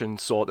 old-fashioned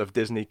sort of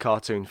Disney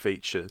cartoon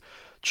feature,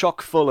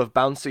 chock full of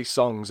bouncy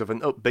songs of an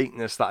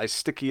upbeatness that is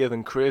stickier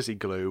than crazy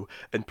glue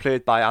and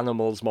played by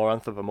animals more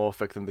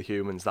anthropomorphic than the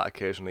humans that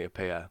occasionally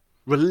appear.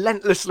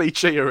 Relentlessly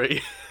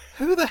cheery.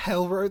 Who the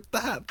hell wrote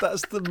that?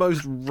 That's the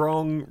most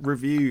wrong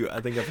review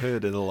I think I've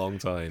heard in a long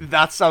time.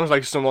 That sounds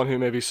like someone who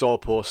maybe saw a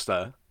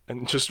poster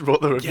and just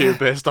wrote the review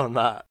based on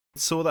that.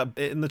 Saw that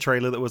bit in the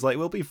trailer that was like,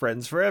 we'll be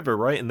friends forever,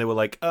 right? And they were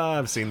like,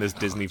 I've seen this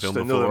Disney film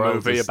before. Another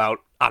movie about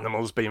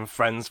animals being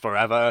friends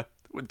forever.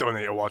 We don't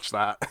need to watch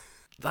that.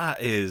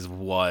 That is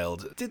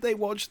wild. Did they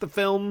watch the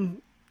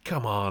film?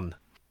 Come on.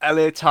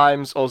 LA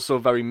Times, also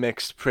very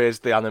mixed,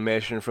 praised the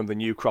animation from the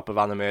new crop of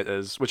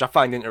animators, which I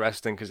find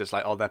interesting because it's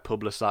like, they're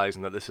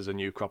publicising that this is a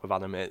new crop of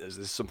animators. This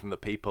is something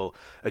that people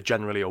are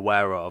generally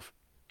aware of.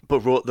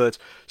 But wrote that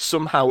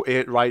somehow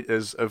 8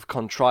 writers have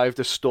contrived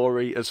a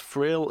story as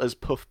frail as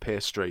puff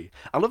pastry.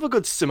 I love a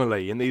good simile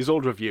in these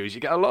old reviews. You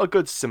get a lot of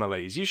good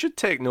similes. You should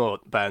take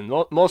note, Ben.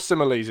 More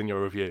similes in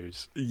your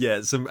reviews.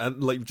 Yeah, some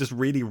like just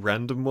really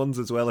random ones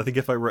as well. I think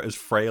if I wrote as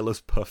frail as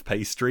puff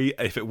pastry,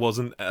 if it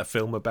wasn't a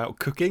film about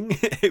cooking,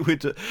 it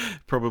would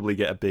probably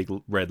get a big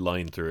red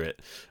line through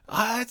it.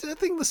 I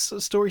think the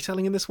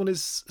storytelling in this one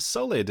is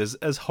solid.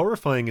 As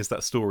horrifying as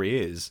that story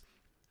is,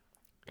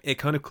 it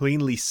kind of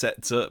cleanly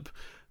sets up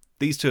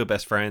these two are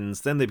best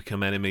friends, then they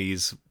become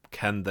enemies.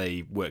 Can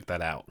they work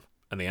that out?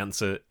 And the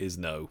answer is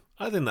no.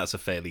 I think that's a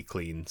fairly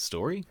clean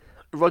story.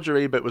 Roger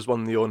Ebert was one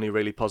of the only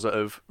really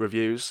positive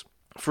reviews.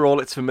 For all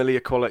its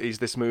familiar qualities,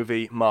 this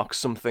movie marks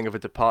something of a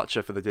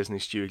departure for the Disney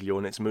studio,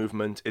 and its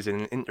movement is in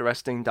an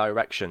interesting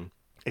direction.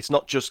 It's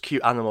not just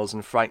cute animals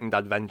and frightened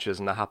adventures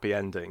and a happy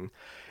ending.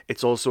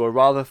 It's also a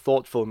rather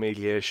thoughtful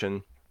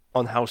mediation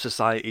on how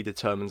society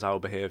determines our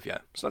behaviour.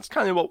 So that's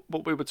kind of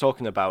what we were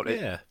talking about.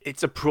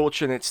 It's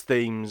approaching its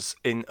themes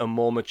in a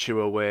more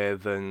mature way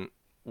than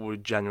we're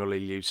generally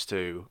used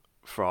to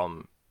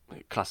from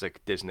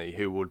classic Disney,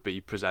 who would be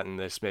presenting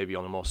this maybe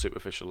on a more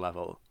superficial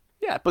level.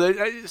 Yeah, but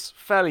it's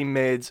fairly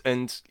mid,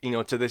 and,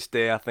 to this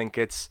day, I think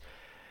it's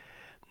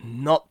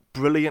not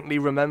brilliantly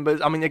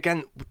remembered. I mean,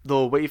 again,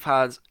 though, we've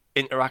had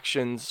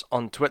interactions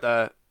on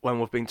Twitter when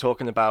we've been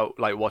talking about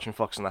like watching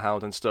Fox and the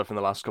Hound and stuff in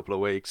the last couple of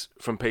weeks,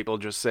 from people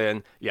just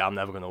saying, yeah, I'm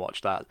never going to watch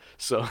that.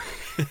 So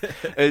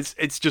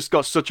it's just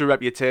got such a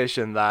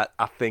reputation that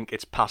I think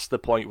it's past the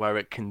point where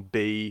it can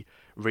be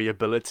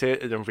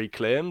rehabilitated and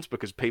reclaimed,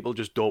 because people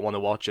just don't want to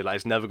watch it. Like,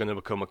 it's never going to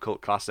become a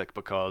cult classic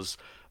because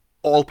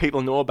all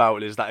people know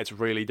about it is that it's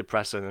really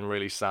depressing and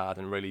really sad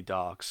and really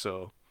dark.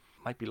 So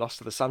might be lost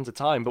to the sands of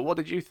time. But what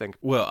did you think?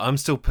 Well, I'm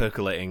still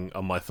percolating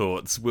on my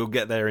thoughts. We'll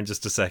get there in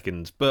just a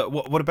second. But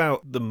what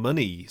about the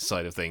money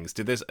side of things?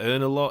 Did this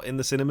earn a lot in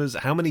the cinemas?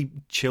 How many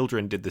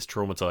children did this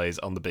traumatize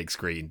on the big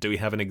screen? Do we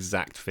have an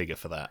exact figure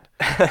for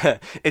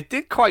that? It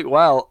did quite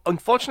well.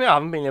 Unfortunately, I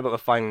haven't been able to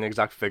find an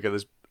exact figure.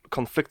 There's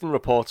conflicting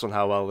reports on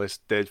how well this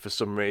did for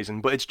some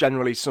reason, but it's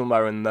generally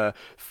somewhere in the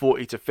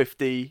 $40 to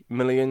 $50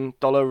 million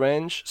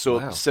range.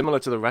 So Similar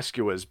to The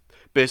Rescuers,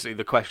 basically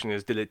the question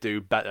is, did it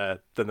do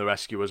better than The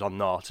Rescuers or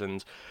not?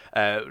 And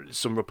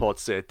some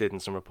reports say it did,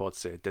 and some reports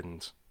say it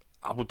didn't.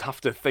 I would have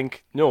to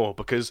think no,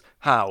 because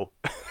how?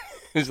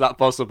 Is that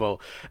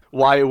possible?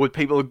 Why would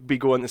people be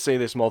going to see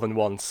this more than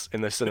once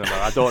in the cinema?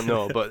 I don't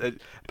know, but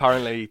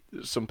apparently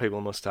some people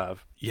must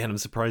have. Yeah, and I'm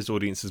surprised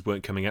audiences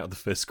weren't coming out of the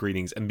first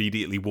screenings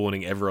immediately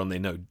warning everyone they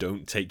know,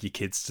 don't take your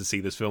kids to see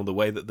this film, the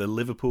way that the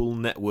Liverpool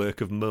network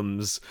of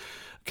mums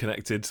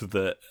connected to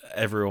that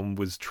everyone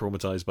was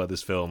traumatized by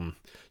this film.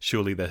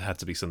 Surely there had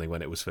to be something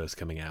when it was first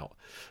coming out.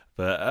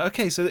 But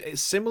okay, so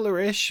it's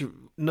similar-ish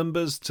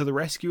numbers to The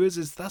Rescuers.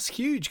 That's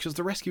huge, because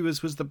The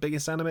Rescuers was the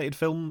biggest animated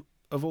film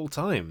of all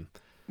time.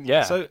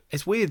 Yeah. So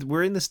it's weird.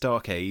 We're in this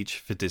dark age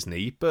for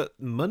Disney, but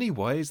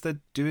money-wise,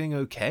 they're doing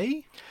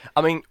okay.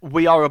 I mean,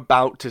 we are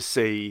about to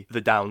see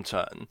the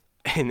downturn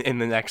in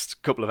the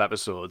next couple of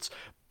episodes.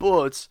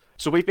 But,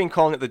 so we've been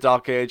calling it the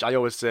dark age. I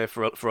always say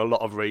for a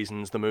lot of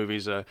reasons. The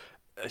movies are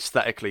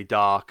aesthetically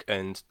dark,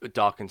 and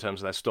dark in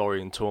terms of their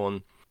story and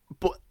tone.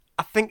 But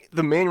I think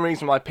the main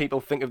reason why people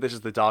think of this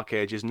as the dark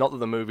age is not that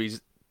the movies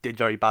did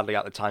very badly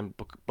at the time,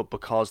 but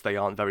because they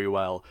aren't very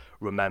well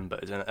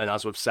remembered. And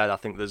as we've said, I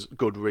think there's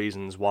good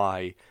reasons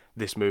why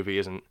this movie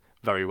isn't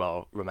very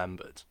well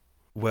remembered.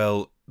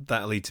 Well,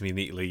 that leads me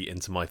neatly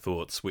into my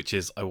thoughts, which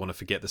is I want to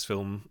forget this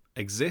film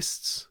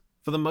exists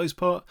for the most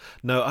part.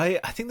 No, I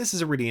think this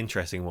is a really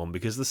interesting one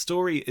because the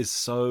story is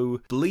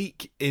so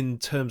bleak in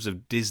terms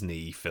of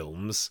Disney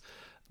films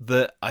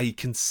that I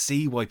can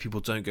see why people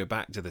don't go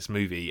back to this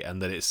movie,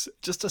 and that it's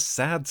just a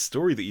sad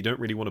story that you don't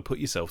really want to put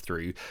yourself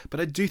through.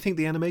 But I do think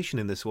the animation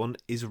in this one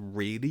is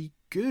really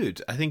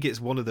good. I think it's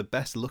one of the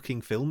best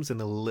looking films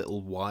in a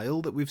little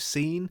while that we've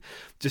seen,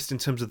 just in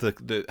terms of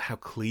the how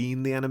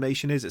clean the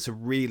animation is. It's a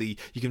really,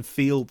 you can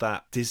feel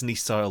that Disney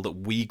style that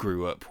we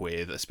grew up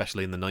with,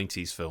 especially in the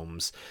 90s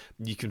films.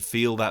 You can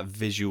feel that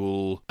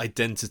visual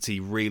identity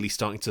really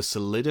starting to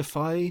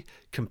solidify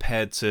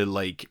compared to,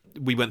 like,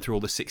 we went through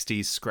all the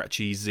 60s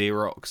scratchy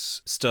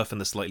Xerox stuff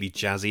and the slightly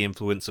jazzy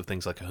influence of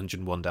things like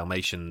 101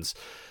 Dalmatians.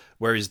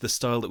 Whereas the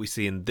style that we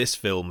see in this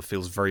film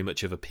feels very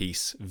much of a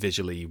piece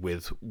visually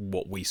with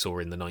what we saw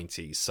in the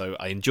 90s. So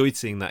I enjoyed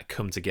seeing that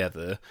come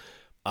together.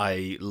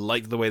 I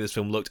like the way this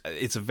film looked.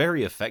 It's a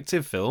very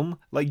effective film.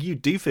 Like, you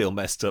do feel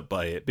messed up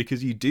by it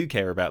because you do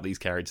care about these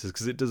characters,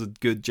 because it does a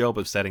good job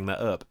of setting that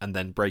up and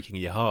then breaking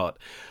your heart.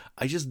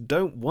 I just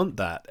don't want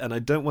that, and I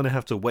don't want to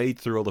have to wade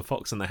through all the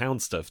Fox and the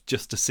Hound stuff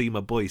just to see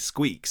my boy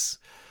Squeaks.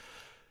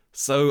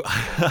 So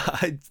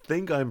I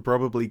think I'm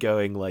probably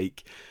going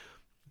like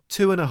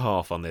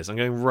 2.5 on this. I'm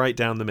going right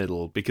down the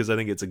middle because I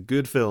think it's a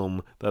good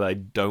film that I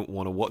don't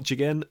want to watch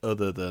again,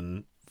 other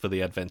than for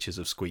the adventures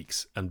of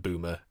Squeaks and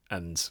Boomer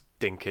and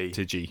Dinky.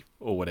 Tidgy,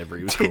 or whatever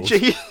he was called.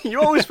 Tidgy?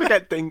 You always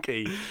forget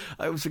Dinky.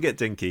 I always forget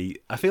Dinky.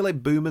 I feel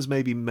like Boomer's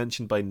maybe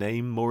mentioned by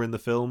name more in the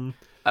film.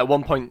 At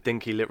one point,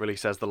 Dinky literally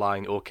says the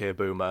line, "Okay,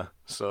 Boomer."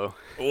 So,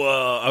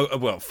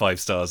 well, 5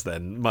 stars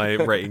then. My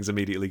rating's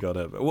immediately got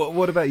up.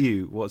 What about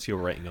you? What's your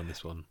rating on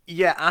this one?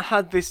 yeah, I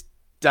had this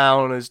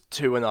down as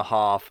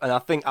 2.5, and I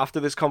think after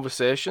this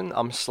conversation,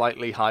 I'm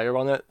slightly higher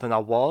on it than I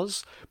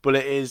was. But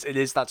it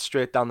is that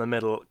straight down the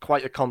middle,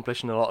 quite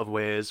accomplished in a lot of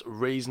ways,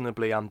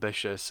 reasonably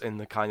ambitious in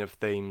the kind of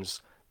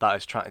themes that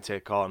it's trying to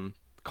take on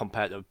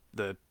compared to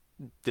the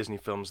Disney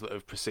films that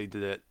have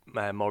preceded it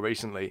more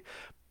recently.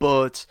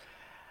 But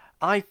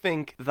I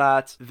think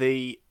that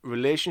the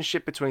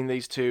relationship between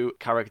these two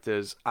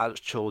characters as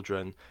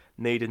children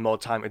needed more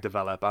time to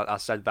develop. I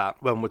said that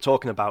when we're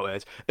talking about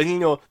it. And, you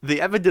know,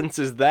 the evidence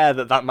is there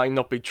that might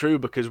not be true,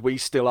 because we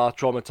still are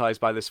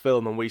traumatized by this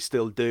film and we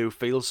still do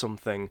feel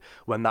something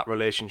when that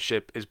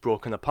relationship is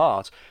broken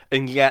apart.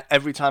 And yet,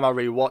 every time I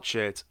rewatch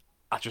it,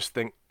 I just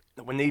think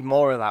we need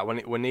more of that.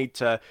 We need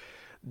to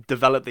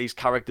develop these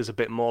characters a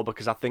bit more,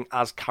 because I think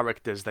as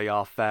characters they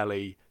are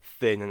fairly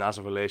thin, and as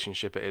a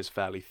relationship it is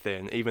fairly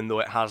thin, even though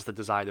it has the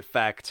desired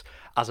effect.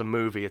 As a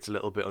movie it's a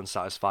little bit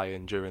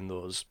unsatisfying during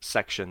those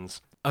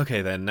sections.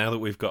 Okay then, now that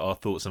we've got our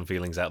thoughts and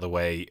feelings out of the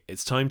way,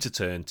 it's time to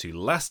turn to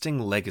lasting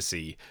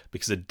legacy,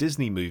 because a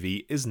Disney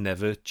movie is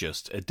never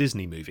just a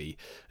Disney movie.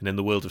 And in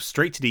the world of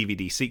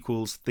straight-to-DVD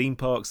sequels, theme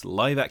parks,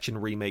 live-action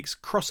remakes,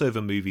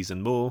 crossover movies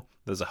and more,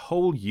 there's a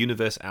whole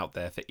universe out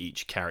there for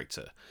each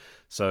character.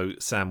 So,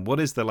 Sam, what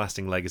is the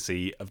lasting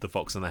legacy of the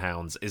Fox and the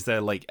Hounds? Is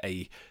there like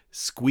a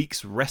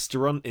Squeaks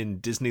restaurant in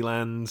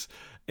Disneyland?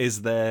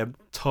 Is there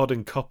Todd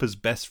and Copper's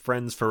best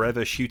friends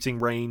forever shooting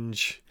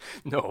range?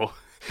 No,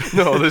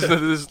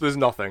 there's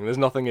nothing. There's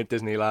nothing at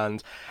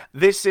Disneyland.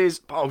 This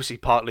is obviously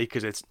partly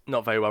because it's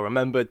not very well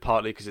remembered,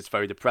 partly because it's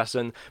very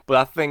depressing. But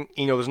I think,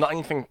 you know, there's not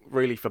anything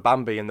really for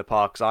Bambi in the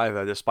parks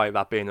either, despite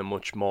that being a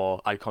much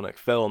more iconic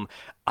film.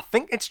 I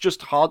think it's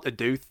just hard to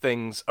do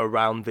things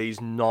around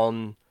these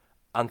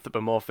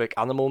non-anthropomorphic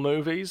animal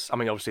movies. I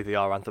mean, obviously they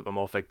are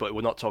anthropomorphic, but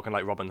we're not talking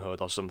like Robin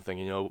Hood or something,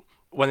 you know.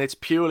 When it's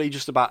purely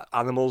just about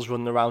animals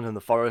running around in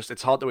the forest,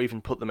 it's hard to even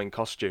put them in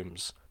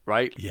costumes,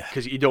 right? Yeah.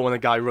 Because you don't want a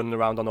guy running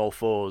around on all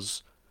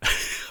fours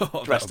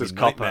dressed as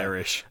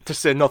Copper. To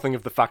say nothing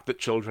of the fact that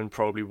children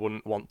probably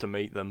wouldn't want to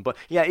meet them. But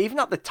yeah, even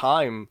at the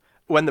time,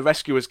 when the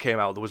Rescuers came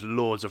out, there was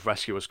loads of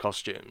Rescuers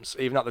costumes.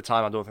 Even at the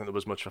time, I don't think there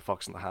was much for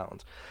Fox and the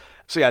Hound.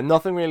 So yeah,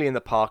 nothing really in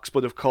the parks,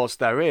 but of course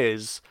there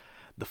is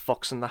The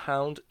Fox and the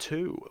Hound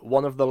 2,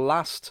 one of the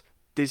last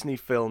Disney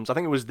films. I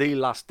think it was the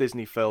last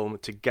Disney film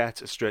to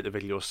get a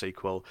straight-to-video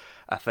sequel.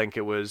 I think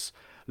it was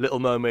Little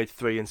Mermaid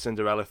 3 and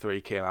Cinderella 3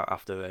 came out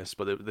after this,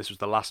 but this was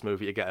the last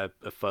movie to get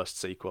a first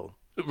sequel.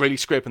 Really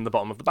scraping the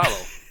bottom of the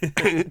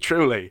barrel,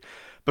 truly.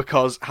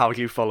 Because how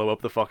do you follow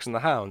up The Fox and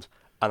the Hound?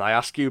 And I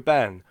ask you,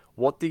 Ben,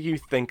 what do you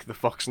think The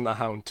Fox and the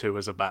Hound 2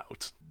 is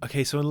about?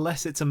 Okay, so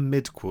unless it's a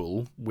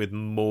midquel with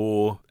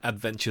more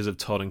adventures of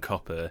Todd and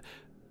Copper,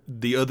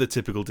 the other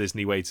typical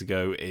Disney way to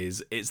go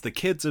is it's the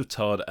kids of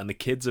Todd and the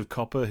kids of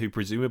Copper who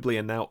presumably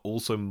are now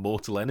also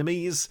mortal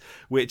enemies,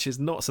 which is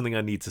not something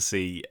I need to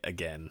see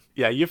again.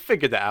 Yeah, you've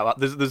figured it out.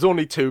 There's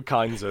only two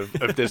kinds of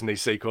Disney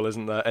sequel,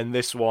 isn't there? And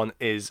this one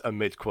is a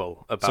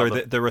midquel.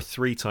 There are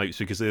three types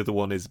because the other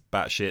one is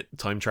batshit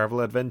time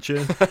travel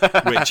adventure,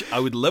 which I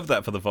would love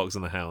that for The Fox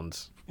and the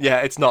Hound.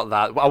 Yeah, it's not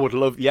that. I would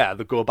love,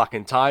 they go back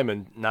in time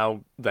and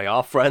now they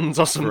are friends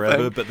or something.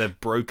 Forever, but they've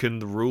broken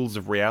the rules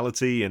of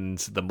reality and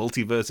the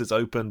multiverse is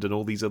opened and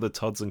all these other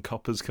Todds and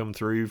Coppers come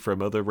through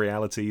from other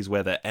realities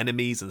where they're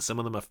enemies and some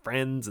of them are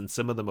friends and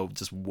some of them are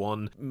just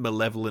one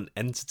malevolent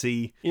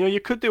entity. You know,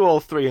 you could do all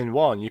three in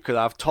one. You could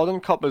have Todd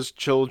and Copper's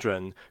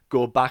children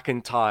go back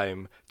in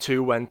time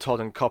to when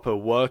Todd and Copper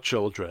were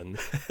children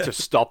to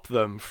stop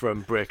them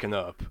from breaking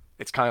up.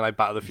 It's kind of like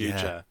Back to the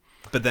Future.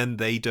 Yeah. But then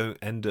they don't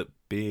end up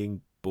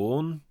being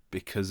born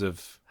because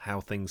of how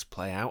things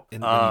play out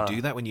when you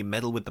do that, when you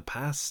meddle with the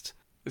past.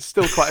 It's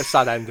still quite a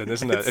sad ending,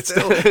 isn't it? It's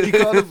still, you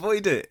can't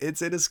avoid it.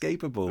 It's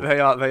inescapable. They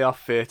are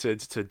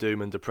fated to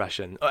doom and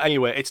depression.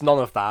 Anyway, it's none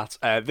of that.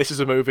 This is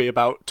a movie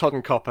about Todd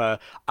and Copper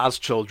as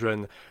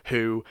children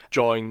who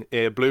join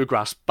a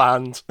bluegrass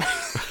band.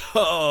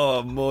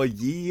 Oh, more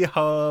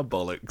yeehaw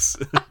bollocks.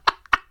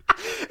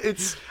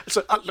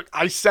 Look,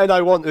 I said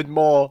I wanted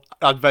more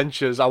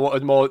adventures. I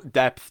wanted more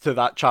depth to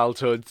that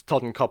childhood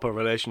Todd and Copper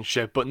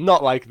relationship, but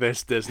not like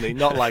this, Disney.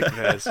 Not like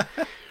this.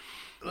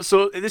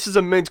 So this is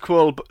a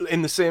midquel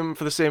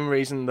for the same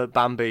reason that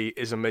Bambi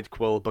is a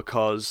midquel,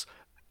 because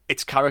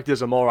its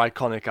characters are more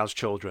iconic as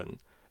children.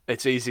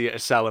 It's easier to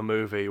sell a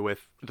movie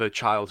with the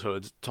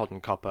childhood Todd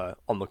and Copper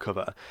on the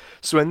cover.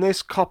 So in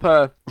this,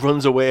 Copper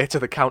runs away to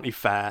the county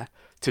fair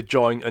to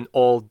join an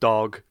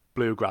all-dog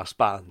bluegrass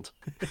band.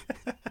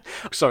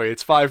 Sorry,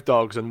 it's 5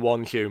 dogs and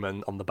 1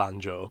 human on the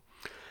banjo,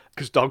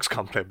 because dogs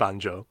can't play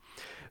banjo.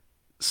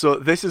 So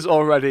this is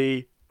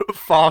already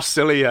far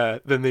sillier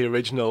than the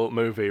original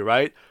movie,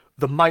 right?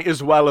 They might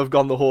as well have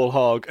gone the whole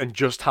hog and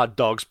just had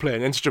dogs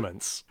playing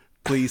instruments.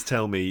 Please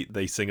tell me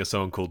they sing a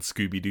song called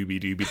Scooby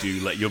Dooby Dooby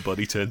Doo, Let Your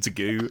Body Turn to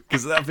Goo,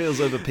 because that feels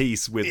of a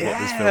piece with what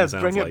this film sounds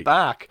like. Bring it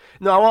back.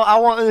 No, I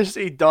wanted to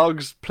see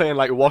dogs playing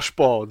like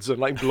washboards and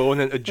like blowing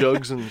into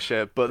jugs and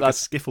shit, but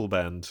that's a skiffle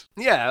band.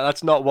 Yeah,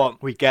 that's not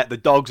what we get. The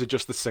dogs are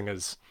just the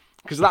singers,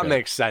 because that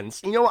makes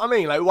sense. You know what I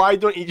mean? Like, why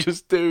don't you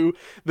just do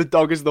the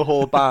dog as the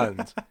whole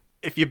band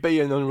if you're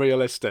being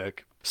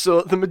unrealistic?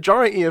 So the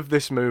majority of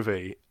this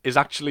movie is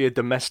actually a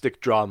domestic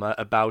drama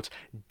about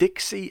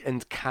Dixie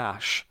and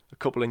Cash, a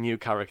couple of new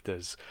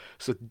characters.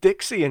 So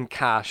Dixie and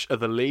Cash are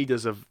the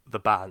leaders of the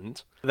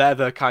band. They're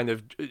the kind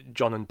of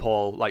John and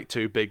Paul, like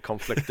 2 big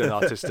conflicting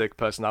artistic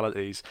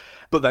personalities,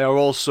 but they are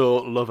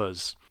also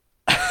lovers.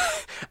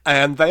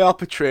 And they are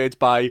portrayed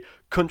by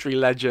country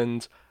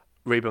legend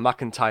Reba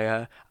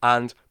McEntire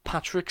and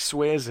Patrick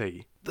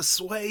Swayze. The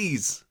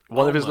Sways!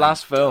 One of his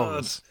last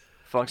films.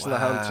 Fox and the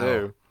Hound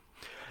 2.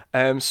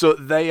 So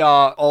they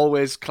are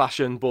always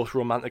clashing both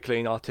romantically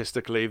and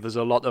artistically. There's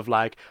a lot of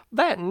like,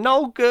 that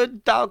no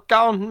good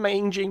doggone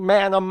mangy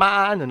man of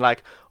mine, and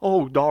like,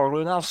 oh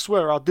darling, I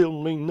swear I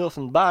didn't mean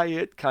nothing by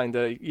it, kind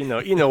of, you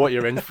know what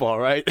you're in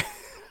for, right?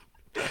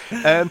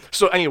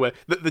 So anyway,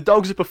 the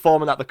dogs are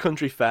performing at the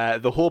country fair.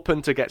 They're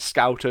hoping to get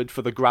scouted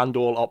for the Grand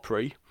Ole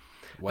Opry.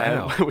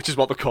 Wow. Which is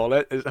what they call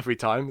it every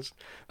time. It's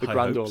the High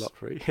Grand hopes. Ole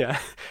Opry, yeah.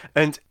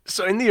 And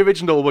so in the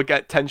original, we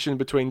get tension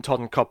between Todd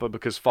and Copper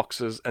because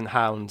foxes and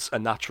hounds are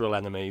natural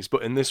enemies.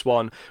 But in this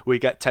one, we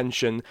get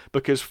tension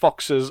because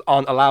foxes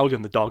aren't allowed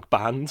in the dog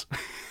band.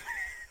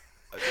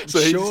 So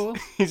sure.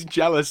 he's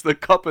jealous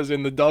that Copper's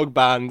in the dog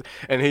band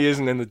and he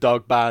isn't in the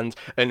dog band,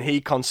 and he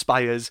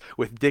conspires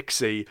with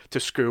Dixie to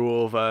screw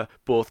over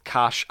both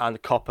Cash and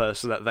Copper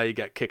so that they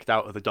get kicked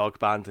out of the dog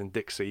band and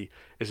Dixie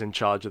is in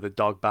charge of the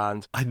dog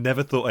band. I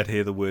never thought I'd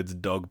hear the words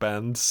dog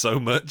band so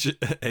much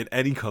in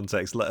any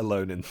context, let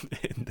alone in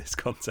this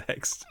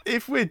context.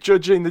 If we're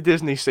judging the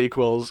Disney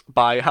sequels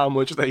by how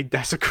much they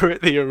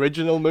desecrate the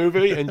original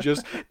movie and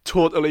just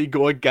totally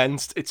go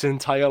against its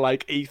entire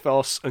like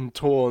ethos and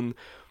tone,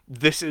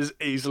 this is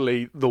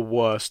easily the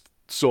worst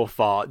so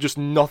far. Just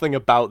nothing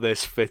about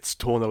this fits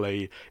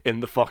tonally in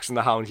the Fox and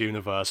the Hound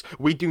universe.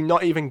 We do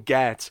not even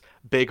get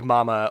Big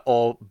Mama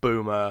or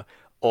Boomer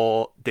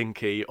or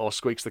Dinky or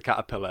Squeaks the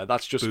Caterpillar.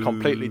 That's just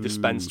completely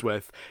dispensed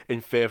with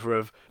in favour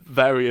of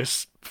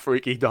various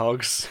freaky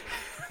dogs.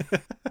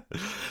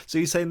 So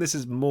you're saying this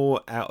is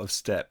more out of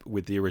step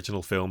with the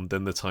original film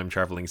than the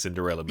time-travelling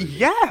Cinderella movie?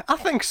 Yeah, I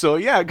think so,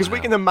 yeah, because we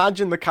can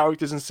imagine the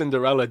characters in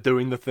Cinderella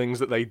doing the things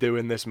that they do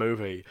in this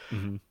movie.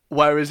 Mm-hmm.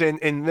 Whereas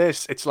in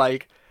this, it's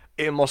like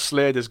Amos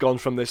Slade has gone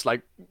from this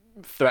like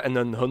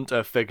threatening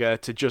hunter figure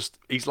to just,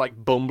 he's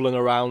like bumbling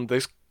around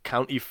this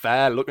county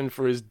fair looking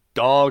for his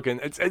dog, and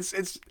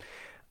it's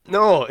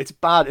no, it's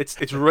bad.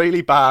 It's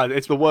really bad.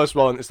 It's the worst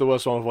one. It's the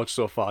worst one I've watched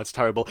so far. It's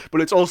terrible.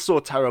 But it's also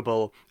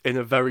terrible in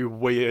a very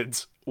weird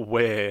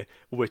way,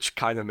 which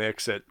kind of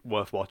makes it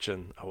worth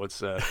watching, I would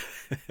say.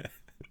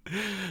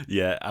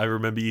 Yeah, I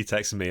remember you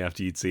texting me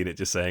after you'd seen it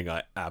just saying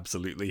I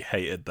absolutely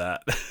hated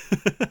that.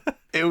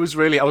 It was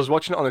really, I was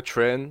watching it on a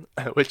train,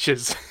 which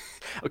is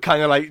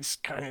kind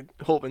of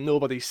hoping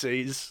nobody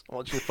sees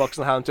watching Fox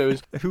and the Hound 2.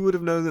 Who would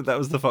have known that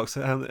was the Fox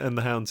and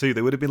the Hound 2?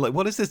 They would have been like,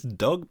 what is this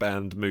Dog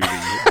Band movie?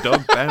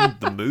 Dog Band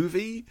the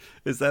movie?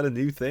 Is that a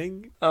new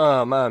thing?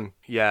 Oh, man.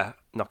 Yeah,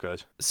 not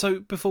good. So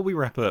before we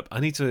wrap up,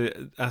 I need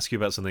to ask you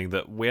about something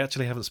that we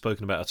actually haven't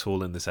spoken about at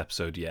all in this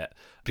episode yet,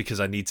 because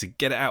I need to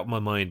get it out of my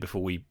mind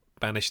before we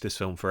banish this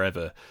film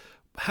forever.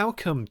 How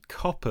come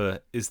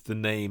Copper is the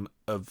name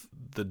of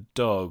the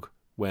dog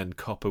when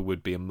Copper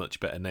would be a much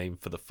better name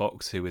for the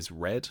fox, who is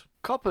red?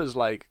 Copper's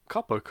like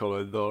copper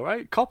coloured though,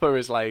 right? Copper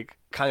is like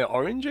kind of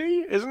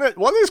orangey, isn't it?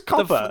 What is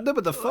copper? No,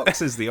 but the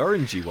fox is the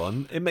orangey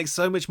one. It makes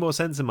so much more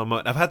sense in my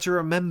mind. I've had to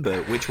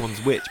remember which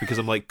one's which because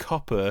I'm like,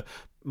 Copper,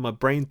 my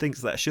brain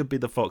thinks that should be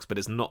the fox, but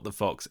it's not the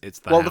fox, it's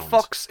the hound. The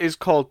fox is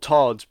called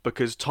Todd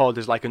because Todd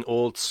is like an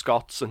old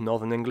Scots and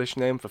Northern English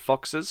name for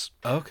foxes.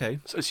 Okay.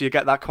 So you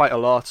get that quite a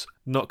lot.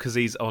 Not because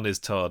he's on his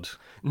Todd.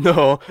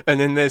 No, and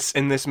in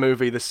this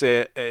movie, they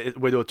say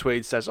Widow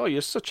Tweed says, "Oh,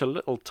 you're such a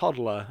little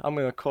toddler. I'm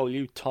going to call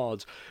you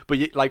Todd."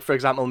 But like for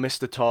example,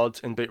 Mr. Todd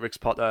in Beatrix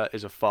Potter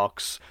is a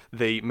fox.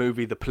 The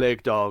movie The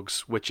Plague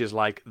Dogs, which is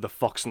like the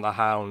Fox and the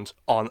Hound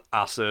on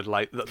acid,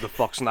 like the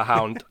Fox and the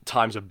Hound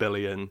times a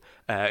billion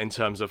in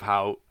terms of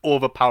how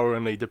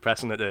overpoweringly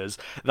depressing it is.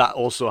 That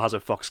also has a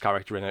fox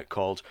character in it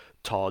called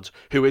Todd,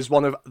 who is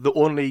one of the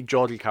only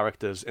Geordie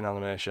characters in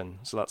animation.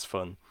 So that's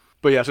fun.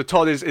 But yeah, so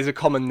Todd is a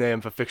common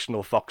name for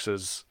fictional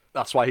foxes.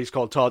 That's why he's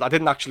called Todd. I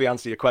didn't actually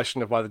answer your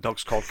question of why the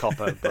dog's called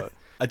Copper, but...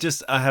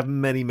 I have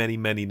many, many,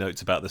 many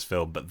notes about this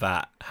film, but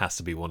that has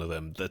to be one of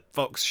them. The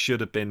fox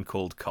should have been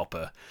called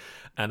Copper.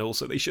 And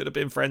also, they should have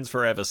been friends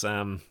forever,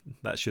 Sam.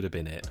 That should have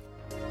been it.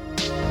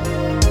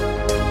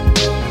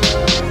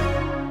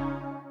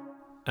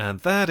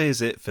 And that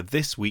is it for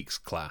this week's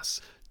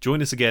class.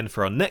 Join us again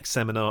for our next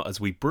seminar as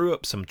we brew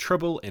up some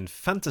trouble in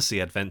fantasy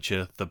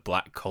adventure, The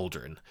Black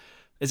Cauldron.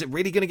 Is it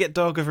really going to get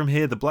darker from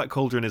here? The Black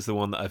Cauldron is the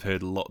one that I've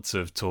heard lots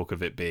of talk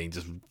of it being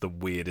just the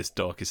weirdest,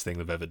 darkest thing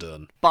they've ever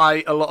done.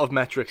 By a lot of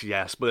metrics,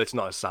 yes, but it's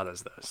not as sad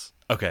as this.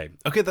 Okay,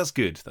 that's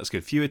good. That's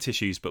good. Fewer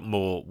tissues, but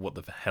more what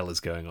the hell is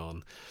going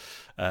on.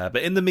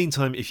 But in the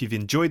meantime, if you've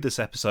enjoyed this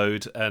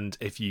episode, and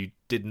if you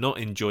did not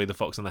enjoy The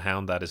Fox and the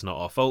Hound, that is not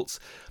our fault.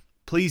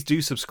 Please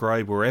do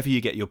subscribe wherever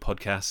you get your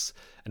podcasts,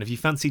 and if you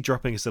fancy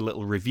dropping us a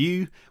little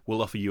review,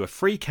 we'll offer you a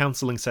free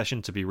counselling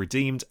session to be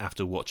redeemed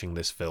after watching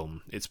this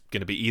film. It's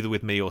going to be either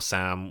with me or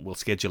Sam. We'll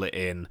schedule it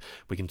in.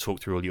 We can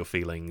talk through all your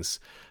feelings.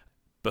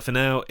 But for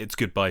now, it's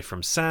goodbye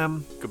from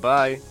Sam.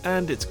 Goodbye.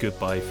 And it's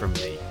goodbye from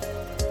me.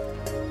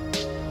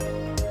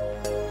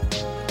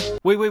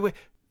 Wait.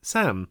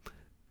 Sam,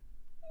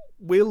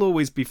 we'll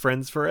always be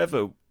friends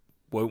forever,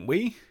 won't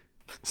we?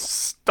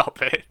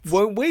 Stop it.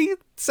 Won't we?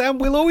 Sam,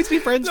 we'll always be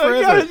friends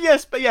forever.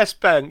 Yes,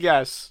 Ben,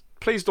 yes.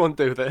 Please don't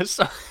do this.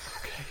 Okay,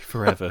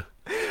 forever.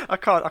 I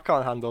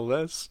can't handle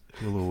this.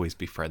 We'll always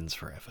be friends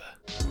forever.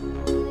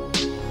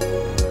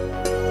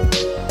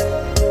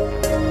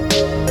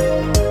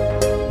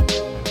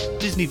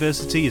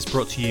 Disneyversity is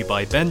brought to you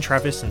by Ben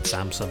Travis and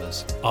Sam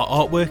Summers. Our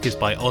artwork is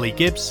by Ollie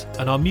Gibbs,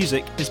 and our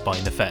music is by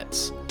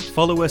Nefets.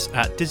 Follow us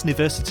at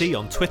Disneyversity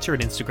on Twitter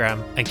and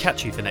Instagram, and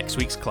catch you for next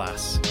week's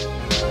class.